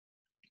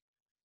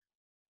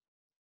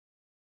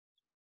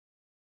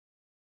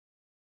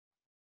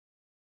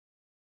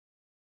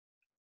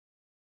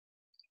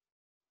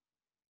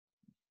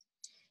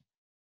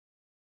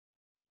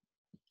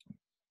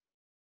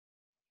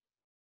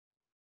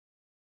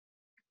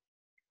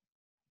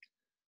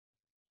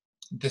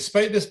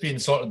 Despite this being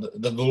sort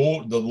of the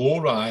low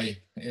rye,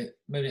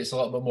 maybe it's a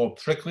little bit more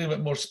prickly, a bit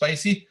more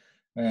spicy.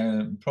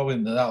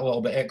 Probably that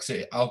little bit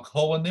extra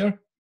alcohol in there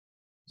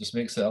just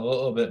makes it a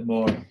little bit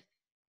more.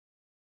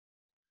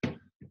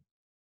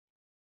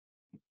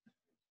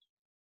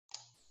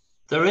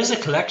 There is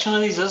a collection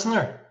of these, isn't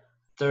there?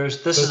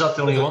 This is not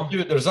the only one.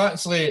 There's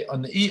actually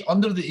on the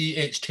under the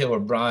E.H. Taylor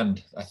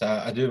brand.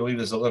 I do believe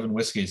there's 11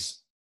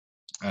 whiskies,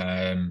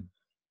 and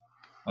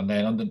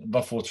then under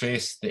Buffalo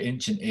Trace, the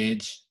Ancient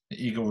Age,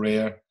 the Eagle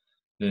Rare,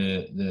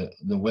 the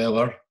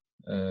Weller,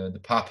 the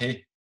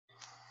Pappy,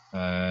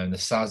 and the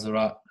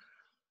Sazerac.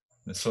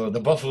 So the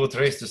Buffalo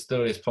Trace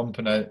distillery is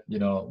pumping out, you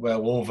know,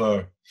 well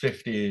over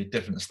 50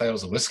 different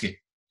styles of whiskey,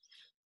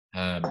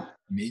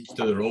 each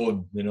to their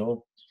own, you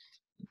know.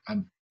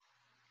 And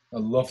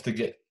I'd love to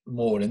get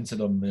more into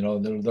them, you know.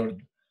 They're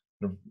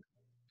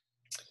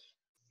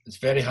it's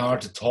very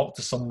hard to talk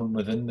to someone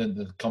within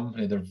the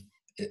company.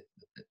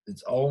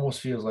 It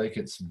almost feels like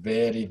it's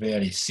very,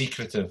 very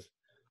secretive.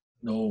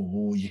 No,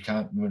 we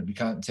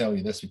can't tell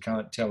you this, we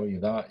can't tell you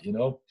that, you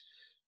know.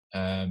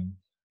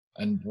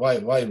 And why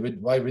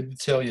would they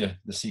tell you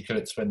the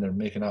secrets when they're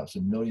making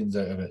absolute millions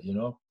out of it, you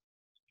know?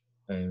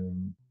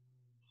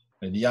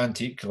 The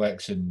antique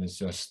collection is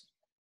just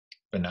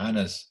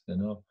bananas, you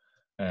know.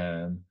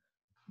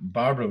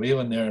 Barbara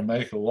Whelan there and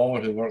Michael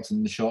Lawler, who works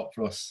in the shop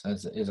for us,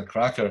 is a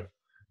cracker.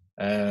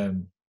 I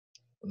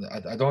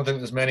don't think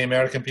there's many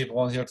American people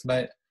on here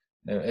tonight.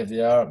 If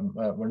they are,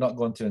 we're not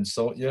going to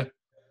insult you.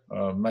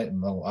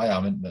 Well, I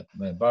haven't, but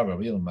Barbara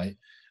Whelan might.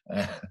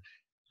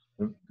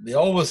 We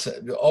always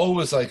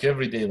like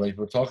everyday life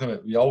we're talking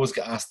about. We always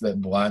get asked about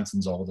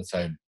Blanton's all the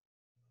time.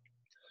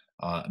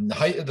 In the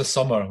height of the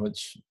summer,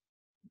 which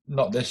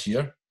not this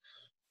year,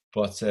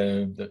 but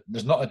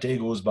there's not a day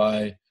goes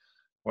by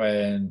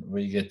when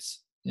we get,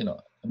 you know,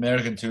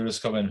 American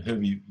tourists come in who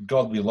we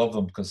love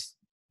them because,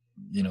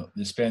 you know,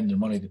 they spend their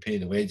money to pay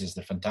the wages.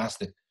 They're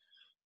fantastic.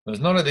 There's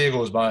not a day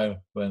goes by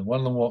when one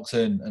of them walks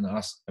in and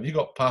asks, "Have you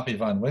got Pappy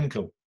Van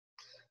Winkle?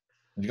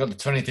 Have you got the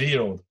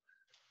 23-year-old?"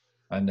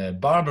 And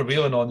Barbara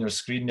Whelan on your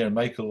screen there,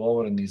 Michael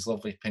Lawler in his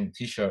lovely pink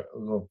T-shirt.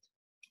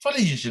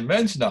 Funny you should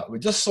mention that. We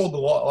just sold the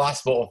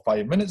last bottle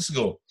 5 minutes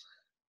ago.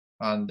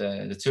 And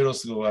the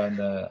tourists go, and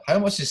how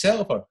much did you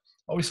sell it for?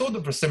 Oh, we sold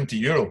it for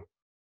 €70.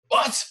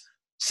 What?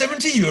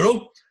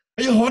 €70?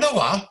 Are you having a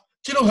laugh?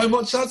 Do you know how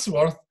much that's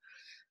worth?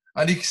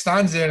 And he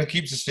stands there and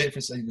keeps a straight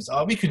face. He goes,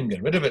 we couldn't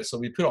get rid of it, so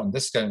we put it on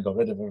discount and got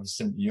rid of it for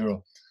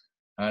 €70.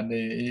 And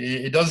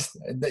he does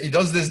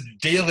this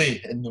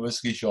daily in the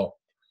whiskey shop.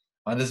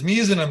 And as me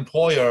as an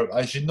employer,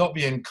 I should not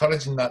be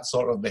encouraging that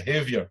sort of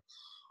behaviour.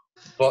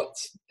 But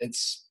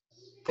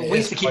we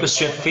have to keep a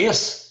straight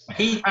face.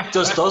 He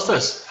just does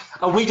this,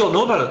 and we don't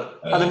know about it.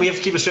 And then we have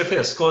to keep a straight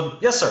face, going,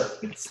 "Yes, sir."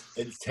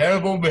 It's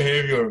terrible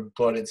behaviour,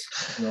 but it's,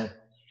 you know,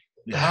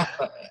 you have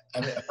to,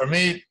 I mean, for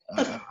me,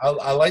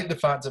 I like the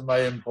fact that my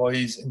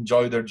employees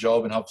enjoy their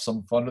job and have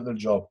some fun at their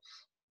job.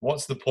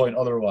 What's the point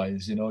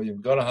otherwise? You know,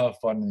 you've got to have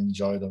fun and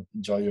enjoy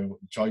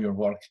your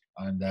work.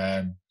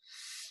 And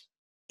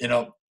you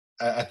know,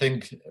 I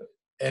think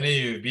any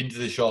of you who've been to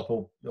the shop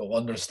will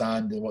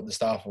understand what the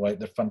staff are like.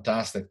 They're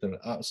fantastic. They're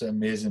absolutely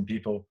amazing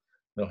people.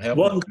 They'll help.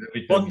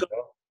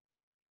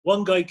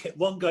 One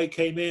guy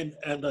came in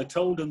and I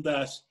told him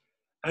that,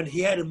 and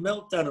he had a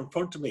meltdown in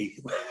front of me.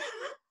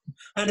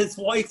 And his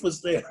wife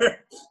was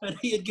there, and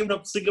he had given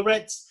up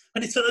cigarettes,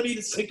 and he said, "I need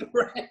a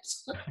cigarette."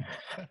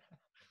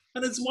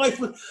 And his wife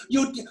was,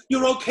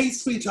 "You're okay,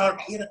 sweetheart."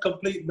 He had a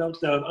complete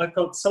meltdown. I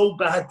felt so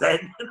bad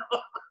then.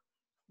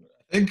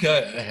 I think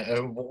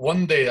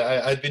one day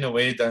I'd been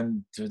away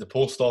down to the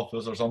post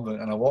office or something,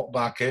 and I walked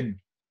back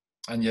in,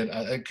 and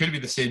it could be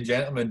the same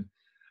gentleman,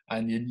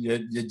 and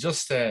you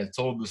just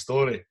told the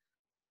story,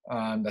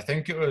 and I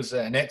think it was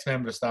an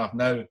ex-member of staff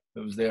now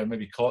that was there,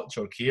 maybe Koch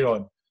or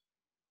Kieran,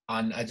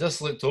 And I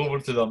just looked over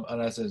to them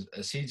and I said,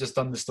 has he just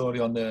done the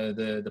story on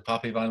the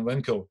Pappy Van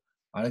Winkle?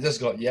 And I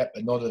just got, yep,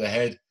 and nodded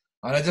ahead.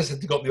 And I just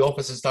had to go up the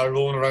office and start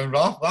rolling around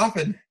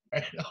laughing.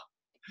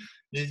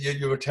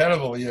 You were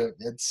terrible. You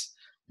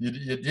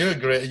do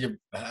great.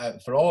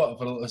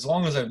 For as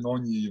long as I've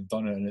known you, you've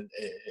done it, and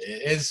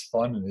it is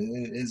fun.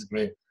 It is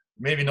great.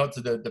 Maybe not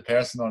to the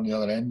person on the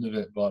other end of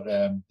it, but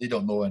they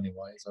don't know any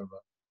wiser.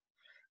 But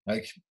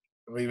like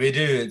we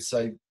do, it's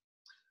like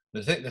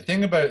the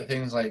thing about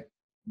things like,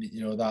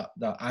 you know,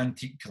 that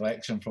antique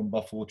collection from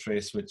Buffalo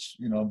Trace, which,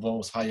 you know,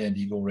 involves high-end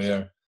Eagle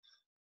Rare,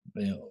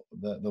 you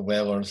know, the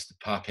Wellers, the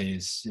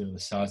Papes, you know, the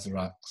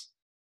Sazeracs.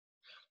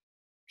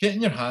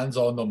 Getting your hands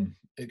on them,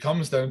 it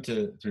comes down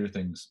to two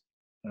things.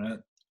 Right?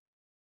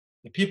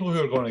 The people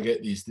who are going to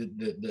get these,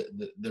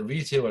 the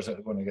retailers that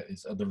are going to get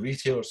these, are the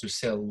retailers who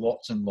sell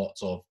lots and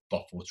lots of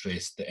Buffalo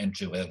Trace, the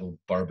entry-level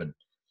bourbon.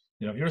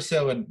 You know, if you're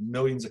selling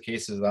millions of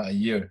cases of that a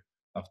year,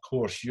 of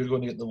course, you're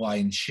going to get the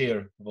lion's share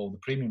of all the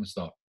premium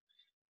stuff.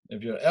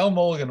 If you're El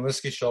Mulligan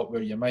Whiskey Shop,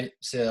 where you might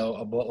sell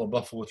a bottle of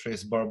Buffalo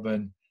Trace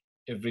bourbon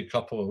every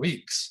couple of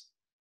weeks,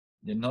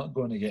 you're not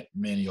going to get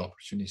many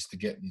opportunities to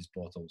get these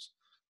bottles.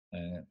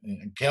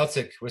 And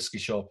Celtic Whiskey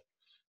Shop,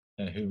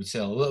 who would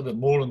sell a little bit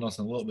more than us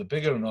and a little bit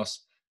bigger than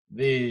us,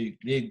 they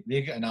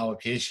get an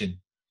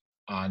allocation,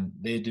 and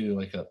they do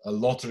like a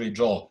lottery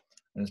draw.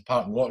 And as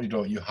part of the lottery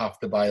draw, you have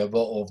to buy a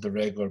bottle of the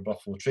regular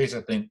Buffalo Trace,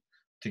 I think,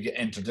 to get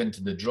entered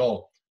into the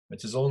draw,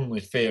 which is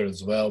only fair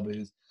as well,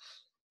 because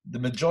the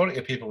majority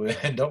of people who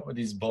end up with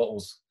these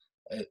bottles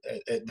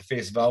at the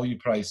face value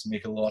price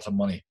make a lot of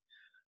money.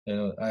 You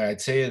know,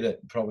 I'd say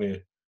that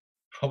probably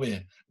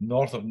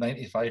north of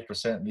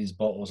 95% of these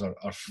bottles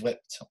are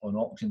flipped on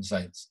auction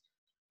sites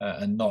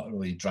and not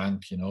really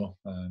drank, you know.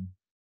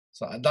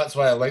 So that's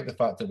why I like the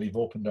fact that we've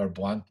opened our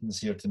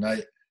Blantons here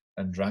tonight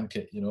and drank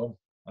it, you know.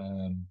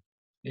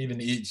 Even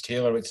the H.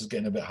 Taylor, which is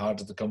getting a bit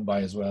harder to come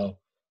by as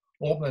well.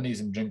 Opening these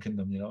and drinking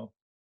them, you know.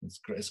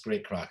 It's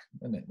great crack,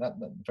 isn't it? That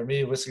for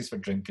me, whiskey's for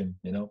drinking,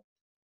 you know.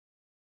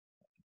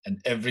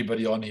 And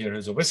everybody on here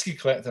who's a whiskey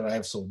collector I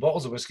have sold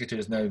bottles of whiskey to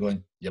is now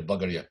going, you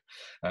bugger you.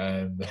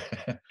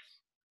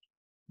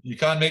 You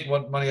can make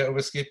money out of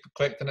whiskey,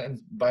 collecting it and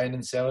buying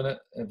and selling it.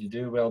 If you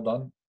do, well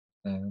done.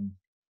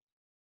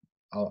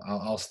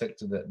 I'll stick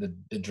to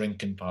the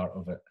drinking part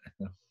of it.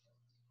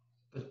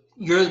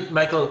 You're,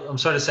 Michael, I'm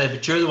sorry to say,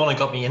 but you're the one who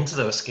got me into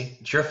the whiskey.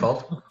 It's your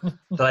fault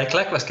that I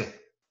collect whiskey.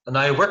 And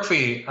now I work for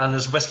you, and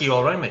there's whiskey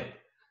all around me.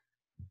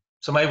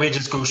 So my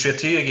wages go straight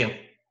to you again.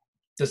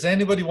 Does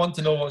anybody want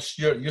to know what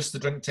Stuart used to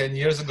drink 10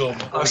 years ago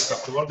before he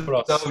started to work for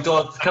us? No,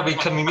 don't.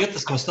 Can we mute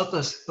this? Can we stop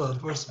this?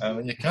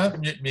 You can't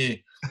mute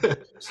me.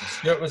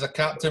 Stuart was a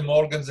Captain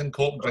Morgan's and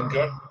Coke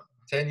drinker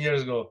 10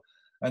 years ago.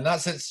 And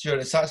that's it, Stuart.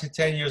 It's actually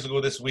 10 years ago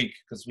this week,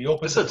 because we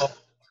opened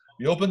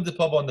the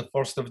pub on the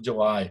 1st of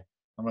July.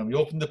 And when we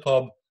opened the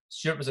pub,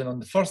 Stuart was in on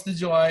the 1st of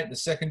July, the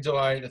 2nd of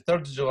July, the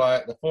 3rd of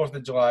July, the 4th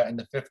of July, and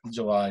the 5th of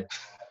July.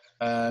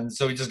 And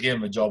so we just gave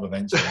him a job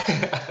eventually.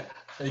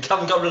 You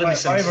haven't got rid of me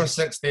since. 5 or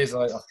 6 days,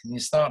 like, oh, can you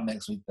start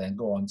next week then?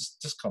 Go on,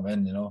 just come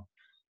in, you know.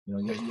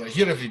 You're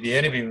here every day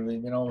anyway,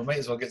 you know, we might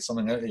as well get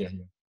something out of you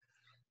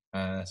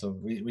here. So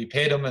we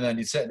paid him, and then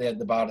he'd sit there at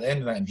the bar at the end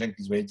of the night and drink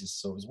his wages.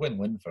 So it was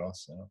win-win for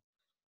us, you know.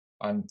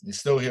 And he's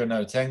still here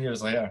now, 10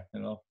 years later,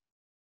 you know.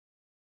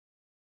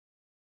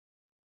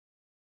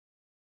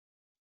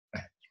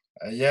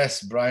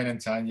 Yes, Brian and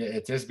Tanya,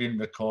 it is being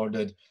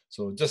recorded.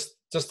 So just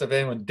if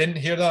anyone didn't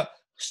hear that,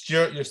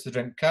 Stuart used to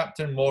drink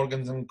Captain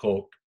Morgan's and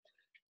Coke.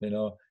 You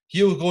know,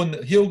 he'll go in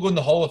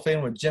the Hall of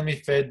Fame with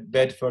Jimmy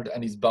Bedford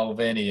and his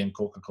Balvenie and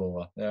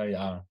Coca-Cola. There you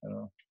are. You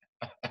know.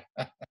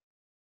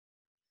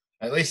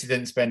 At least he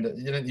didn't spend it.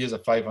 You didn't use a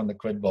 500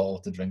 quid bottle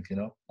to drink. You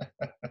know.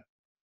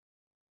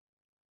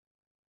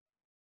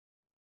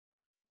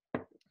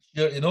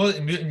 You know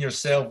that muting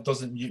yourself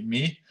doesn't mute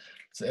me,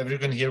 so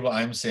everyone can hear what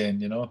I'm saying.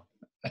 You know.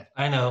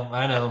 I know.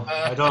 I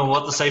don't know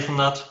what to say from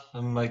that.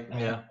 I'm like,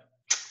 yeah.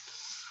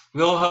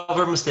 We all have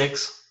our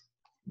mistakes.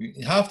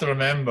 You have to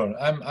remember,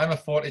 I'm a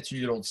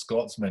 42-year-old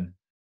Scotsman,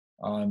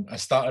 and I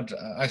started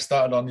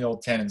on the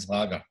old Tennent's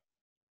Lager.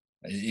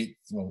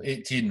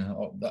 18,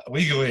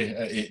 legally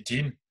at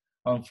 18.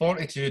 I'm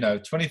 42 now,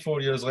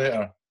 24 years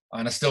later,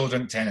 and I still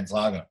drink Tennent's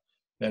Lager.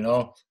 You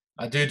know,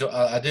 I do.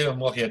 I'm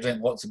lucky. I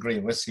drink lots of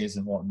great whiskies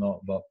and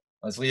whatnot, but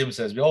as Liam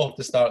says, we all have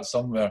to start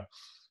somewhere.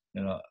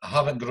 You know, I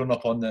haven't grown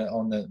up on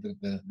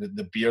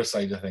the beer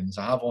side of things.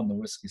 I have on the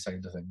whiskey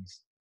side of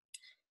things.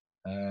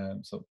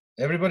 So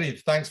everybody,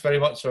 thanks very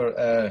much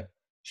for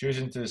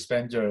choosing to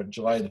spend your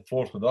July the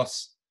 4th with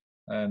us.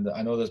 And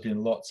I know there's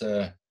been lots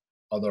of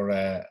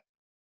other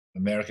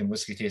American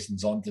whiskey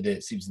tastings on today.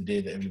 It seems the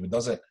day that everybody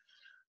does it.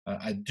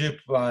 I do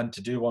plan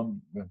to do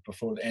one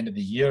before the end of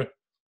the year,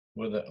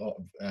 with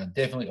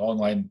definitely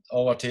online.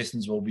 All our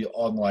tastings will be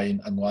online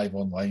and live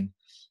online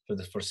for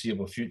the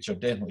foreseeable future,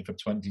 definitely for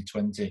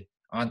 2020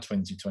 and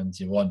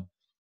 2021.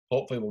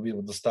 Hopefully we'll be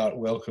able to start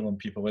welcoming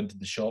people into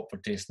the shop for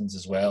tastings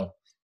as well,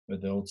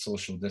 with the old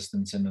social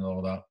distancing and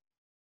all that.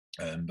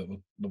 But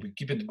we'll be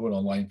keeping it going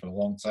online for a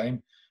long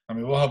time, and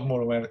we will have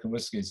more American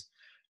whiskies.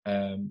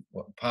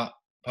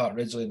 Pat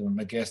Ridgely,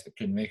 my guest that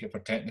couldn't make it for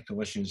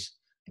technical issues.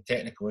 The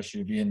technical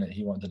issue being that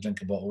he wanted to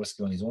drink a bottle of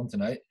whiskey on his own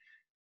tonight.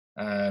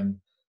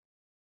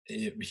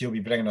 He'll be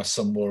bringing us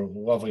some more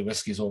lovely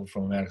whiskies over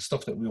from America,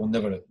 stuff that we will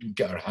never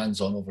get our hands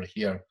on over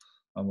here.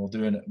 And we'll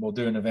do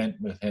an event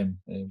with him.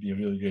 It'll be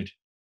really good.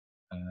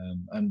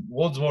 And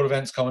loads more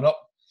events coming up.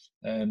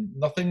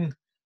 Nothing.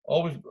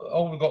 All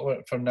we've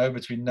got for now,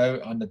 between now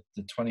and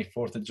the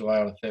 24th of July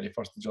or the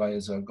 31st of July,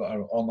 is I've got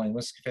our online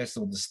whiskey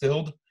festival,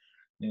 Distilled.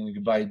 You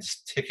can buy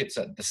tickets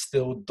at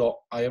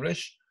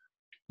distilled.irish.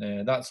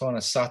 That's on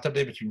a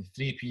Saturday between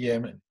 3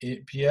 p.m. and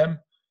 8 p.m.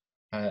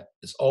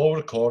 It's all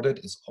recorded.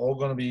 It's all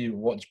going to be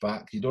watched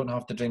back. You don't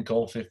have to drink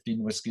all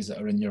 15 whiskies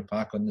that are in your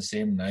pack on the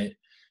same night.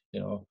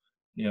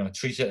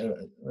 Treat it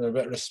with a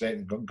bit of respect.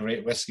 You've got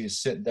great whiskies.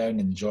 Sit down,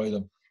 enjoy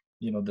them.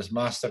 There's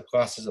master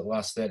classes that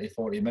last 30,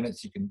 40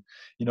 minutes. You can,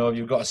 if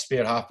you've got a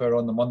spare half hour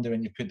on the Monday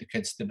when you put the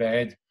kids to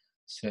bed,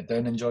 sit down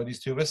and enjoy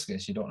these 2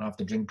 whiskies. You don't have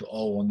to drink it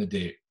all on the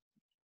day.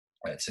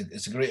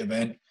 It's a great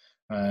event.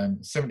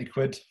 70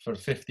 quid for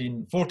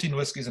 14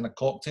 whiskies and a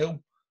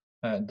cocktail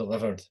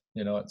delivered.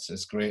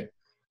 It's great.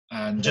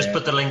 And just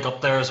put the link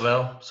up there as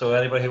well, so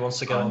anybody who wants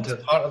to get into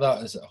it. Part of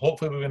that is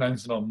hopefully we'll be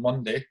announcing on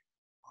Monday.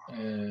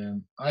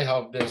 I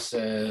have this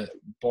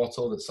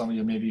bottle that some of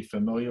you may be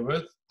familiar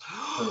with,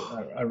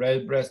 a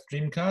Redbreast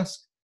Dream Cask.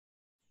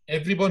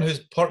 Everyone who's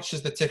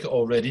purchased the ticket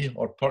already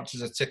or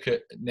purchased a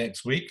ticket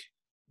next week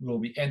will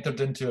be entered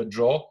into a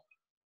draw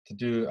to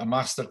do a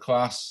master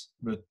class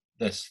with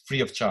this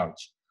free of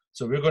charge.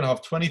 So we're going to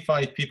have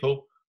 25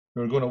 people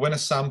who are going to win a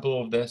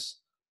sample of this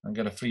and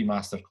get a free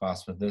master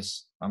class with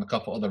this and a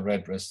couple other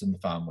Redbreasts in the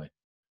family.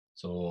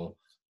 So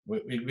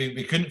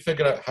we couldn't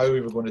figure out how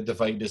we were going to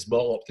divide this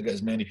bottle up to get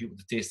as many people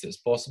to taste it as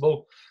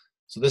possible.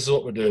 So this is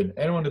what we're doing.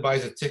 Anyone who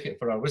buys a ticket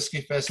for our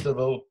whiskey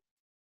festival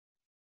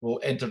will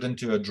enter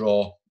into a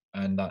draw,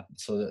 and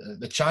so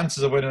the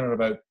chances of winning are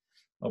about,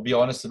 I'll be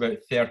honest, about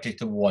 30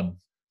 to 1.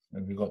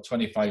 And we've got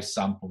 25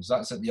 samples.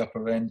 That's at the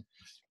upper end.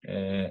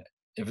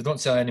 If we don't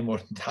sell any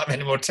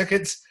more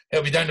tickets,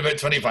 it'll be down to about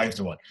 25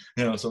 to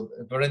 1. So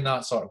we're in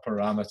that sort of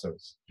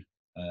parameters.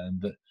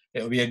 And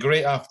it'll be a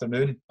great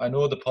afternoon. I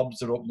know the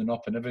pubs are opening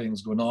up and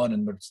everything's going on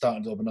and we're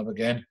starting to open up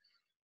again.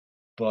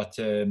 But,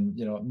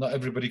 not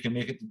everybody can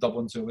make it to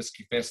Dublin to a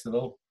whiskey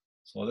festival.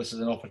 So this is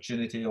an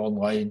opportunity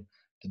online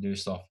to do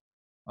stuff.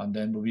 And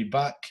then we'll be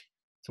back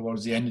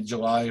towards the end of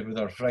July with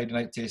our Friday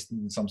night tasting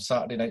and some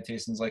Saturday night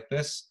tastings like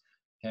this.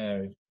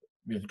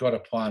 We've got a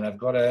plan. I've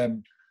got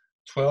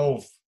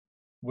 12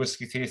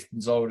 whiskey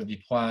tastings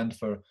already planned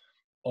for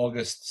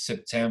August,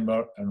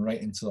 September, and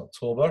right into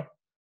October.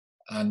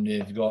 And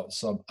we've got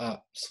some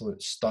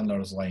absolute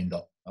stunners lined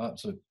up.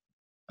 Absolute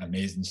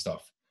amazing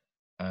stuff.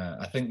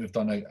 I think we've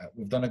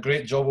done a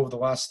great job over the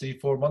last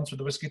 3-4 months with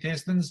the whiskey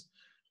tastings.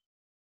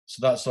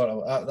 So that sort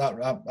of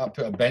that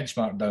put a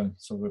benchmark down.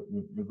 So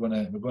we're going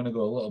to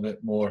go a little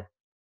bit more,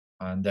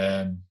 and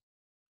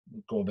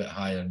go a bit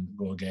higher and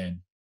go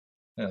again.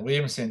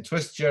 Liam's saying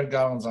twist Jared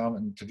Garland's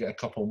arm to get a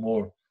couple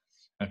more.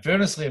 In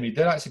fairness, Liam, he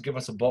did actually give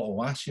us a bottle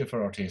last year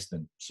for our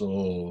tasting,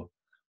 so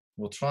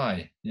we'll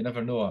try. You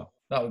never know.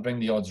 That would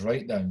bring the odds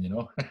right down,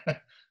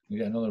 We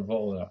get another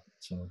bottle of that.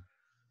 So,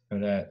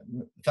 but,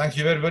 thank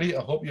you, everybody.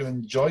 I hope you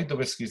enjoyed the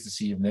whiskies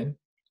this evening.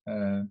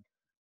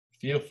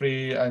 Feel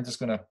free. I'm just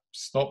going to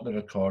stop the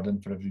recording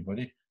for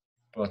everybody,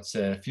 but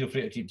feel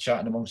free to keep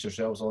chatting amongst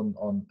yourselves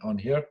on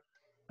here.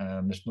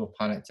 There's no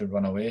panic to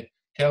run away.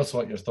 Tell us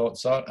what your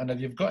thoughts are, and if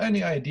you've got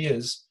any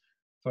ideas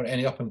for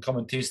any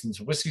up-and-coming tastings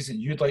of whiskies that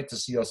you'd like to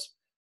see us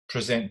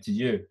present to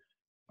you,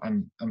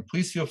 and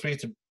please feel free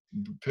to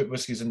put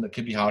whiskies in that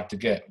could be hard to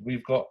get.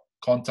 We've got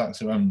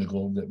contacts around the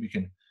globe that we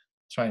can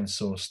try and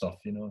source stuff,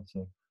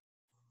 So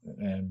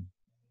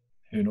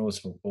who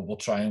knows? We'll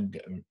try and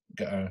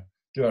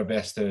do our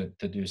best to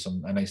do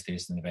a nice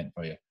tasting event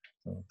for you.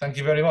 So thank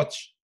you very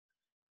much.